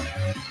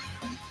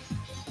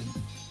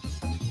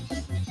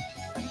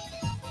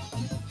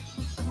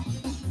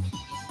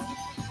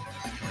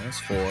 That's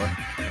 4.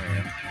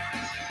 There.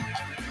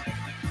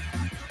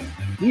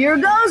 Here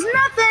goes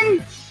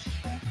nothing.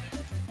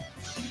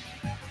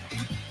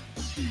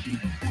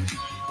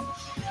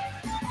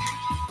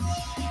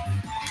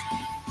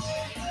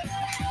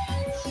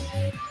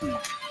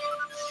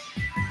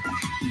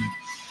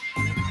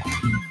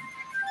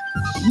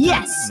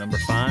 Yes. Number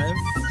 5.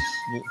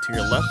 To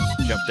your left,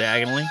 jump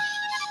diagonally.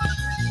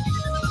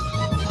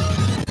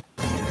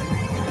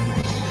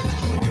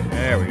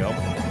 There we go.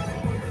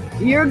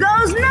 Here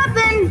goes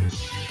nothing.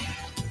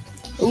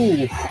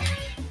 Ooh.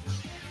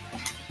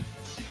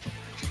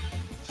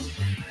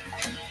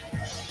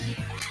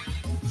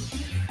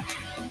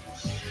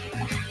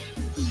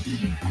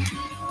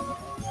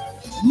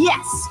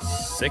 Yes.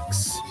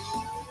 6.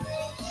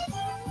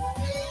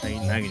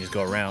 Now you can just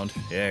go around.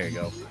 There you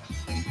go.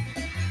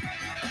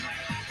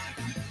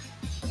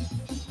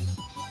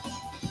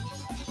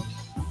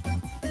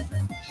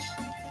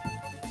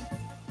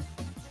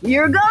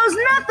 Here goes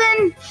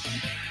nothing.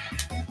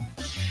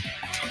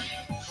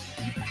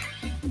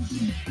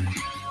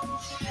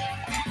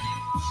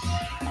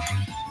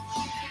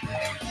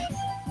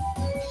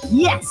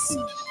 Yes.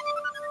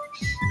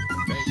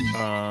 Okay.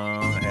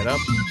 Head up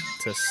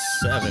to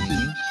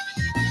 7.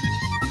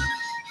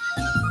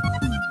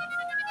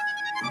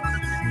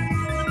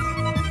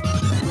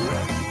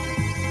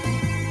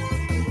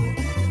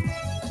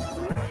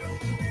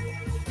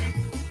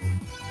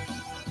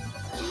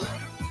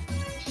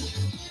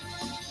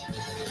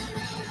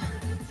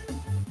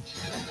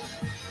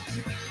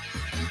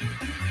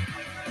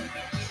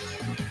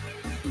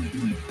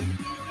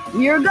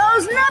 Here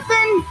goes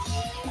nothing.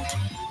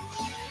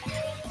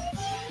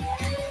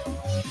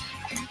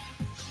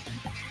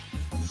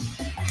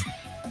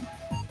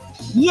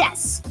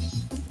 Yes.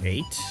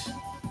 8.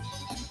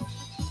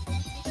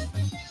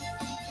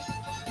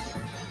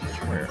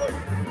 Where?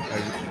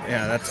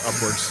 Yeah, that's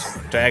upwards.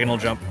 Diagonal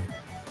jump.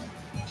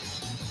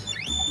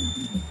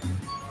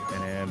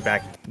 And then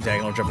back,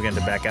 diagonal jump again to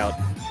back out.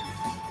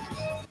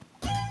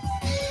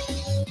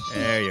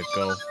 There you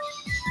go.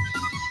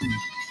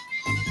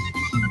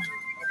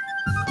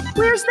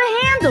 Where's the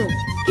handle?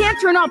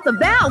 Can't turn off the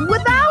valve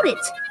without it.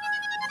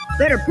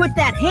 Better put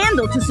that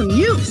handle to some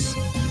use.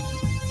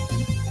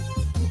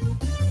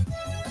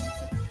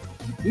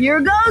 Here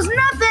goes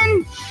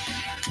nothing.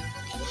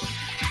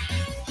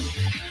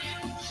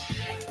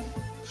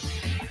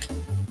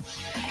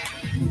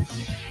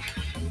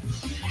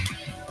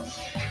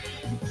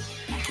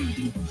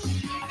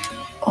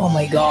 Oh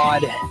my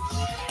god.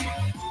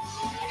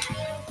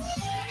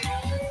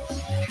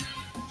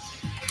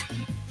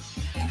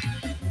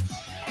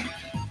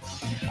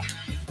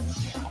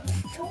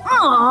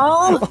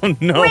 Oh,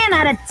 no. Ran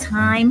out of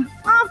time.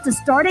 I'll have to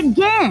start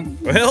again.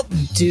 Well,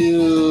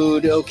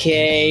 dude,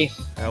 okay.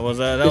 That was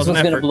an This one's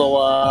effort. gonna blow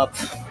up.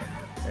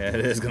 Yeah,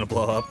 it is gonna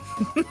blow up.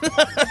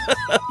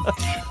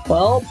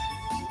 Well,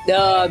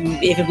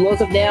 if it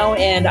blows up now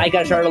and I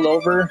gotta start all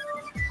over,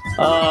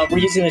 we're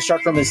just gonna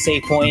start from a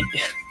save point.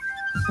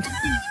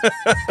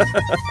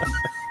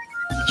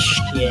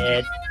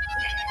 Shit.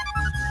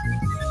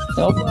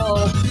 Oh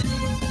well.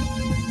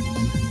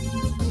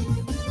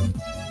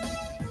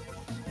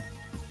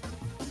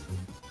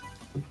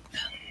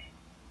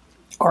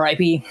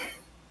 R.I.P.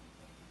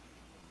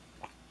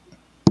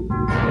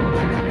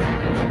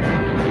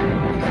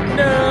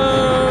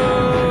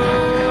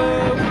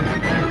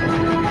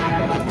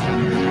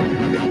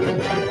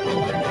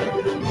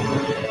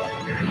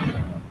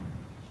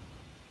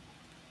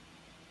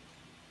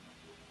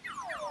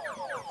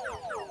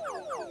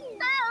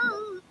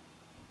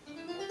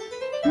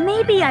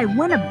 Maybe I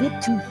went a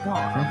bit too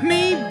far.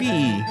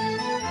 Maybe.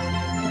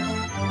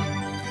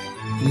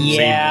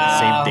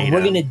 Yeah, save data.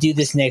 we're gonna do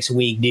this next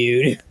week,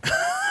 dude.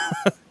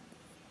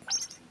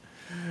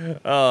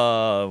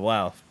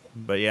 Wow.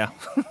 But yeah,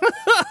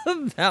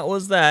 that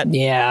was that.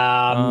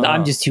 Yeah,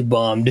 I'm just too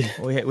bummed.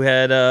 We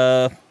had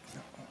the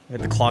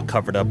clock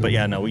covered up, but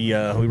yeah, no, we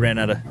ran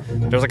out of.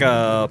 There's like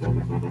a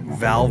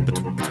valve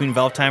between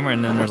valve timer,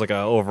 and then there's like a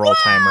overall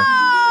timer.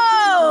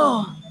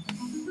 Oh!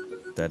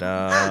 That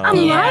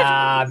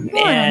Yeah,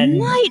 What a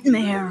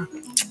nightmare.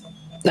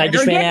 I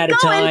just ran out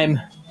of time.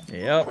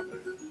 Yep.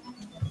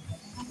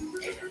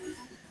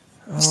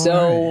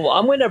 So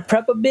I'm gonna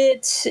prep a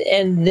bit,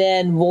 and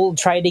then we'll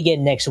try it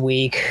again next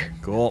week.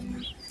 Cool.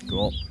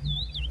 All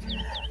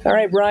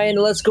right, Brian.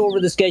 Let's go over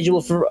the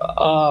schedule for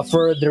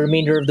the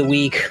remainder of the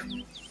week.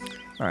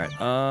 All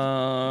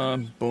right.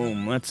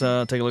 Boom. Let's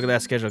take a look at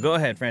that schedule. Go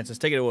ahead, Francis.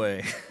 Take it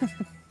away.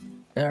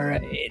 All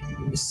right.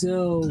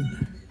 So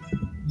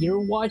you're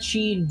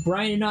watching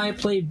Brian and I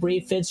play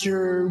Brave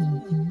Fencer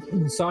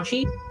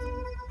Musashi.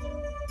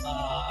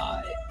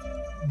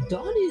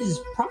 Don is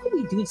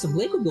probably doing some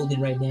Lego building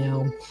right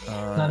now.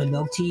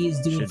 Milk Tea is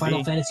doing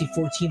Final Fantasy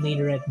 14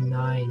 later at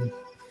 9.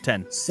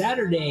 10.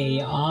 Saturday,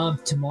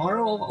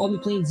 tomorrow I'll be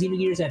playing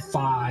Xenogears at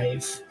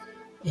 5.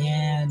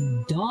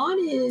 And Don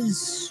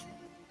is...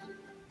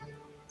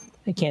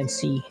 I can't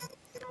see.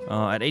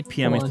 At 8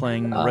 p.m. he's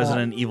playing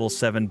Resident Evil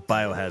 7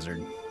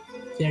 Biohazard.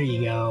 There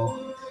you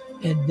go.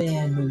 And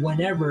then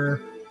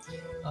whenever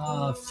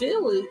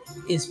Phil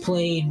is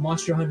playing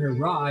Monster Hunter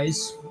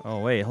Rise. Oh,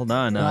 wait, hold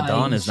on.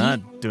 Don is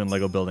not doing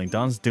Lego building.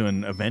 Don's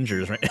doing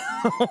Avengers right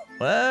now.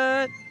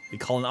 What? You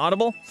calling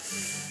audible?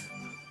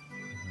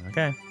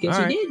 Okay. Guess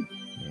All he right.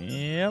 did.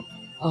 Yep.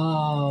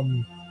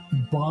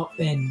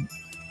 And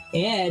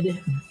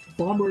Ed,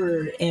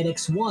 Bomber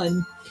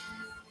NX1,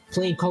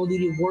 playing Call of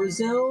Duty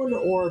Warzone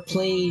or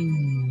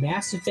playing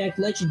Mass Effect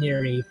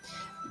Legendary.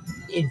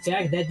 In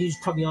fact, that dude's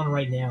probably on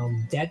right now.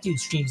 That dude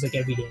streams like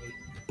every day.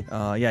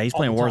 Yeah, he's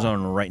playing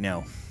Warzone right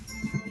now.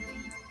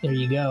 There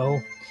you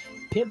go.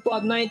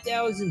 Pimpbot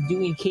 9000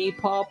 doing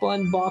K-pop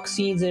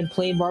unboxings and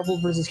playing Marvel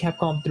vs.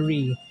 Capcom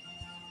 3.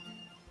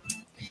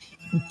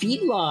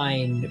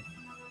 Feedline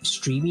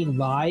streaming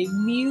live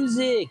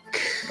music.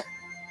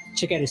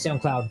 Check out his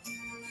SoundCloud.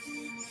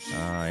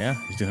 Yeah,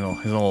 he's doing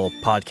his little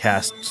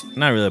podcast.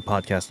 Not really a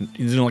podcast.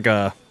 He's doing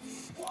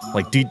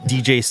like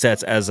DJ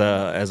sets as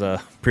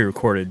a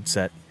pre-recorded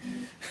set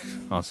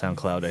on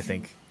SoundCloud, I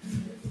think.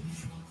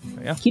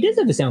 Yeah. He does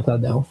have a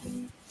SoundCloud though.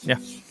 Yeah.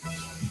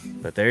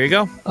 But there you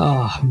go.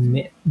 Oh,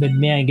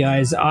 man,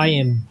 guys, I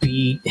am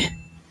beat.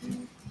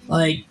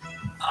 Like,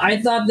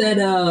 I thought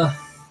that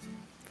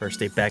First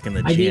day back in the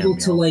I'd gym. be able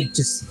to like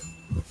just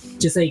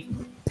like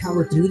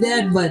power through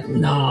that, but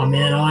nah,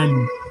 man,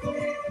 I'm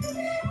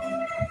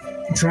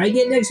try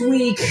again next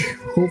week.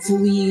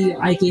 Hopefully,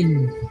 I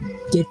can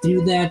get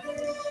through that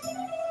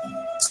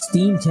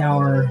steam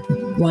tower.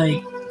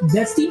 Like,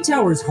 that steam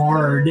tower is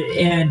hard,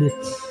 and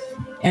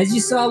as you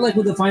saw, like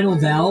with the final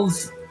valve,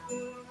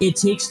 it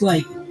takes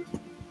like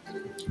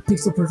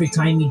pixel perfect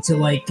timing to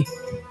like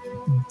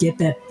get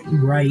that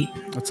right.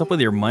 What's up with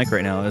your mic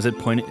right now? Is it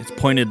pointed? It's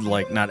pointed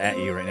like not at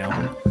you right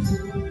now.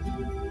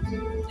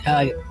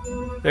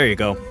 There you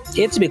go.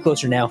 It's a bit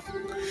closer now.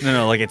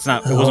 No, like it's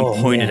not. It wasn't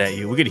pointed at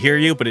you. We could hear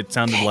you, but it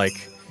sounded like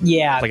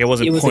like it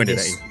wasn't pointed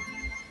at you.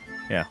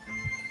 Yeah.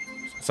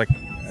 It's like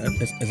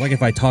it's like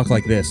if I talk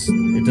like this,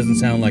 it doesn't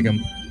sound like I'm.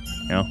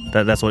 You know,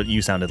 that's what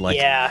you sounded like.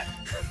 Yeah.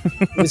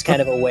 It was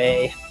kind of a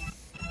way.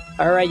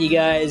 All right, you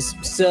guys.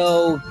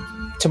 So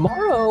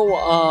tomorrow,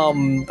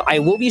 I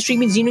will be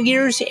streaming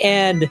Xenogears,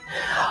 and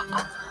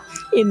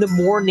in the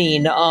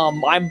morning,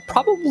 I'm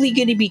probably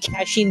going to be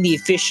catching the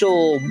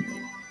official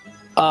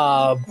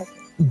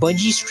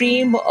Bungie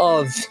stream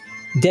of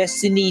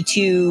Destiny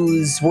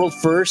 2's World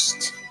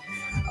First.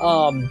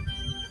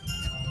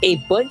 A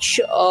bunch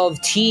of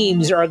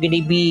teams are going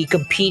to be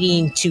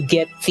competing to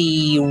get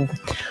the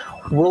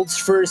World's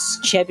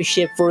First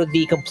championship for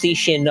the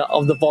completion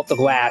of the Vault of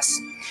Glass,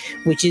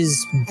 which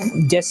is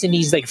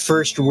Destiny's like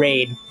first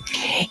raid.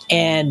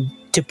 And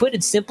to put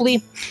it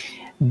simply,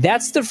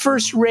 that's the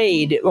first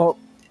raid, or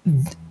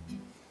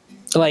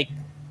like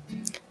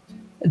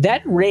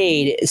that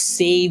raid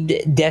saved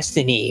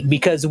Destiny,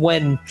 because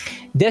when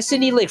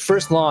Destiny like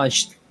first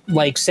launched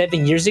like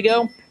 7 years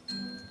ago,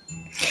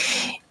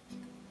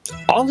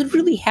 all it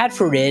really had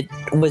for it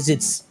was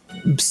its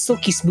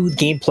silky smooth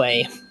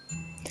gameplay.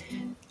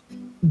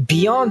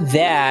 Beyond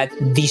that,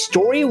 the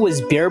story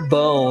was bare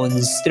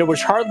bones. There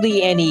was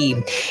hardly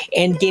any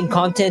end-game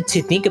content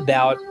to think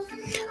about,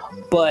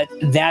 but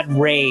that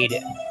raid,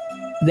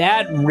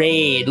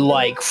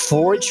 like,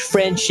 forged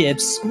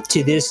friendships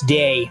to this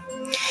day.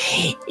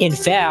 In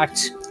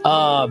fact,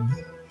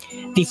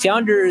 the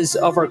founders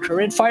of our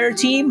current fire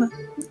team,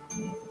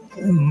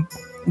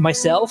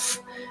 myself,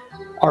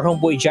 our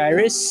homeboy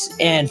Jairus,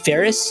 and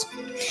Ferris,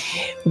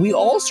 we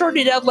all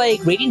started out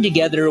like raiding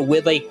together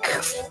with like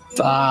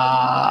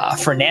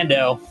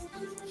Fernando.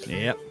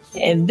 Yep.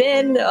 And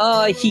then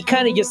he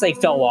kind of just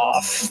like fell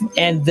off,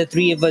 and the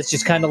three of us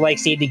just kind of like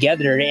stayed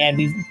together, and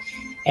we've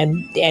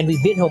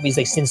been homies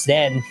like since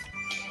then.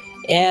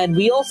 And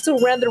we also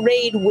ran the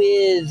raid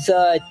with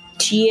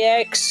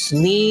TX,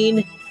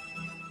 Lean,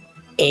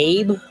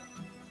 Abe,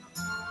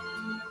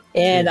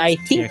 and I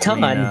think TX Ton.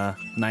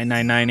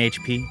 999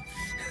 HP.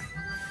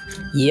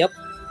 Yep.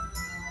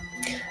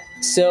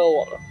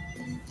 So,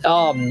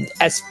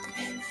 as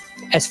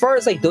far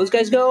as like those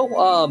guys go,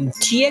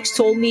 TX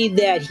told me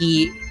that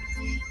he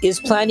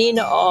is planning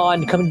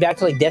on coming back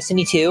to like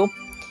Destiny 2.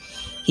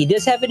 He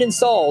does have it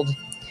installed,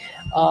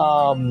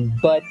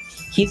 but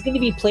he's going to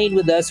be playing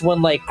with us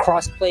when like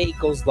crossplay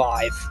goes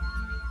live,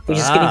 which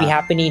is going to be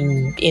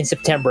happening in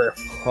September.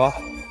 Oh,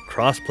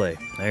 crossplay.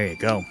 There you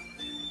go.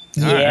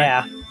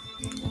 Yeah.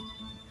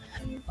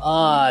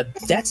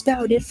 That's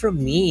about it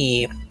from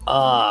me.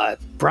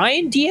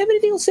 Brian, do you have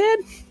anything else to add?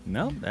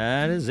 No,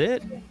 that is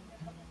it.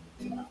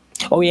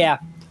 Oh yeah.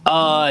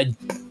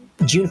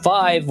 June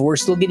 5, we're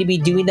still going to be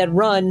doing that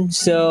run,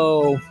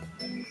 so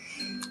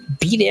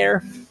be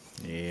there.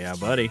 Yeah,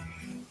 buddy.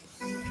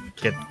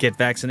 Get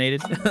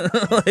vaccinated.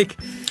 Like,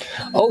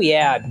 oh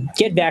yeah,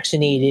 get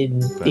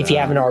vaccinated if you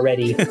haven't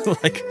already.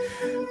 Like,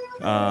 you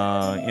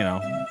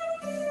know,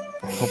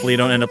 hopefully you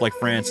don't end up like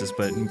Francis,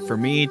 but for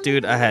me,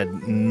 dude, I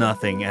had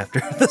nothing after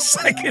the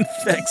second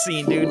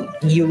vaccine, dude.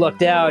 You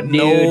lucked out, dude.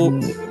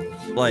 No,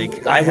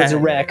 like I was a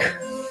wreck.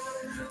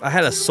 I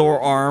had a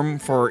sore arm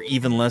for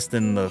even less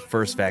than the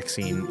first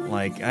vaccine.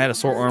 Like, I had a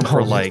sore arm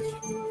for like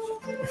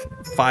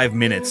 5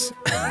 minutes.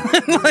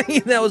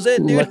 Like, that was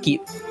it, dude.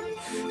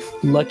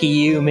 Lucky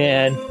you,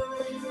 man.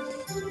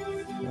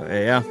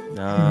 Yeah.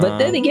 But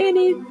then again,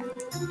 it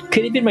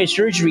could have been my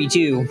surgery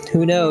too.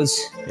 Who knows?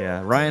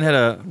 Yeah, Ryan had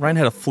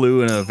a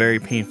flu and a very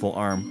painful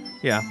arm.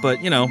 Yeah,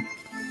 but you know,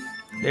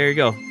 there you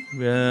go.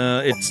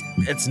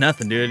 It's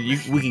nothing, dude.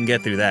 We can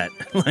get through that.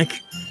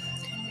 Like,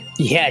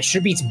 yeah, it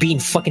sure beats being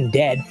fucking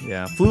dead.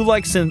 Yeah,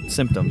 flu-like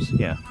symptoms.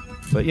 Yeah,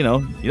 but you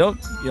know,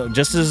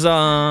 just as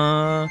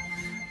rare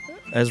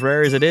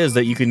as it is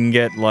that you can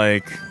get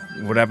like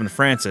what happened to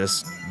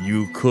Francis,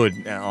 you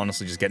could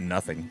honestly just get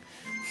nothing.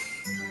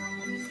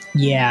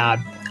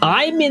 Yeah,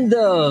 I'm in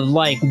the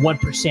like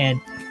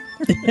 1%.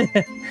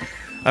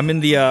 I'm in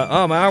the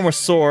my arm was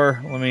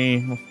sore.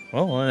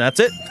 Well, that's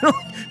it.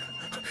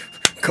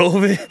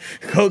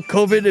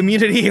 COVID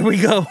immunity. Here we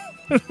go.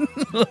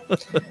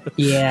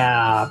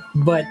 Yeah,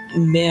 but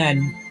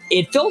man,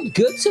 it felt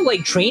good to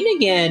like train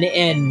again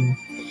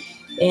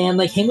and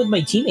like hang with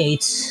my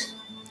teammates.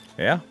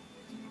 Yeah,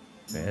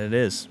 it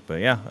is. But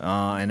yeah,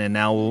 and then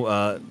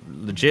now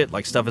legit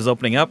like stuff is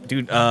opening up,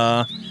 dude.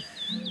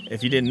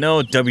 If you didn't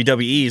know,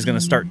 WWE is going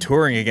to start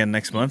touring again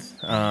next month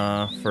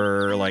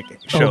for like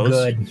shows.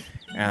 Oh, good.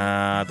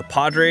 The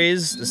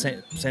Padres, the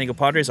San Diego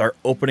Padres, are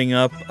opening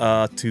up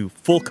to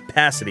full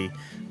capacity,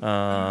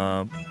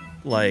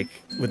 like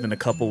within a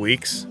couple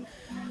weeks.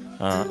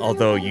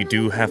 Although you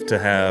do have to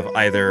have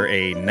either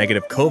a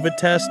negative COVID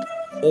test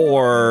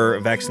or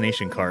a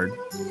vaccination card.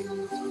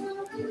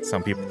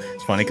 Some people,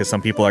 it's funny because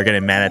some people are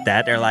getting mad at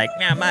that. They're like,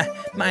 "Yeah,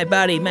 my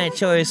body, my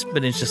choice,"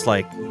 but it's just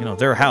like, you know,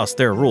 their house,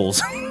 their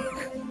rules.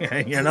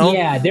 You know?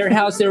 Yeah, their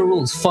house, their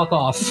rules. Fuck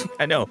off.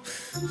 I know.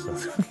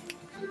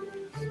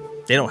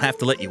 They don't have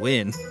to let you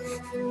in.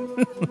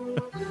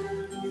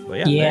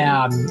 But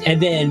yeah,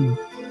 and then,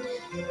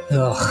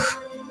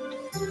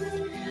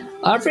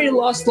 I've already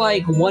lost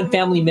like one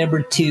family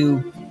member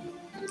to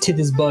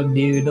this bug,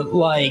 dude.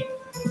 Like,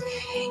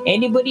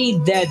 anybody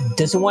that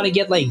doesn't want to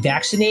get like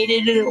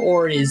vaccinated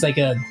or is like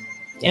a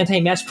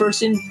anti-mask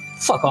person,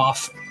 fuck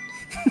off.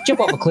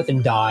 Jump off a cliff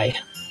and die.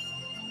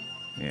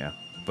 Yeah.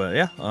 But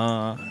yeah,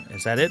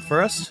 is that it for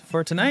us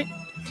for tonight?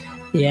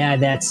 Yeah,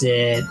 that's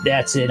it.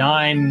 That's it.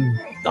 I'm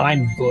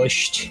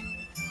bushed.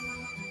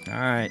 All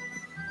right.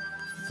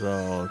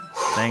 So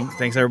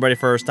thanks everybody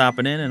for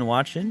stopping in and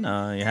watching.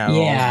 You have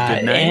a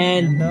good night.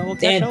 And we'll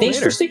catch y'all thanks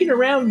later. for sticking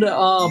around.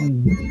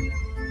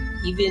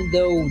 Even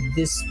though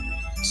this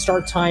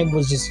start time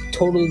was just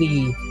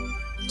totally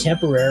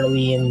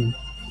temporarily and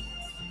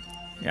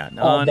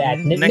all that.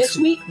 Next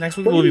week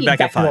we'll be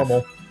back at 5.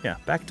 normal. Yeah,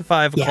 back to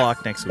 5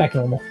 o'clock next week. Back to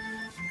normal.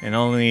 And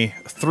only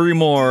 3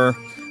 more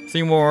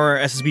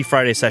SSB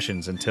Friday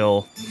sessions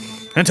until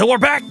we're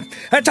back.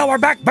 Until we're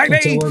back, baby.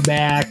 Until we're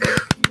back.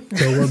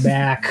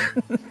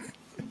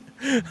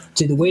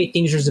 To the way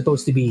things are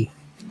supposed to be.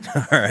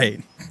 All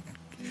right.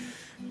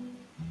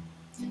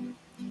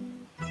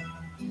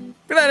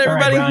 Good night,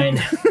 everybody. All right,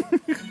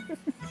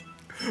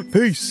 Ryan.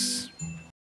 Peace.